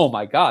go, oh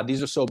my God,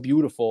 these are so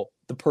beautiful.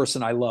 The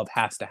person I love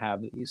has to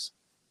have these.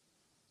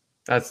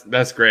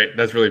 That's great.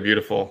 That's really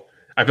beautiful.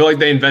 I feel like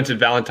they invented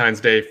Valentine's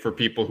Day for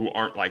people who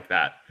aren't like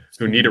that,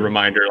 who need a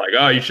reminder,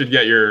 oh, you should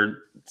get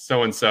your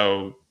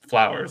so-and-so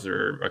flowers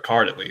or a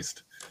card at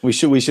least. We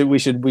should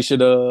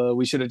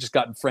have just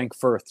gotten Frank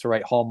Firth to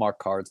write Hallmark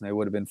cards, and they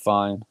would have been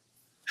fine.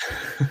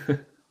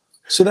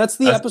 So that's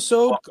the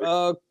episode.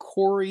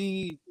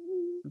 Corey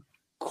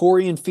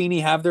and Feeney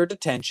have their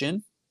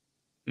detention,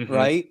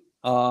 right?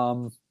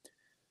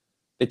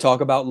 They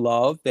talk about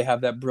love. They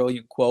have that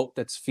brilliant quote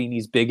that's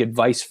Feeney's big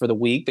advice for the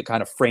week that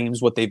kind of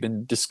frames what they've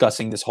been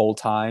discussing this whole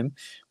time.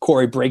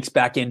 Corey breaks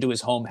back into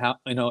his own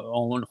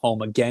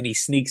home again. He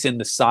sneaks in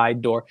the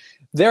side door.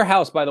 Their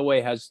house, by the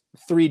way, has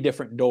 3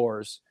 different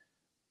doors,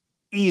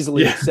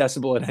 easily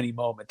accessible at any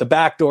moment. The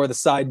back door, the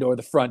side door,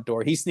 the front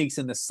door. He sneaks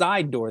in the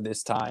side door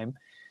this time.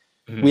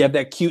 We have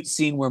that cute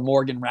scene where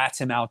Morgan rats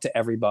him out to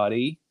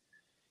everybody.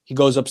 He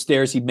goes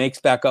upstairs. He makes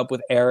back up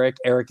with Eric.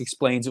 Eric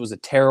explains it was a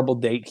terrible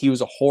date. He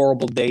was a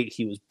horrible date.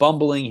 He was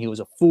bumbling. He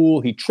was a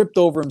fool. He tripped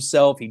over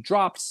himself. He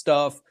dropped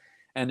stuff.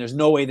 And there's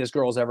no way this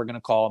girl's ever going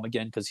to call him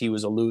again because he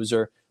was a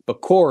loser.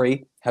 But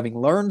Corey, having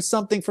learned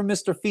something from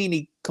Mr.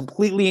 Feeney,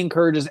 completely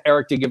encourages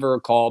Eric to give her a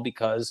call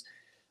because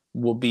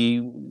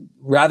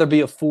rather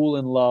be a fool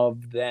in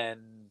love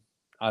than,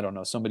 I don't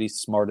know, somebody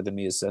smarter than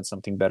me has said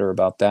something better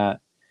about that.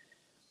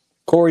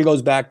 Corey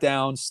goes back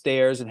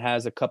downstairs and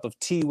has a cup of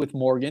tea with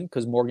Morgan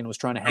because Morgan was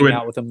trying to hang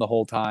out with him the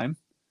whole time.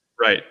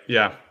 Right.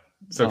 Yeah.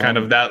 So kind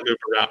of that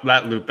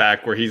loop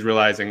back where he's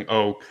realizing,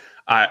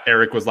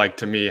 Eric was like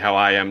to me how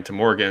I am to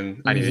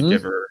Morgan. I need to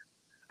give her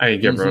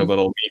a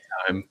little me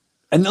time.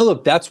 And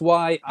look, that's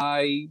why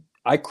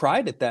I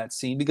cried at that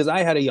scene because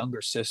I had a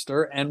younger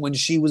sister, and when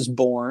she was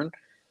born,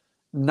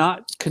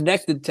 not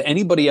connected to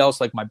anybody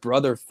else like my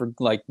brother for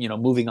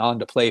moving on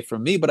to play for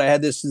me, but I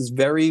had this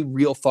very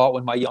real thought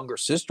when my younger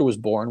sister was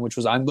born, which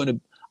was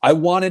I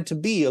wanted to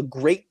be a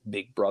great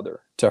big brother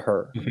to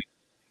her.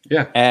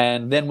 Yeah.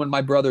 And then when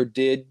my brother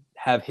did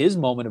have his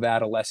moment of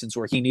adolescence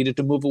where he needed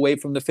to move away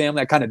from the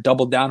family, I kind of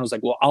doubled down. I was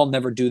like, well, I'll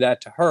never do that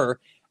to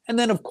her. And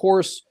then of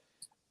course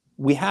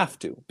we have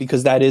to,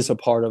 because that is a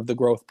part of the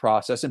growth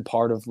process, and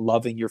part of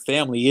loving your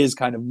family is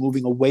kind of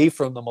moving away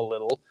from them a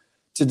little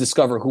to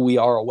discover who we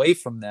are away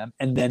from them,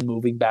 and then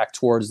moving back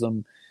towards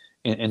them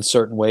in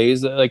certain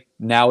ways. Like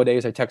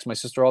nowadays, I text my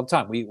sister all the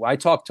time. I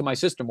talk to my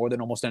sister more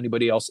than almost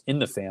anybody else in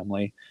the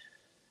family.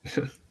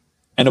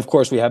 And of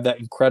course, we have that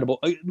incredible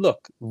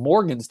look.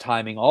 Morgan's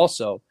timing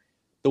also,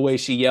 the way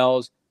she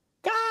yells,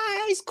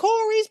 "Guys,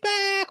 Corey's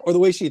back!" or the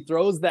way she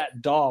throws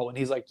that doll when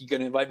he's like, "You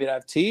gonna invite me to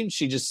have tea?" And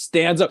she just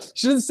stands up.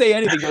 She doesn't say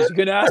anything. She goes, "You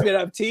gonna ask me to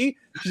have tea?"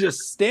 She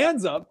just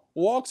stands up,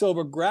 walks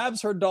over,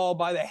 grabs her doll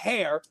by the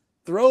hair,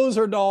 throws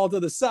her doll to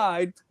the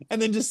side,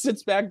 and then just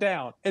sits back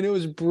down. And it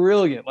was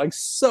brilliant, like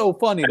so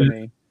funny to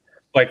me.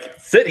 Like,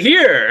 sit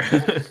here.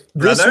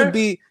 This would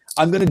be,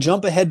 I'm going to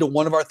jump ahead to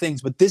one of our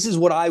things, but this is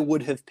what I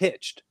would have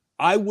pitched.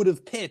 I would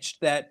have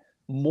pitched that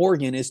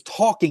Morgan is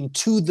talking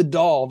to the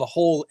doll the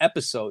whole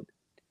episode,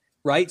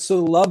 right? So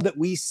the love that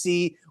we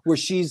see where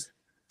she's,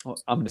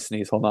 I'm going to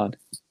sneeze, hold on.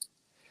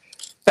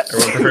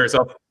 Everyone prepare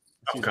yourself.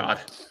 Oh God.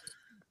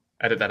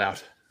 Edit that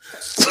out.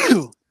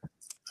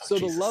 So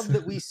the love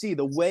that we see,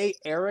 the way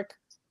Eric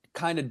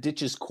kind of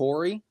ditches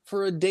Corey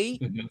for a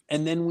date,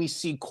 and then we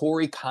see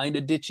Corey kind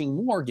of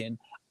ditching Morgan,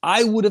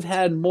 I would have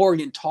had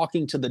Morgan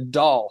talking to the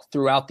doll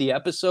throughout the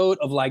episode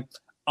of like,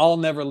 I'll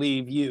never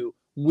leave you.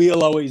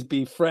 We'll always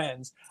be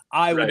friends.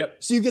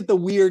 So you get the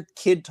weird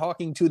kid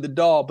talking to the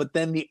doll, but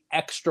then the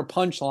extra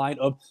punchline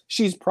of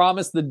she's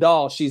promised the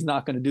doll she's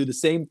not going to do the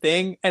same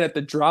thing, and at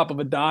the drop of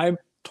a dime,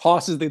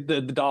 tosses the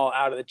doll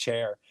out of the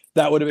chair.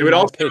 That would have been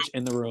my pitch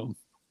in the room.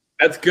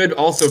 That's good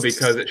also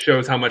because it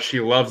shows how much she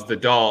loves the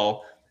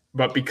doll,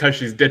 but because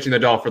she's ditching the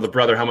doll for the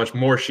brother, how much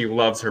more she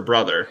loves her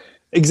brother.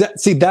 Exactly.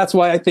 See, that's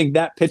why I think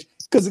that pitch,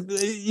 because,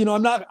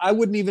 I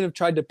wouldn't even have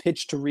tried to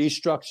pitch to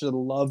restructure the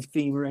love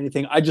theme or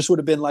anything. I just would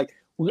have been like,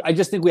 I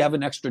just think we have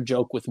an extra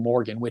joke with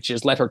Morgan, which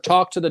is let her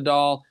talk to the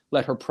doll,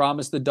 let her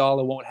promise the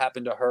doll it won't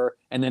happen to her.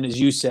 And then, as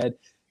you said,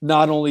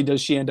 not only does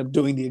she end up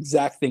doing the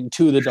exact thing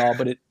to the doll,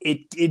 but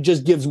it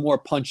just gives more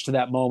punch to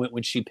that moment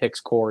when she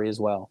picks Corey as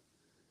well.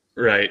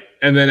 Right.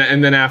 And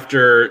then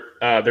after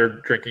they're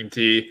drinking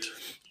tea,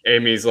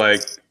 Amy's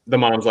like, the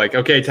mom's like,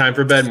 okay, time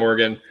for bed,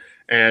 Morgan.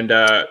 And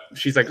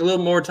she's like, a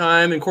little more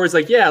time. And Corey's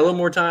like, yeah, a little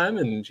more time.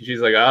 And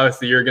she's like, oh,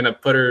 so you're going to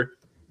put her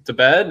to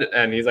bed?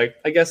 And he's like,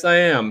 I guess I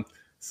am.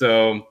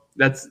 So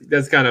that's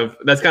kind of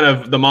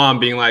the mom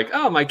being like,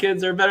 oh, my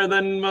kids are better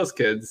than most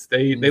kids.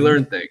 They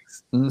learn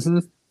things.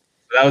 So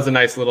that was a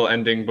nice little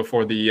ending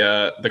before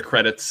the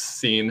credits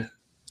scene.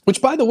 Which,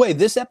 by the way,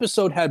 this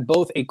episode had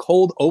both a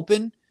cold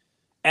open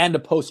and a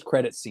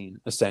post-credit scene,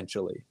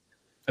 essentially.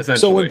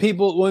 So when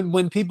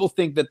people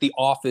think that The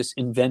Office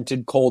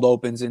invented cold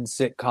opens in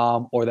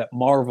sitcom, or that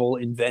Marvel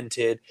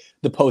invented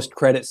the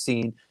post-credit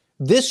scene,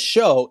 this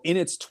show, in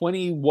its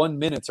 21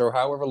 minutes or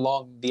however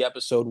long the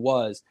episode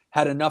was,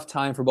 had enough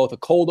time for both a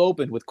cold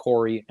open with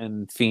Corey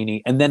and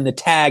Feeney, and then the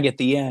tag at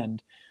the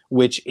end,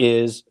 which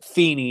is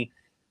Feeney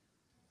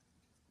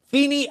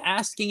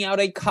asking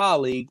out a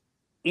colleague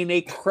in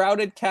a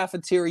crowded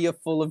cafeteria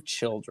full of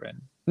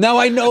children. Now,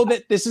 I know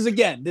that this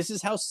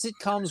is how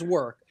sitcoms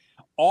work.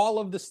 All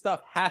of the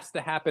stuff has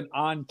to happen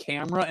on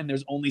camera, and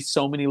there's only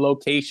so many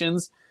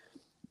locations.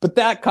 But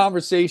that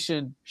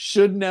conversation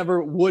should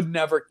never, would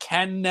never,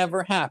 can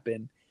never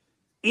happen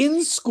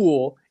in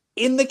school,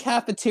 in the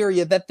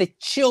cafeteria that the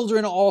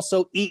children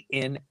also eat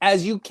in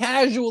as you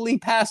casually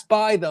pass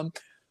by them,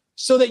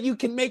 so that you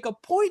can make a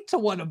point to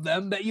one of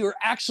them that you're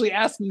actually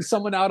asking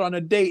someone out on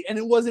a date, and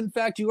it was in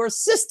fact your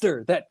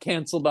sister that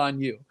canceled on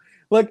you.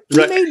 Like, he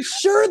made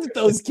sure that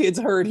those kids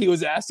heard he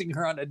was asking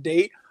her on a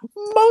date,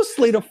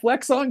 mostly to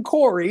flex on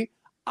Corey.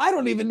 I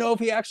don't even know if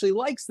he actually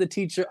likes the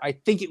teacher. I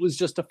think it was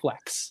just a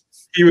flex.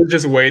 He was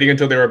just waiting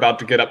until they were about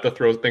to get up to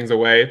throw things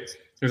away.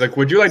 He was like,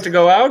 "Would you like to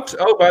go out?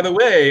 Oh, by the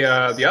way,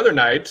 the other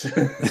night."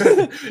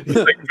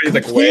 he's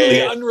like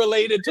way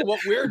unrelated to what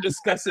we're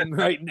discussing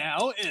right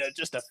now.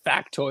 Just a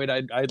factoid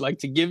I'd like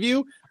to give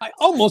you. I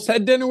almost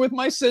had dinner with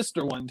my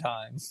sister one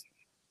time.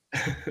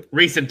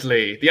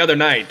 Recently, the other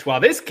night, while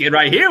this kid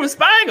right here was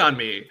spying on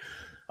me.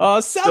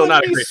 Still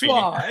not a great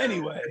scene.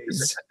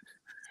 Anyways.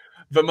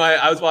 But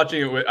I was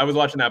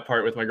watching that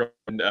part with my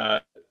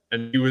girlfriend,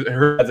 and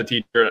her as a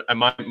teacher, and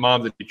my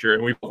mom's a teacher,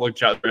 and we both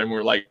looked at each other and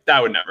we're like,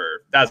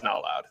 that's not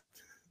allowed.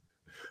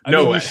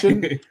 No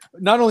way.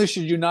 Not only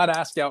should you not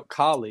ask out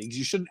colleagues,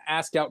 you shouldn't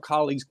ask out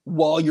colleagues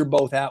while you're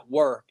both at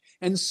work,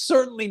 and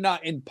certainly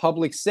not in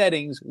public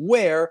settings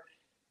where,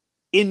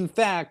 in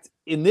fact,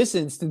 in this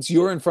instance,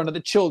 you're in front of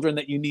the children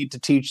that you need to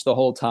teach the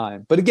whole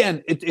time. But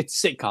again,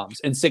 it's sitcoms,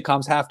 and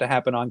sitcoms have to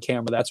happen on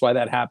camera. That's why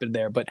that happened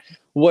there. But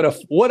what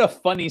a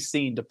funny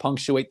scene to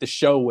punctuate the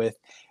show with,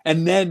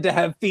 and then to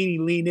have Feeney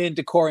lean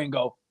into Corey and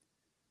go,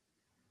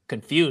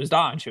 "Confused,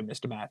 aren't you,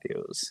 Mr.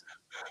 Matthews?"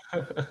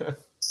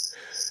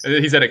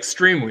 He said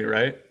extremely,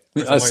 right?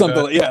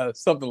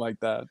 Something like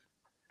that.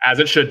 As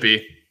it should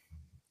be.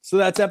 So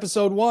that's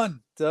episode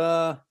 1.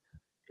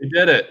 We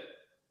did it.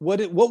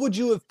 What would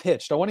you have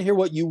pitched? I want to hear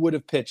what you would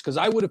have pitched, because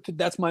I would have.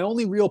 That's my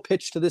only real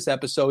pitch to this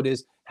episode,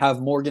 is have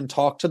Morgan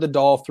talk to the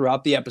doll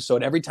throughout the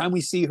episode. Every time we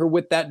see her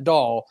with that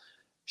doll,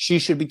 she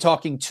should be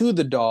talking to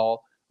the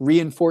doll,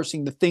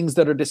 reinforcing the things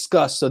that are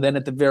discussed. So then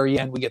at the very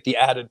end, we get the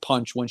added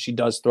punch when she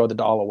does throw the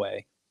doll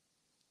away.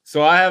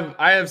 So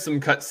I have some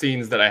cut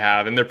scenes that I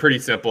have, and they're pretty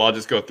simple. I'll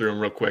just go through them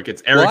real quick.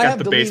 It's Eric at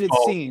the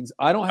baseball. Scenes.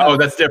 I don't have. Oh,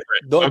 that's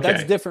different. Okay.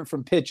 That's different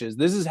from pitches.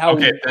 This is how.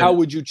 How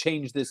would you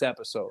change this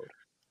episode?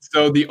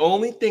 So the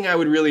only thing I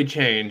would really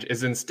change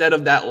is, instead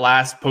of that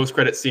last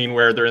post-credit scene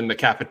where they're in the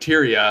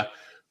cafeteria,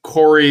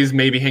 Corey's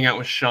maybe hang out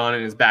with Sean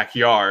in his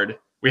backyard.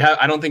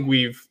 I don't think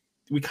we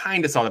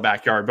kind of saw the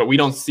backyard, but we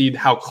don't see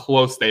how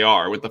close they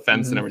are with the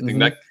fence and everything.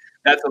 Mm-hmm.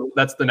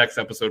 That's the next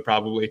episode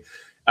probably.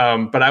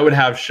 But I would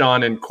have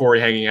Sean and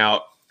Corey hanging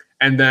out,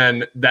 and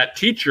then that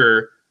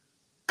teacher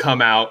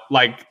come out,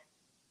 like,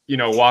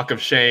 walk of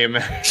shame.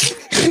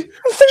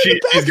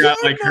 she's got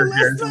like her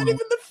hair. Not even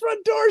the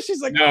front door.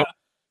 She's like, no.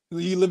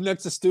 You live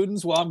next to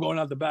students? Well, I'm going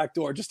out the back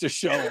door just to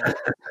show them.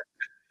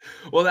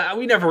 Well,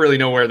 we never really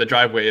know where the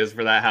driveway is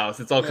for that house.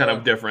 It's all kind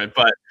of different.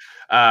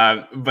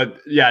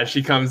 But yeah,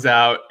 she comes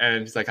out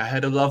and she's like, "I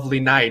had a lovely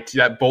night.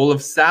 That bowl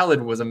of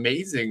salad was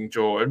amazing,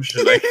 George."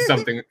 Like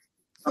something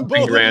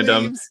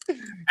random.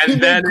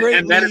 And then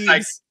it's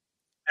like,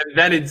 and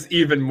then it's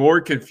even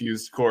more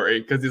confused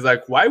Corey, because he's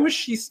like, "Why was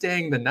she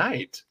staying the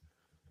night?"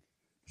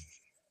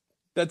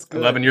 That's good.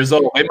 11 years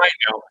old. They might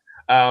know.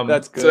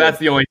 That's good. So that's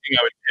the only thing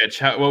I would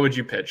pitch. What would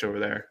you pitch over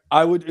there?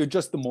 I would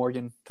just the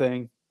Morgan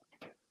thing.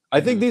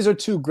 I think these are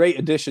two great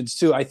additions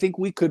too. I think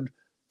we could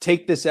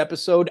take this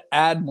episode,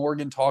 add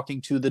Morgan talking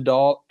to the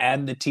doll,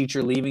 and the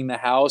teacher leaving the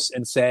house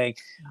and saying,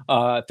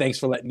 "Thanks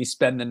for letting me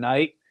spend the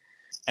night."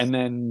 And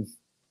then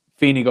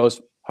Feeney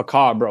goes, "Her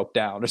car broke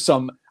down," or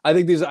some. I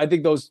think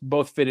those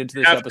both fit into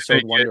this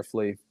episode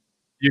wonderfully.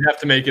 You'd have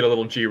to make it a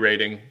little G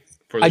rating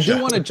for the show. I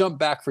do want to jump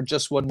back for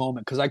just one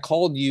moment, because I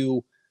called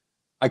you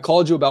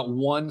about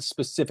one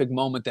specific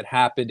moment that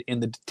happened in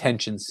the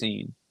detention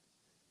scene.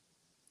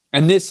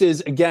 And this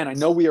is, again, I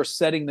know we are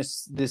setting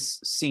this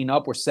scene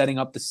up. We're setting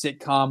up the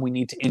sitcom. We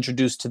need to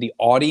introduce to the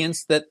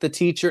audience that the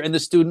teacher and the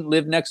student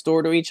live next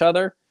door to each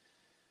other.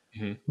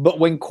 Mm-hmm. But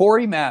when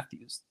Corey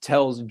Matthews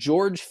tells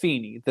George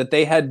Feeney that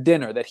they had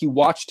dinner, that he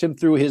watched him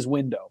through his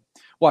window.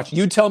 Watch,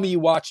 you tell me you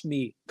watched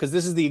me, because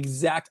this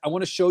is I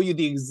want to show you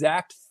the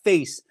exact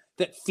face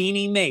that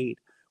Feeney made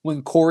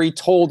when Corey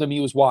told him he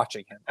was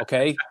watching him,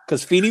 okay?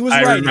 Because Feeney was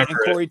right, and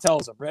Corey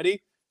tells him.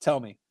 Ready? Tell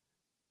me.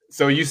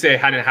 So you say,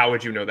 how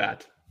would you know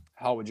that?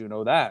 How would you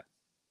know that?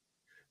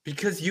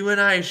 Because you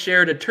and I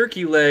shared a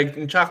turkey leg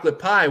and chocolate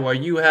pie while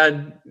you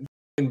had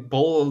a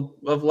bowl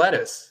of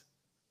lettuce.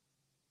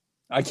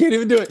 I can't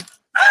even do it.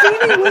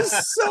 Feeney was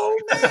so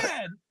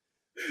mad.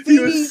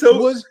 Feeney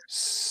was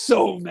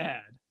so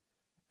mad.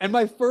 And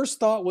my first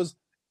thought was,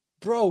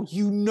 bro,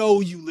 you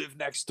live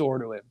next door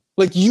to him.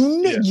 Like,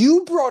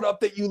 you brought up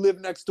that you live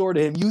next door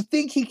to him. You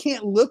think he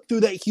can't look through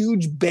that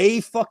huge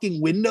bay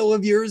fucking window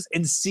of yours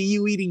and see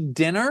you eating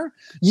dinner?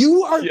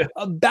 You are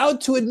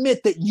about to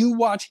admit that you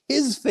watch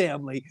his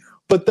family,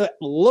 but the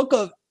look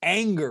of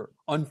anger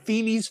on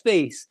Feeney's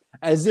face,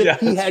 as if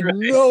he had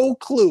no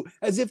clue,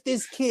 as if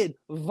this kid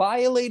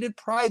violated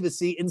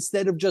privacy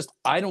instead of just,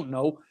 I don't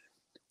know,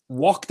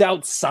 walked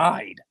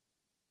outside.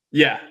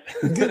 Yeah.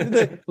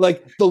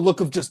 Like the look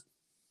of just.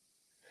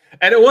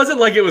 And it wasn't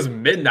like it was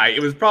midnight.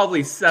 It was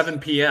probably 7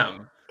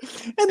 p.m.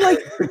 And like,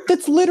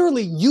 that's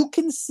literally, you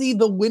can see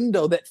the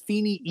window that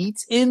Feeney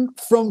eats in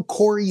from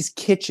Corey's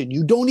kitchen.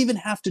 You don't even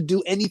have to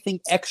do anything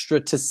extra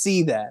to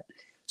see that.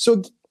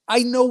 So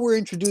I know we're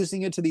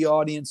introducing it to the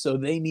audience, so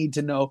they need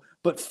to know.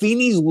 But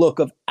Feeney's look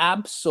of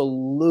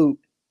absolute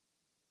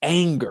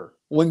anger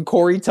when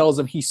Corey tells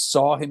him he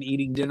saw him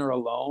eating dinner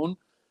alone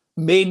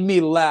made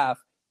me laugh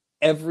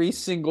every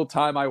single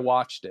time I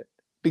watched it,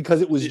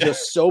 because it was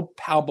just so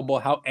palpable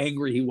how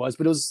angry he was.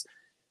 But it was,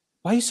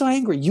 why are you so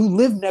angry? You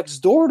live next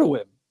door to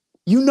him.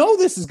 You know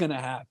this is going to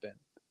happen.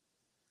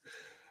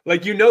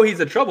 Like, you know, he's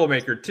a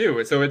troublemaker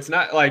too. So it's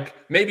not like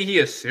maybe he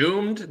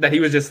assumed that he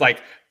was just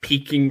like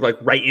peeking like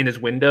right in his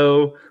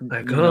window.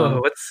 Like,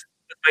 oh, what's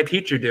my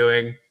teacher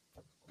doing?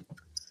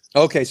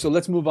 Okay, so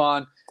let's move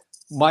on.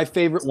 My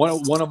favorite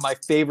one of my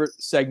favorite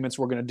segments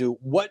we're going to do.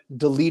 What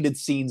deleted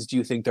scenes do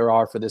you think there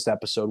are for this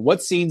episode?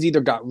 What scenes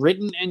either got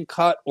written and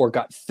cut or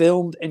got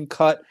filmed and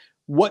cut?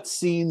 What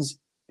scenes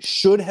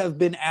should have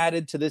been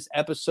added to this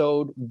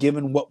episode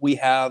given what we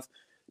have?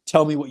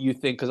 Tell me what you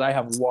think, because I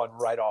have one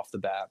right off the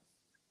bat.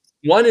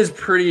 One is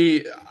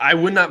pretty, I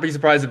would not be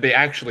surprised if they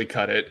actually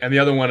cut it. And the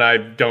other one I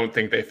don't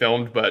think they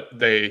filmed, but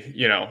they,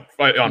 you know,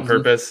 on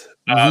purpose.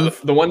 The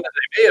one that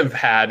they may have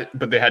had,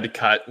 but they had to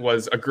cut,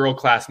 was a girl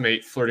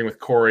classmate flirting with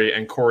Corey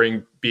and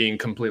Corey being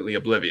completely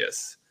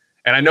oblivious.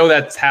 And I know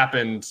that's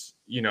happened,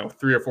 you know,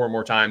 3 or 4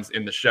 more times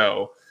in the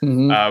show. But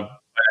I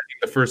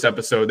think the first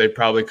episode, they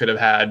probably could have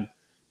had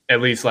at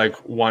least like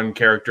one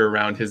character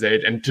around his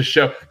age, and to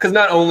show, because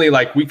not only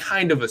like we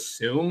kind of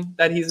assume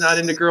that he's not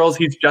into girls,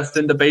 he's just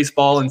into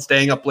baseball and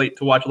staying up late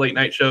to watch late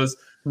night shows.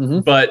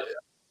 But,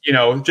 you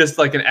know, just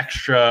like an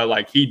extra,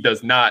 like, he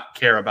does not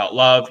care about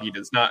love. He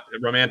does not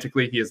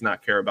romantically, he does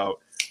not care about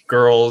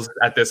girls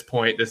at this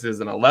point. This is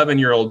an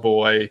 11-year-old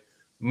boy.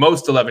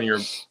 Most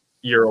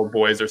 11-year-old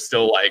boys are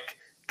still like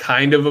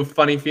kind of a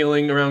funny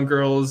feeling around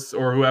girls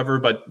or whoever,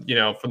 but, you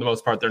know, for the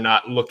most part, they're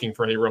not looking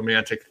for any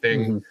romantic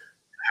thing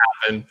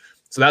happen.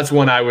 So that's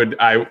one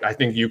I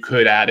think you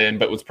could add in,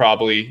 but was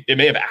probably, it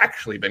may have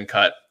actually been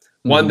cut.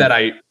 One that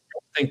I don't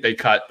think they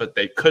cut, but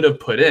they could have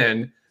put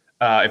in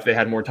if they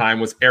had more time,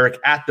 was Eric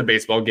at the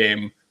baseball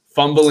game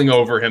fumbling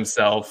over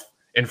himself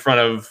in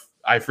front of,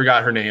 I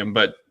forgot her name,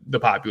 but the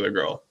popular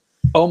girl.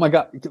 Oh my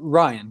God,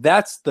 Ryan,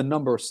 that's the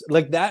number.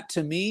 Like, that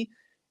to me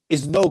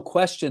is no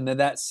question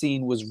that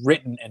scene was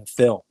written and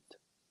filmed.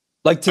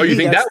 Like, to me, you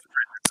think that?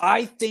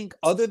 I think,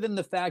 other than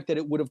the fact that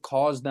it would have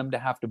caused them to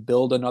have to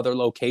build another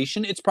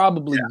location, it's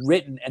probably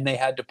written and they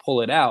had to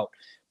pull it out.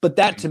 But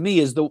that to me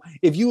is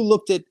if you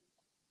looked at,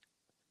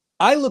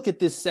 I look at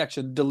this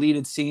section,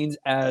 deleted scenes,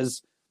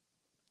 as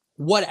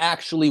what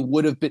actually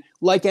would have been,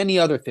 like any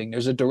other thing.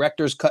 There's a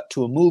director's cut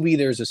to a movie.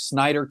 There's a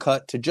Snyder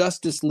cut to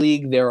Justice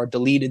League. There are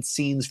deleted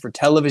scenes for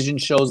television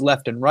shows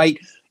left and right.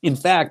 In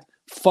fact,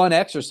 fun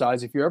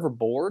exercise, if you're ever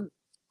bored,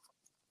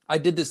 I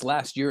did this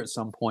last year at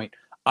some point.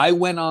 I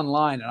went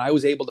online and I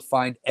was able to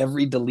find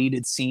every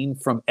deleted scene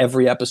from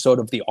every episode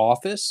of The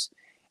Office.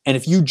 And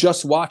if you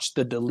just watch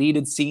the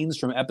deleted scenes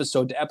from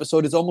episode to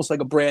episode, it's almost like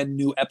a brand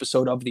new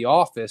episode of The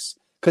Office,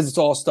 because it's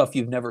all stuff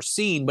you've never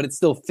seen, but it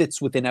still fits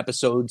within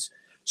episodes.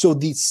 So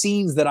these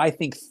scenes that I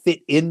think fit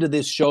into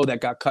this show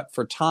that got cut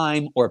for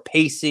time or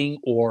pacing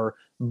or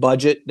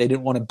budget, they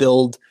didn't want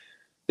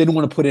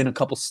to put in a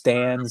couple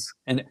stands.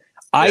 And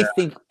I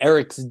think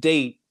Eric's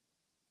date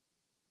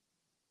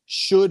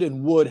should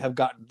and would have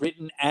gotten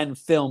written and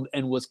filmed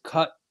and was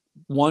cut,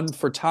 one,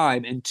 for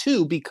time, and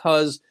two,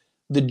 because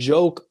the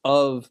joke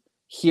of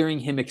hearing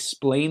him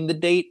explain the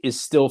date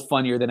is still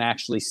funnier than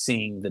actually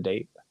seeing the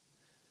date.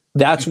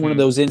 That's one of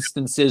those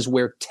instances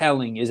where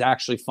telling is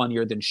actually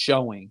funnier than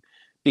showing,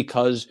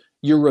 because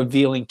you're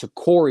revealing to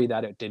Corey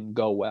that it didn't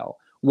go well.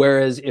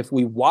 Whereas if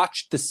we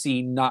watched the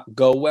scene not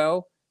go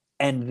well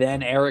and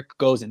then Eric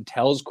goes and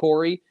tells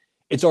Corey,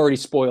 it's already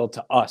spoiled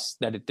to us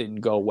that it didn't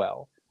go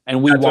well.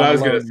 And we want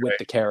to learn with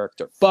the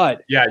character.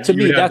 But to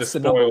me, that's the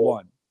number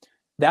one.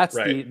 That's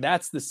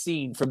the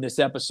scene from this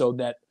episode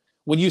that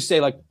when you say,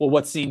 like, well,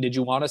 what scene did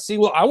you want to see?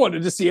 Well, I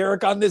wanted to see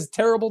Eric on this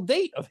terrible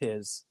date of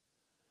his.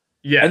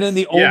 Yeah. And then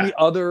the only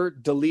other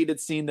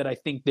deleted scene that I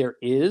think there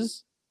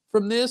is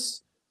from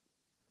this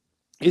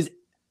is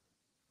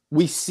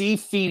we see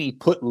Feeney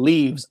put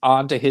leaves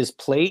onto his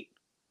plate.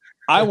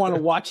 I want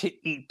to watch him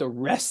eat the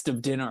rest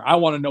of dinner. I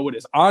want to know what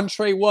his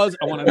entree was.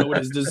 I want to know what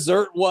his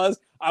dessert was.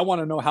 I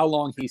want to know how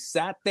long he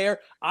sat there.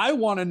 I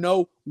want to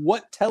know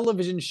what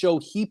television show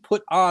he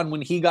put on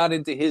when he got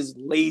into his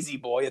lazy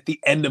boy at the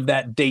end of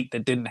that date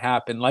that didn't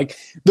happen. Like,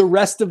 the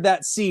rest of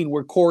that scene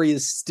where Corey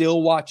is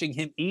still watching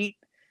him eat.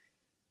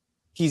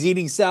 He's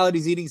eating salad.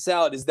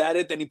 Is that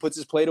it? Then he puts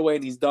his plate away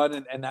and he's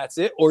done, and that's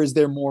it? Or is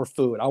there more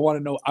food? I want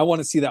to know. I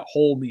want to see that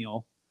whole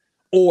meal.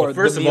 Or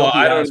first the of meal all, he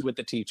has with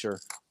the teacher.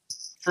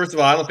 First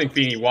of all, I don't think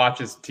Feeney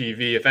watches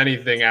TV. If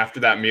anything, after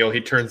that meal, he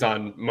turns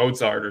on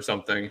Mozart or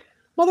something.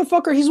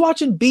 Motherfucker, he's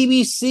watching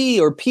BBC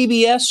or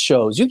PBS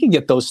shows. You can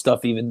get those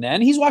stuff even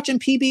then. He's watching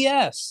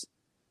PBS.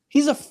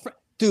 He's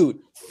dude,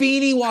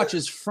 Feeney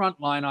watches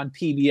Frontline on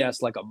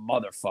PBS like a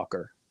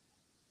motherfucker.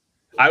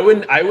 I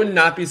would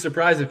not be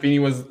surprised if Feeney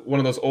was one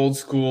of those old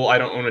school I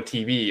don't own a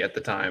TV at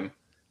the time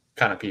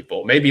kind of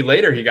people. Maybe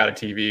later he got a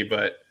TV,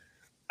 but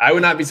I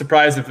would not be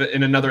surprised if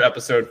in another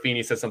episode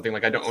Feeney says something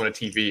like I don't own a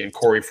TV and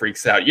Corey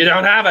freaks out. You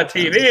don't have a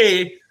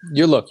TV.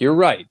 You're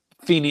right.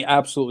 Feeney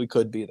absolutely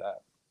could be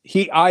that.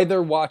 He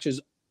either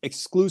watches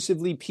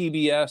exclusively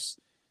PBS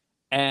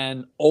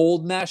and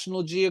old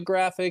National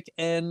Geographic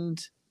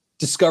and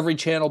Discovery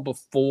Channel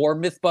before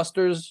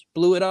Mythbusters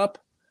blew it up,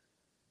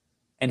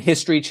 and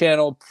History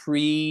Channel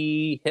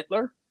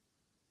pre-Hitler,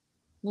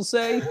 we'll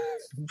say.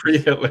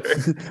 Pre-Hitler.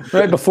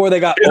 Right, before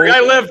they got old.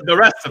 I lived the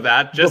rest of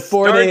that. Just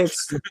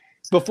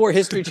before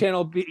History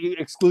Channel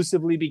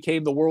exclusively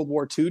became the World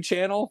War II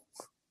channel.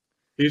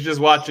 He's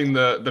just watching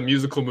the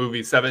musical movie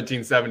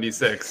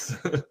 1776.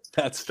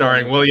 That's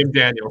starring funny. William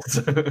Daniels,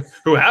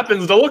 who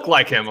happens to look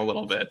like him a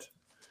little bit.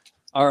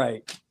 All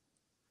right.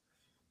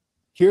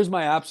 Here's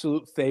my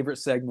absolute favorite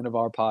segment of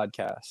our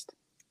podcast.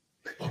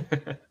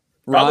 Probably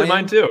Ryan,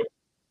 mine too.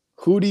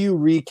 Who do you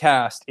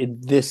recast in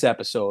this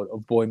episode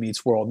of Boy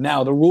Meets World?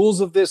 Now, the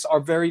rules of this are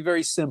very,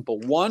 very simple.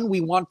 One,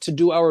 we want to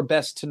do our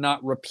best to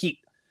not repeat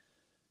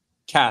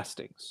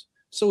castings.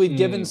 So we've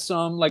given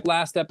some, like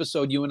last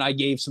episode, you and I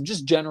gave some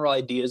just general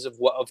ideas of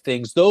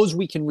things. Those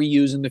we can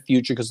reuse in the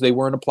future because they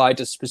weren't applied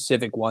to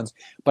specific ones.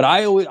 But I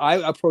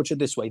approach it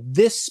this way.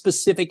 This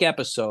specific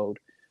episode,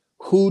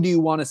 who do you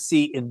want to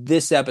see in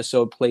this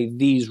episode play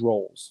these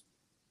roles?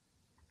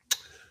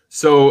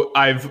 So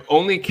I've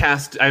only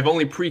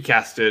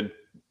pre-casted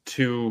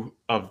two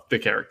of the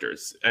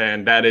characters,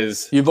 and that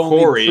is You've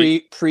Corey. only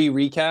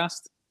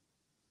pre-recast?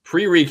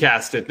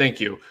 Pre-recasted, thank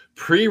you.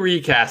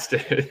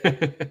 Pre-recasted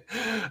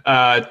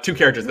two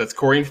characters. That's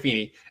Corey and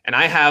Feeney. And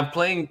I have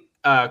playing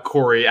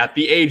Corey at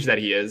the age that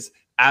he is,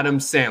 Adam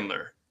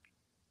Sandler.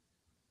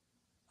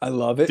 I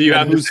love it. Do you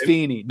have who's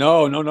Feeney?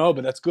 No,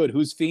 but that's good.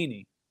 Who's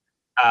Feeney?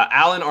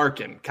 Alan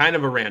Arkin. Kind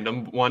of a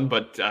random one,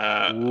 but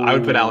I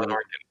would put Alan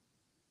Arkin.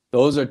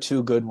 Those are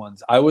two good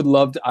ones. I would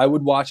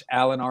watch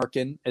Alan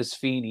Arkin as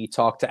Feeney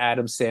talk to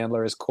Adam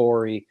Sandler as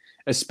Corey,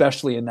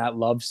 especially in that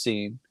love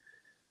scene.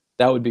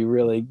 That would be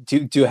really.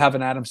 Do you have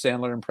an Adam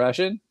Sandler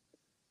impression?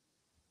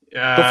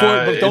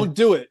 But don't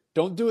do it.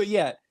 Don't do it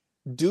yet.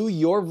 Do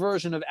your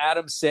version of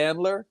Adam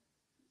Sandler.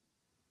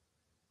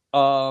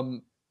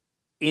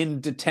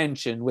 In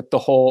detention with the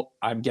whole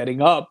 "I'm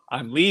getting up,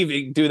 I'm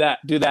leaving." Do that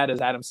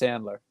as Adam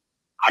Sandler.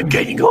 I'm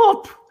getting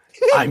up.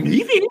 I'm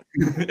leaving.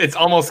 It's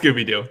almost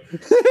Scooby Doo.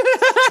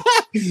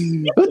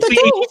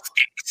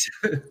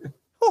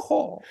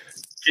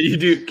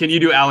 Can you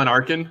do Alan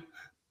Arkin?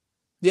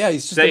 Yeah,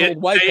 he's just an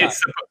old white guy.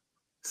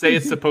 Say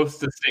it's supposed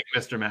to stink,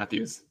 Mr.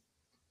 Matthews.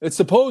 It's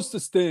supposed to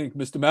stink,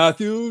 Mr.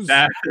 Matthews.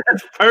 That's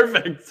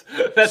perfect.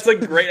 That's a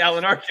great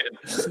Alan Arkin.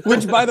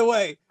 Which, by the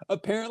way,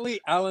 apparently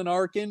Alan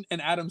Arkin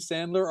and Adam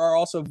Sandler are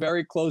also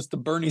very close to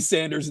Bernie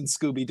Sanders and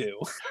Scooby-Doo.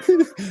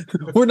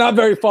 We're not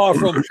very far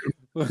from...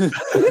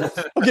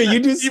 Okay, you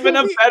do even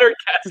a better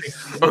casting.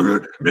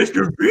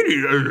 Mr.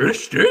 Beanie,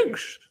 this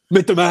stinks.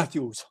 Mr.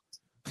 Matthews.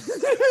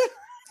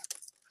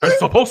 It's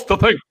supposed to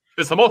stink.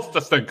 It's supposed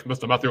to stink,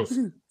 Mr. Matthews.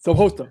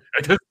 Supposed to.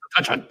 It is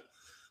attention.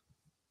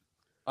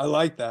 I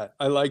like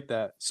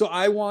that. So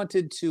I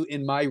wanted to,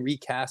 in my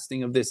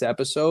recasting of this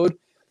episode,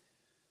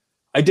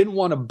 I didn't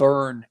want to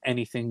burn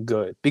anything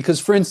good. Because,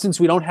 for instance,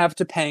 we don't have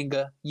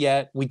Topanga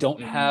yet. We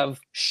don't have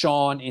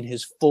Sean in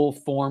his full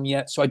form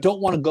yet. So I don't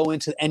want to go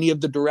into any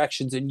of the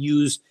directions and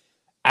use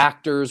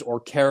actors or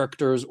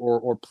characters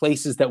or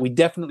places that we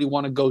definitely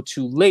want to go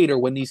to later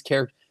when these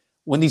characters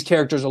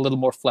are a little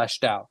more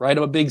fleshed out, right?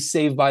 I'm a big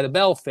Saved by the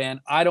Bell fan.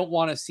 I don't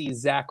want to see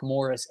Zach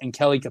Morris and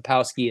Kelly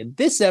Kapowski in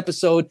this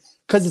episode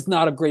because it's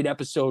not a great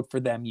episode for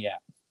them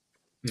yet.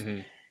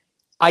 Mm-hmm.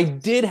 I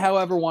did,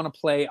 however, want to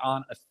play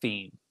on a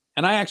theme.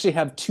 And I actually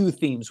have two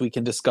themes we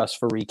can discuss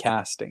for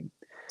recasting.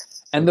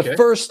 And the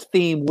first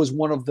theme was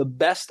one of the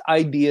best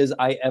ideas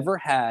I ever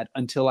had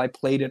until I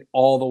played it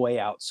all the way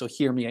out. So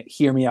hear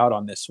me out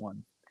on this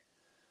one.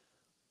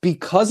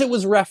 Because it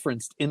was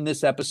referenced in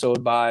this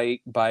episode by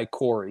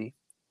Corey,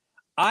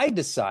 I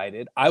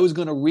decided I was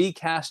going to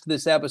recast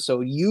this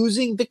episode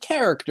using the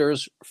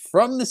characters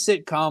from the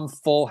sitcom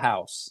Full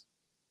House.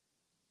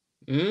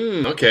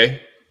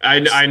 Okay.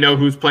 I know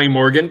who's playing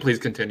Morgan. Please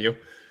continue.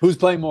 Who's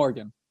playing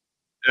Morgan?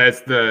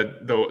 It's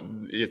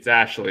it's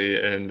Ashley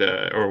and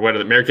or what are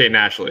they? Mary Kate and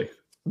Ashley.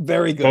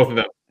 Very good. Both of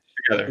them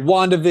together.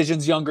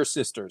 WandaVision's older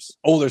sisters.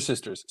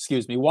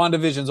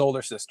 WandaVision's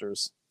older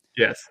sisters.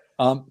 Yes.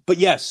 But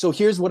yes, so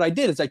here's what I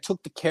did is I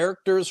took the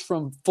characters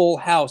from Full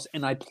House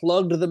and I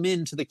plugged them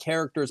into the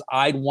characters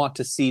I'd want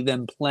to see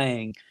them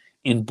playing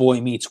in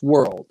Boy Meets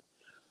World.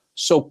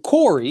 So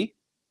Corey,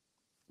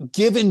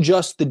 given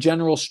just the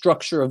general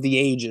structure of the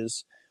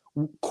ages,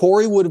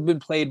 Corey would have been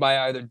played by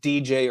either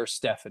DJ or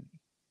Stephanie.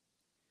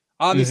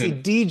 Obviously,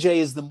 DJ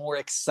is the more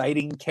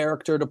exciting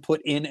character to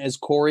put in as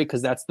Corey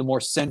because that's the more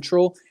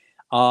central.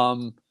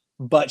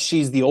 But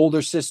she's the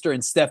older sister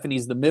and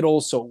Stephanie's the middle,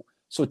 so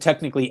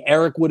technically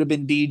Eric would have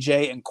been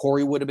DJ and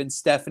Corey would have been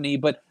Stephanie.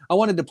 But I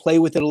wanted to play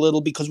with it a little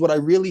because what I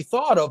really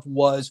thought of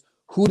was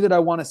Who did I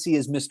want to see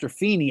as Mr.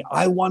 Feeney?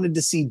 I wanted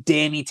to see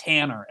Danny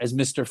Tanner as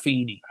Mr.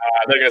 Feeney.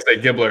 They're gonna say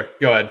Gibbler.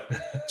 Go ahead.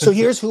 So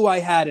here's who I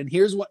had, and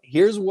here's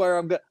where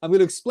I'm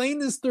gonna explain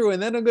this through,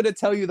 and then I'm gonna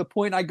tell you the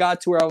point I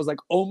got to where I was like,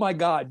 oh my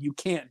God, you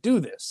can't do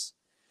this.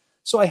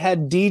 So I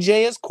had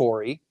DJ as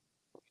Corey.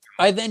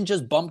 I then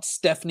just bumped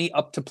Stephanie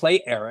up to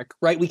play Eric,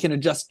 right? We can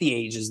adjust the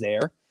ages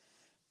there.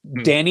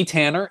 Danny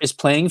Tanner is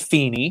playing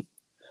Feeney.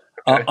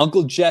 Okay.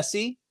 Uncle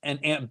Jesse and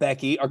Aunt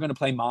Becky are going to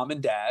play mom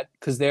and dad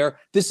because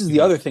this is the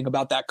other thing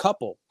about that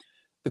couple.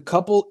 The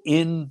couple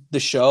in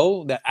the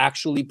show that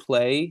actually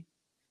play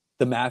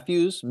the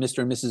Matthews,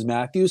 Mr. and Mrs.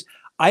 Matthews,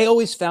 I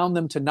always found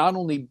them to not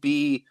only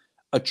be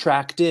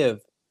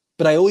attractive,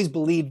 but I always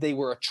believed they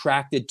were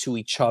attracted to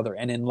each other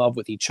and in love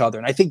with each other.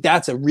 And I think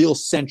that's a real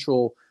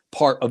central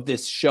part of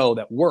this show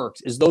that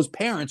works, is those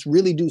parents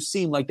really do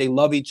seem like they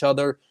love each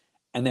other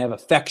and they have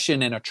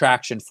affection and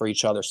attraction for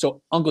each other.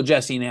 So Uncle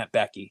Jesse and Aunt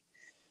Becky.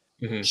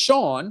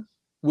 Sean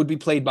would be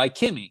played by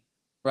Kimmy,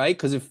 right?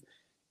 Because if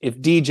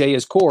DJ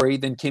is Corey,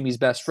 then Kimmy's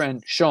best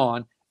friend,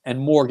 Sean, and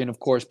Morgan,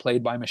 of course,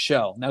 played by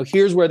Michelle. Now,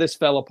 here's where this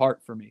fell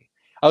apart for me.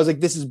 I was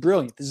like, this is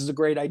brilliant. This is a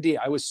great idea.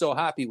 I was so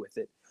happy with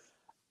it.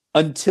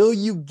 Until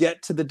you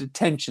get to the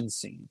detention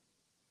scene.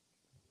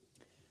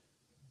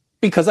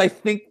 Because I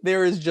think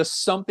there is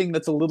just something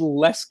that's a little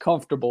less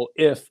comfortable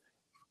if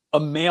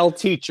a male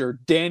teacher,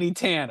 Danny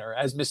Tanner,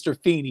 as Mr.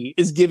 Feeney,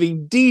 is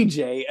giving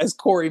DJ as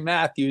Corey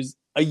Matthews,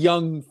 a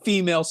young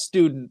female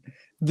student,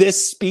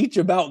 this speech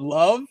about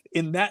love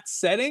in that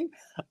setting.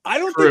 I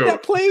don't think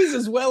that plays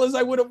as well as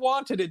I would have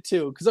wanted it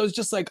to, because I was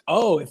just like,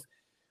 oh,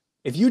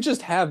 if you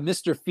just have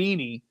Mr.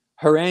 Feeney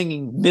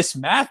haranguing Miss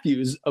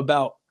Matthews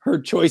about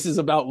her choices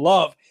about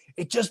love,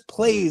 it just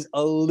plays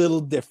a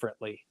little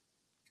differently.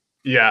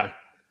 Yeah.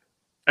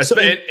 So,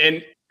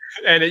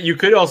 and you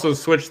could also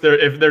switch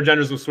if their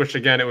genders were switched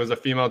again, it was a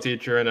female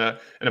teacher and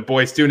a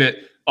boy student.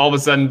 All of a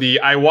sudden,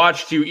 I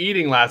watched you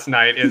eating last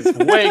night is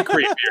way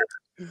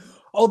creepier.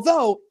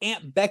 Although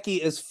Aunt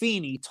Becky as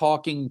Feeney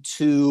talking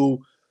to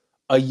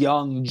a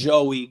young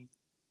Joey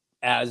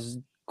as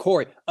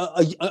Corey,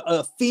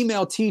 a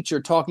female teacher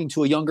talking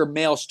to a younger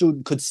male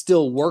student could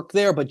still work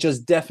there, but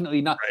just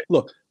definitely not. Right.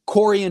 Look,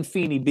 Corey and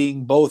Feeney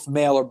being both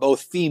male or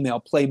both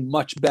female play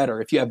much better.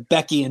 If you have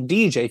Becky and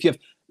DJ,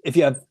 if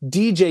you have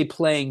DJ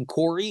playing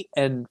Corey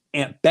and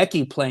Aunt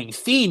Becky playing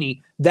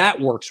Feeney, that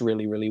works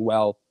really, really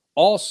well.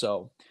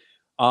 Also,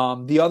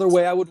 the other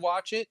way I would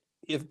watch it,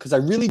 because I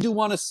really do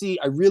want to see,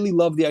 I really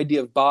love the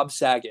idea of Bob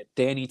Saget,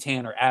 Danny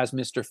Tanner as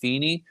Mr.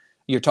 Feeney.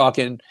 You're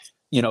talking,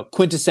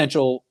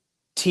 quintessential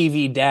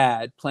TV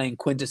dad playing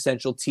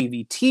quintessential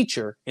TV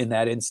teacher in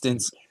that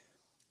instance.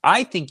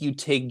 I think you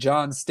take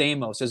John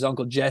Stamos as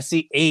Uncle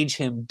Jesse, age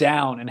him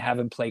down and have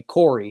him play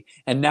Corey.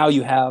 And now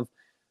you have,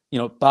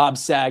 Bob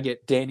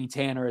Saget, Danny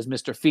Tanner as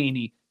Mr.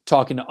 Feeney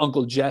talking to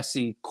Uncle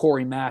Jesse,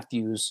 Corey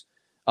Matthews,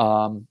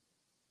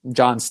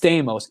 John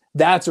Stamos.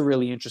 That's a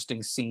really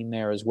interesting scene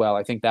there as well.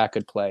 I think that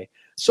could play.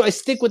 So I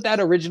stick with that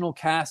original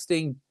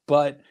casting,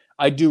 but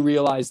I do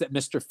realize that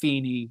Mr.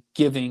 Feeney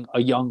giving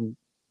a young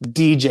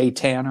DJ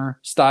Tanner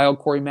style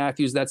Corey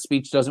Matthews that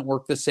speech doesn't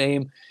work the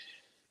same.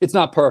 It's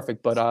not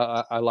perfect, but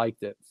I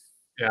liked it.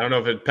 Yeah, I don't know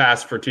if it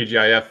passed for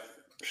TGIF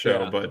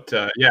show, but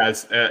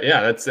that's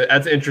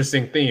an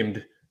interesting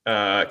themed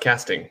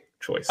casting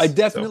choice. I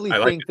definitely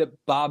think that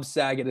Bob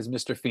Saget as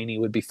Mr. Feeney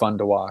would be fun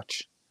to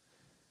watch.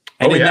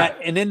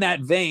 And in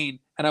that vein,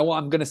 and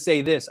I'm going to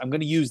say this, I'm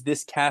going to use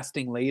this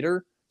casting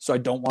later, so I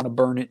don't want to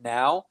burn it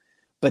now.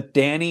 But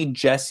Danny,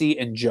 Jesse,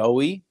 and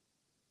Joey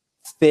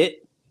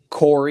fit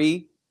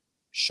Corey,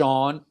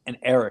 Sean, and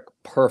Eric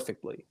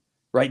perfectly,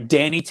 right?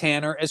 Danny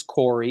Tanner as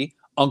Corey,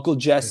 Uncle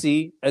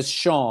Jesse as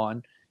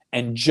Sean,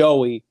 and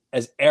Joey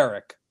as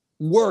Eric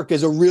work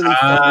as a really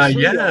fun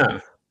trio. Yeah.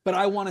 But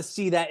I want to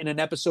see that in an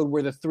episode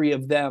where the three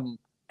of them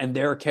and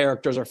their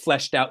characters are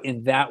fleshed out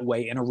in that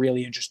way in a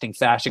really interesting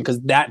fashion,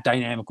 because that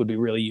dynamic would be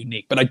really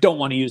unique. But I don't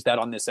want to use that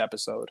on this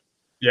episode.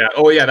 Yeah.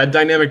 Oh, yeah. That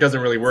dynamic doesn't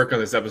really work on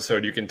this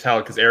episode. You can tell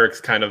because Eric's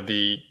kind of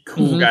the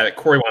cool guy that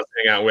Corey wants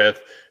to hang out with.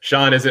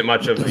 Sean isn't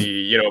much of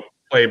the,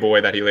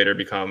 playboy that he later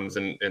becomes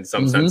in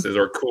some senses,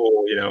 or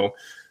cool,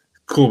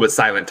 cool but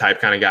silent type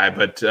kind of guy.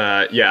 But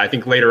I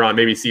think later on,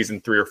 maybe season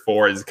 3 or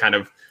 4 is kind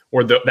of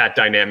where that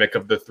dynamic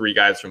of the three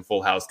guys from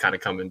Full House kind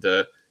of come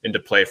into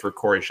play for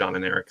Corey, Sean,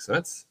 and Eric. So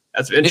that's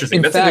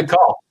interesting. That's a good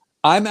call.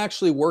 I'm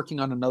actually working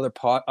on a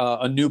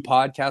new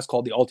podcast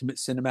called The Ultimate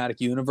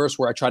Cinematic Universe,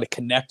 where I try to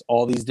connect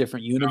all these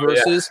different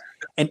universes. Oh,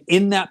 yeah. And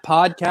in that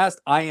podcast,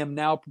 I am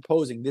now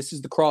proposing, this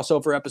is the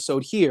crossover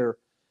episode here,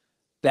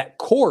 that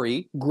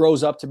Corey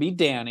grows up to be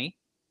Danny,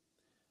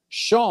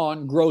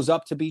 Sean grows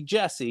up to be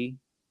Jesse,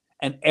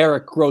 and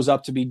Eric grows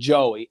up to be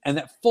Joey. And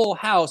that Full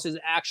House is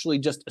actually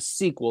just a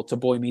sequel to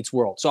Boy Meets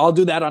World. So I'll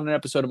do that on an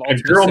episode of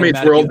Ultimate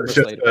Cinematic Universe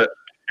later.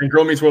 And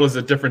Girl Meets World is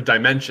a different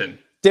dimension.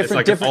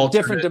 Different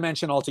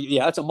dimension altogether.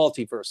 Yeah, that's a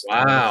multiverse.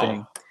 Wow.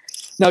 Thing.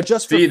 Now,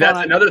 just for that's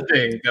another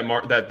thing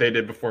that they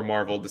did before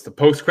Marvel. Just the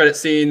post-credit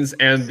scenes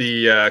and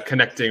the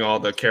connecting all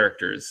the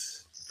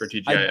characters for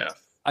TGIF.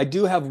 I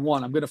do have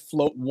one. I'm going to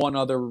float one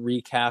other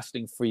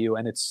recasting for you,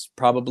 and it's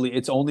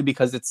only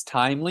because it's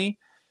timely.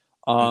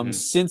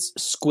 Since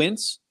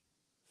Squints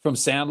from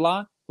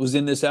Sandlot was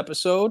in this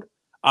episode,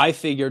 I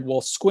figured,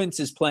 well, Squints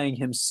is playing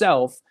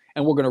himself,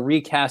 and we're going to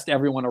recast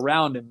everyone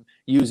around him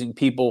using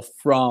people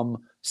from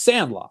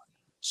Sandlot.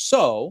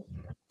 So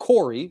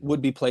Corey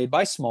would be played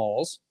by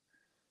Smalls.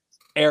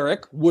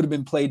 Eric would have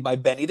been played by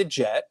Benny the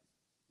Jet.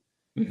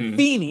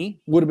 Feeney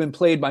would have been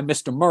played by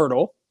Mr.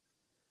 Myrtle.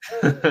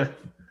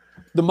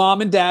 The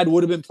mom and dad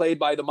would have been played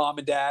by the mom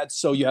and dad.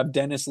 So you have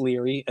Dennis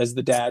Leary as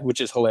the dad,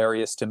 which is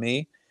hilarious to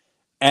me.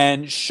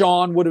 And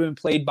Sean would have been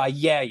played by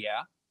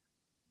Yeah.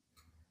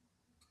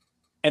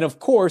 And of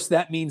course,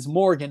 that means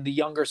Morgan, the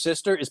younger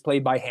sister, is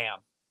played by Ham.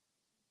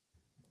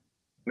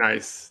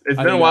 Nice. It's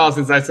been a while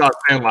since I saw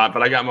Sandlot,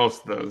 but I got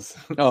most of those.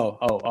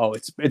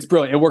 It's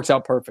brilliant. It works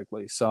out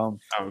perfectly. So.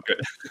 Oh,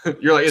 good.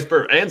 You're like, it's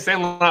perfect. And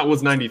Sandlot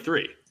was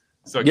 93.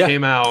 So it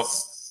came out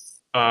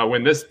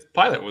when this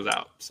pilot was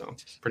out. So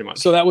pretty much.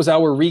 So that was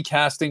our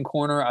recasting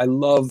corner. I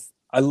love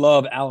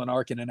Alan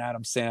Arkin and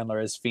Adam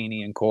Sandler as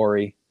Feeney and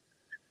Corey.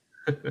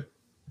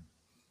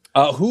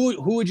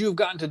 Who would you have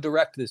gotten to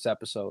direct this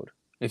episode?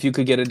 If you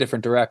could get a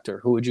different director,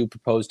 who would you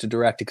propose to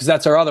direct it? Because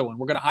that's our other one.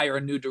 We're going to hire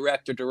a new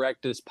director,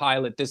 direct this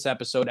pilot, this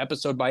episode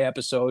by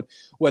episode,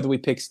 whether we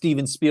pick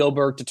Steven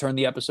Spielberg to turn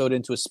the episode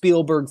into a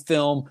Spielberg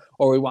film,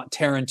 or we want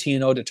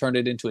Tarantino to turn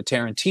it into a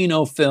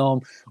Tarantino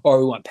film, or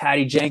we want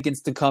Patty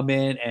Jenkins to come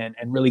in and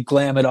really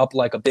glam it up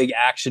like a big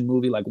action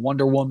movie like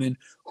Wonder Woman.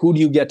 Who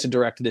do you get to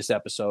direct this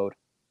episode?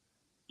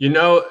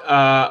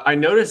 I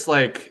noticed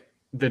like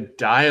the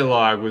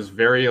dialogue was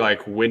very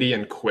like witty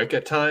and quick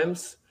at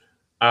times.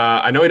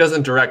 I know he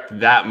doesn't direct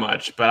that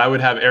much, but I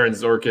would have Aaron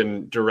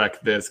Sorkin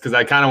direct this because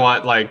I kind of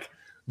want like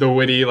the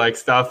witty like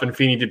stuff and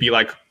Feeney to be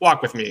like,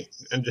 walk with me,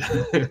 and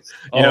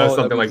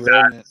something like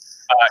that.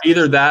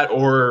 Either that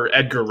or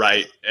Edgar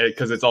Wright,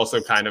 because it's also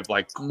kind of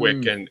like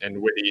quick and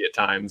witty at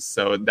times.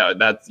 So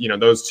that's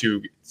those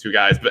two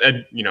guys. But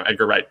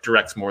Edgar Wright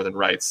directs more than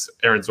writes.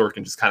 Aaron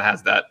Sorkin just kind of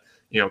has that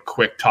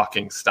quick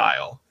talking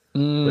style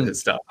with his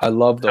stuff. I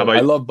love those.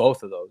 I love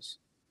both of those.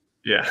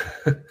 Yeah.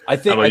 I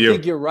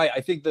think you're right.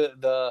 I think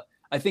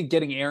I think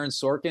getting Aaron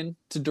Sorkin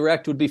to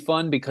direct would be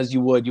fun because you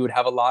would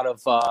have a lot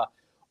of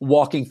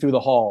walking through the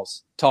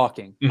halls,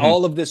 talking.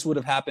 All of this would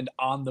have happened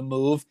on the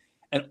move,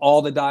 and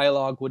all the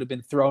dialogue would have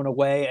been thrown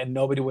away, and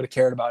nobody would have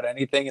cared about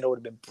anything, and it would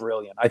have been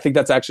brilliant. I think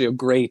that's actually a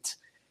great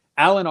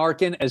Alan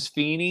Arkin as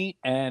Feeney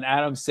and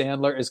Adam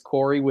Sandler as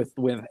Corey with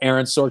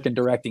Aaron Sorkin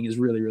directing is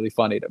really, really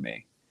funny to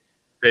me.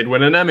 They'd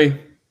win an Emmy.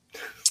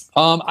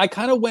 I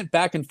kind of went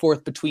back and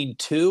forth between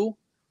two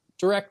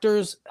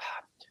directors.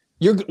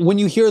 When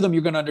you hear them,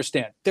 you're going to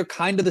understand. They're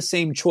kind of the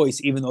same choice,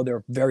 even though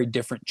they're very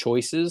different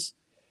choices.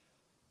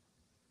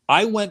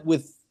 I went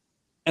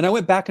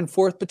back and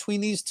forth between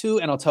these two,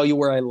 and I'll tell you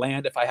where I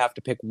land if I have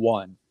to pick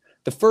one.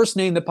 The first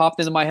name that popped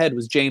into my head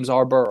was James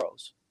R.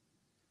 Burroughs.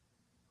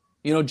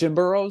 You know Jim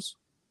Burroughs?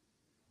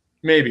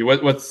 Maybe.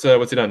 What's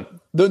he done?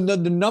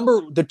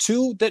 The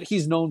two that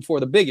he's known for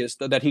the biggest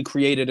that he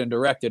created and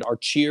directed are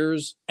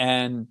Cheers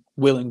and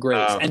Will and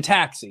Grace and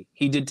Taxi.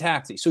 He did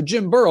Taxi. So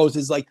Jim Burroughs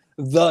is like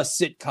the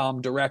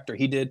sitcom director.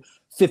 He did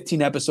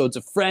 15 episodes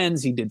of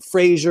Friends. He did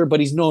Frasier,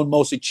 but he's known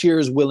mostly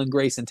Cheers, Will and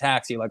Grace, and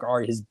Taxi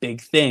are his big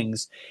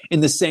things.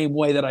 In the same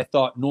way that I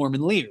thought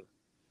Norman Lear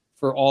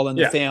for All in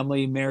the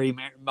Family, Mary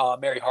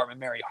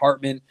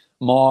Hartman,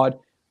 Maude.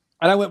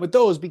 And I went with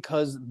those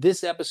because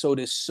this episode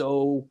is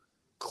so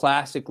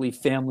classically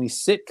family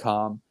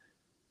sitcom,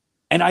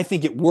 and I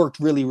think it worked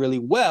really, really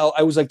well.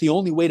 I was like, the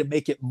only way to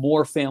make it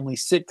more family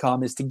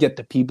sitcom is to get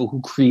the people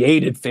who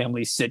created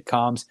family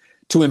sitcoms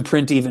to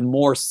imprint even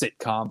more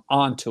sitcom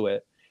onto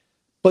it.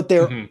 But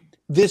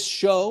this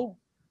show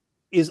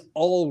is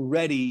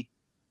already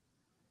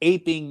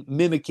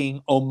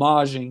mimicking,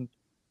 homaging.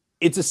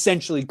 It's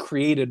essentially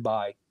created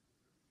by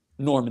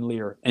Norman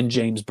Lear and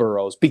James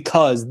Burroughs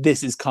because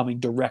this is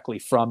coming directly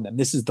from them.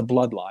 This is the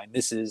bloodline.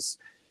 This is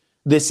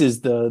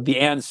the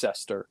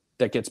ancestor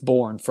that gets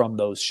born from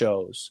those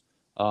shows.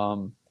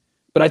 But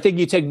I think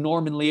you take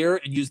Norman Lear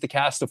and use the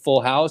cast of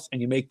Full House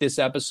and you make this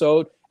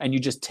episode and you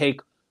just take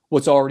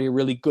what's already a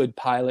really good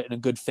pilot and a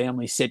good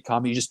family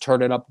sitcom. You just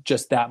turn it up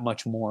just that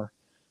much more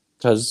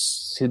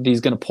because he's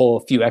going to pull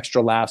a few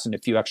extra laughs and a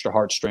few extra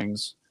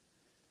heartstrings.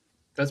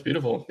 That's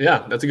beautiful.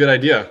 Yeah, that's a good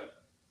idea.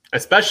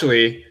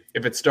 Especially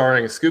if it's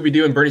starring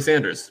Scooby-Doo and Bernie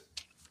Sanders.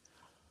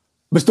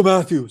 Mr.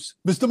 Matthews.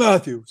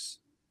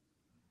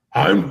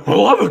 I'm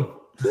 11.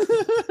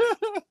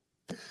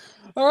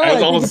 All right. I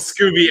was almost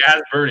Scooby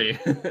as Bernie.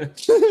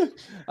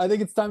 I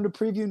think it's time to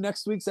preview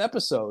next week's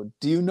episode.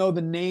 Do you know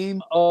the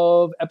name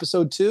of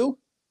episode 2?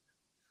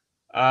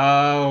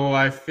 Oh,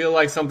 I feel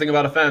like something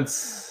about a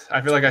fence.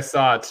 I feel like I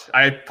saw it.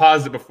 I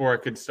paused it before it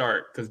could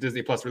start because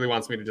Disney Plus really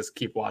wants me to just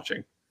keep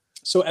watching.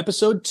 So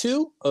episode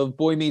 2 of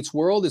Boy Meets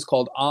World is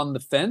called On the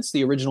Fence.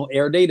 The original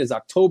air date is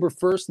October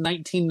 1st,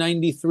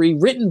 1993,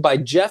 written by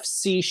Jeff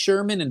C.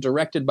 Sherman and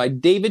directed by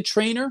David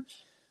Trainer.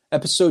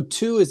 Episode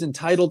 2 is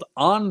entitled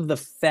On the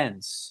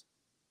Fence.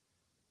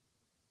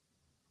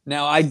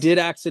 Now, I did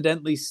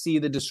accidentally see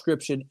the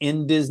description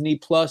in Disney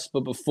Plus,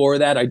 but before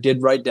that, I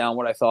did write down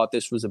what I thought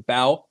this was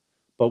about.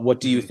 But what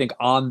do you think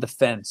On the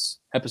Fence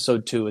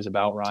episode 2 is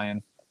about,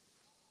 Ryan?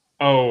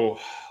 Oh,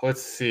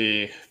 let's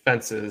see.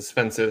 Fences.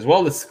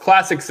 Well, this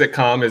classic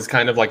sitcom is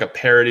kind of like a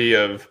parody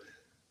of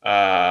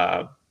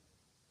like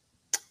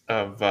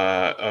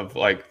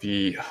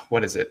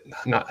what is it?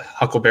 Not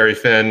Huckleberry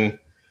Finn.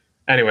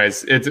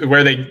 Anyways, it's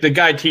where the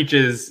guy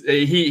teaches,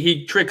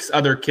 he tricks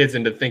other kids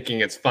into thinking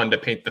it's fun to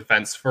paint the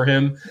fence for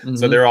him. Mm-hmm.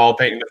 So they're all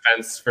painting the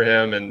fence for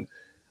him. And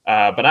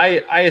but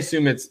I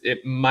assume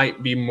it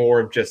might be more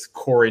of just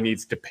Corey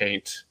needs to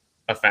paint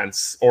a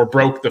fence or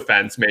broke the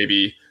fence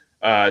maybe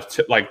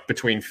to, like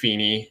between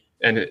Feeney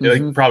and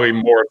like probably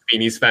more of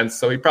Feeney's fence.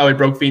 So he probably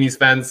broke Feeney's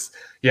fence.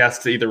 He has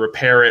to either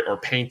repair it or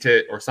paint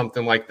it or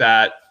something like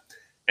that.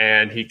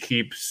 And he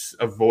keeps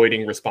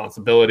avoiding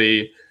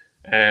responsibility.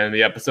 And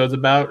the episode's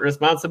about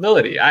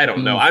responsibility. I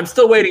don't know. I'm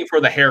still waiting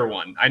for the hair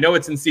one. I know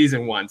it's in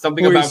season 1.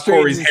 Something about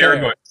Corey's hair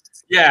going.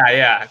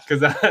 Yeah.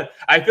 Because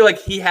I feel like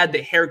he had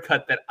the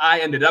haircut that I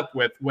ended up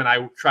with when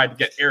I tried to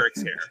get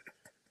Eric's hair.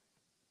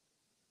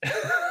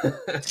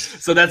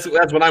 So that's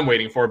what I'm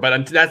waiting for.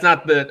 But that's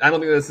not I don't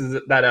think this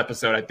is that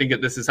episode. I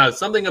think this is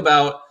something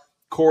about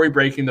Corey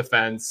breaking the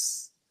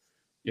fence.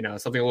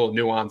 Something a little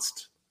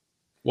nuanced.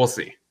 We'll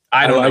see.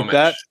 I don't know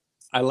much.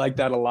 I like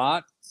that a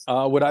lot.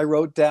 What I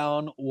wrote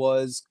down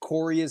was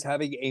Corey is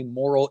having a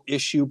moral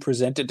issue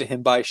presented to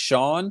him by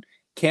Sean,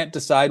 can't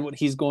decide what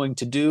he's going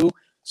to do,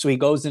 so he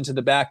goes into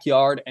the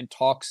backyard and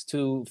talks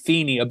to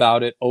Feeney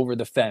about it over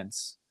the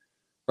fence,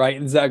 right?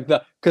 And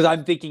because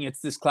I'm thinking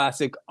it's this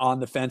classic On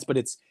the Fence, but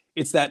it's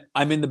that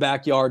I'm in the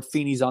backyard,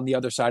 Feeney's on the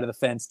other side of the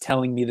fence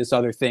telling me this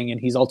other thing,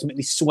 and he's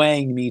ultimately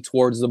swaying me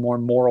towards the more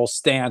moral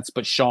stance,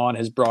 but Sean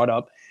has brought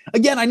up.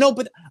 Again, I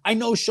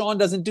know Sean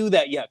doesn't do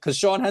that yet because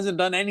Sean hasn't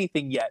done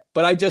anything yet.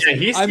 But I'm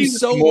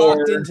so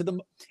locked into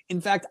them.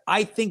 In fact,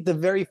 I think the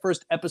very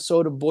first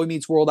episode of Boy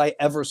Meets World I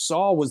ever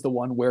saw was the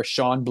one where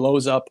Sean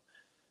blows up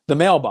the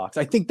mailbox.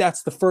 I think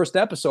that's the first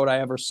episode I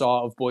ever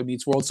saw of Boy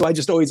Meets World. So I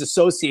just always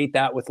associate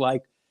that with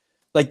like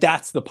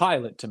that's the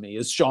pilot to me,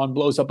 is Sean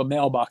blows up a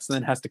mailbox and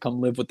then has to come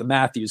live with the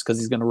Matthews because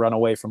he's going to run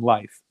away from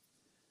life.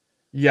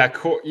 Yeah,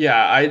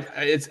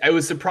 it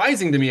was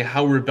surprising to me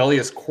how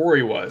rebellious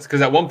Corey was,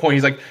 because at one point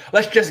he's like,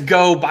 "Let's just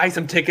go buy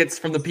some tickets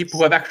from the people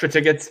who have extra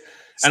tickets,"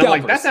 and I'm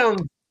like, "That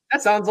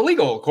sounds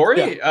illegal,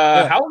 Corey.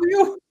 Yeah. How old are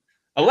you?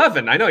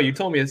 11. I know you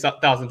told me it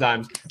 1,000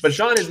 times, but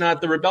Sean is not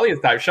the rebellious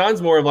type.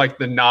 Sean's more of like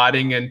the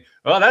nodding and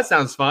that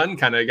sounds fun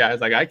kind of guy.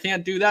 It's like, I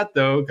can't do that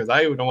though because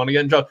I don't want to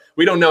get in trouble.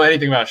 We don't know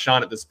anything about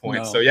Sean at this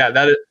point, so yeah,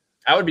 that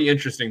would be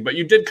interesting. But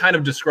you did kind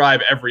of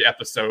describe every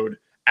episode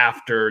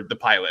after the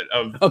pilot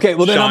of okay,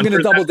 well then Sean, I'm going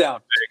to double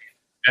down.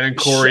 And then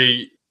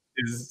Corey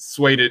is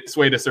swayed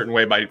a certain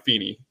way by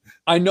Feeney.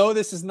 I know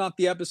this is not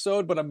the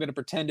episode, but I'm going to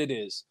pretend it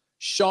is.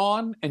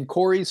 Sean and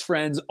Corey's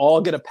friends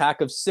all get a pack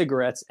of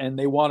cigarettes and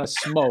they want to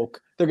smoke.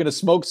 They're going to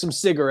smoke some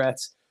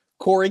cigarettes.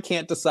 Corey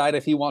can't decide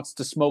if he wants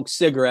to smoke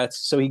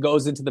cigarettes, so he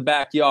goes into the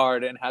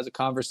backyard and has a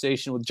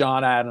conversation with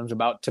John Adams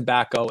about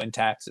tobacco and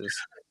taxes.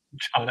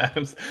 John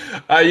Adams.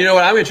 You know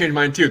what? I'm going to change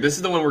mine too. This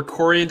is the one where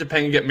Corey and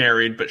Topanga get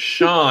married, but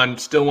Sean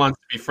still wants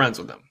to be friends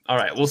with them. All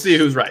right, we'll see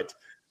who's right.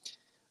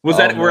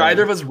 Were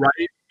either of us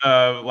right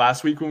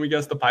last week when we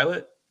guessed the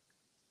pilot?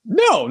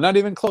 No, not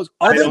even close.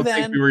 I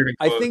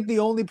think the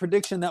only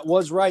prediction that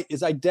was right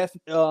is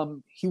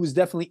he was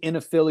definitely in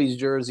a Phillies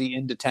jersey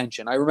in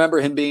detention. I remember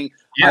him being.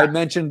 Yeah. I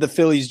mentioned the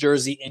Phillies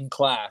jersey in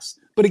class,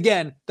 but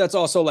again, that's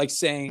also like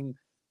saying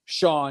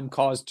Sean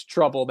caused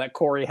trouble that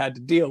Corey had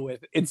to deal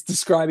with. It's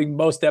describing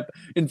most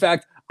in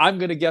fact, I'm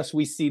going to guess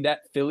we see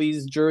that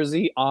Phillies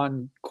jersey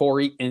on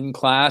Corey in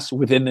class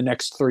within the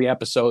next 3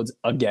 episodes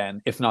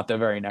again, if not the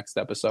very next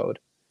episode.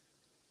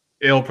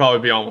 It'll probably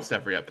be almost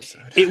every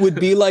episode. It would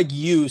be like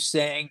you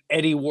saying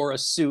Eddie wore a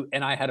suit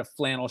and I had a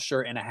flannel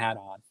shirt and a hat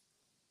on.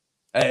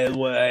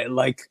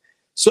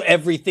 So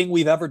everything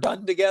we've ever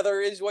done together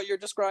is what you're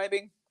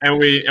describing? And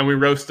we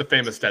roast a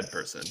famous dead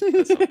person.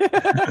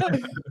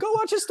 Go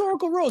watch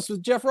Historical Roast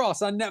with Jeff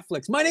Ross on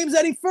Netflix. My name's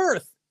Eddie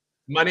Firth.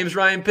 My name's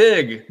Ryan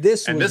Pigg.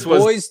 This was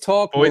Boys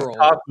Talk World.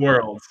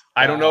 Wow.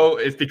 I don't know.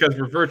 It's because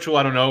we're virtual.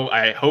 I don't know.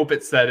 I hope we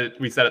said it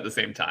at the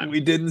same time.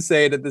 We didn't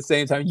say it at the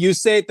same time. You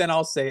say it, then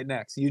I'll say it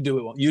next. You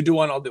do it. You do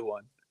one, I'll do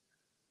one.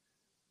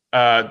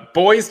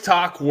 Boys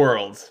Talk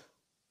World.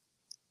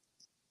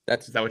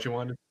 Is that what you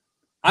wanted?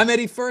 I'm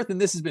Eddie Firth, and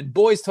this has been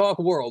Boys Talk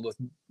World with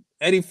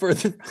Eddie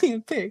Firth and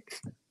Ryan Pigg.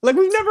 Like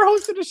we've never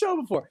hosted a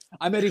show before.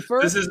 I'm Eddie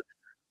Firth.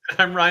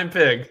 I'm Ryan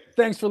Pigg.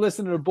 Thanks for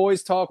listening to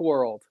Boys Talk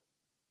World.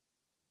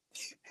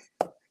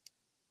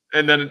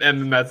 And then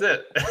that's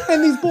it.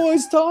 And these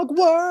boys talk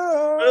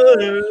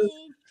world.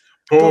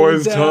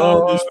 Boys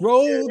talk this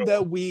road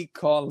that we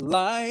call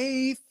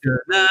life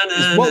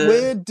is what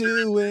we're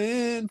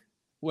doing.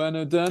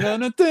 The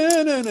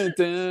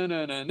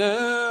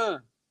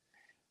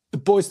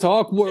Boys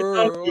Talk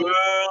World.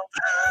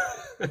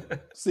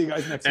 See you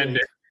guys next week.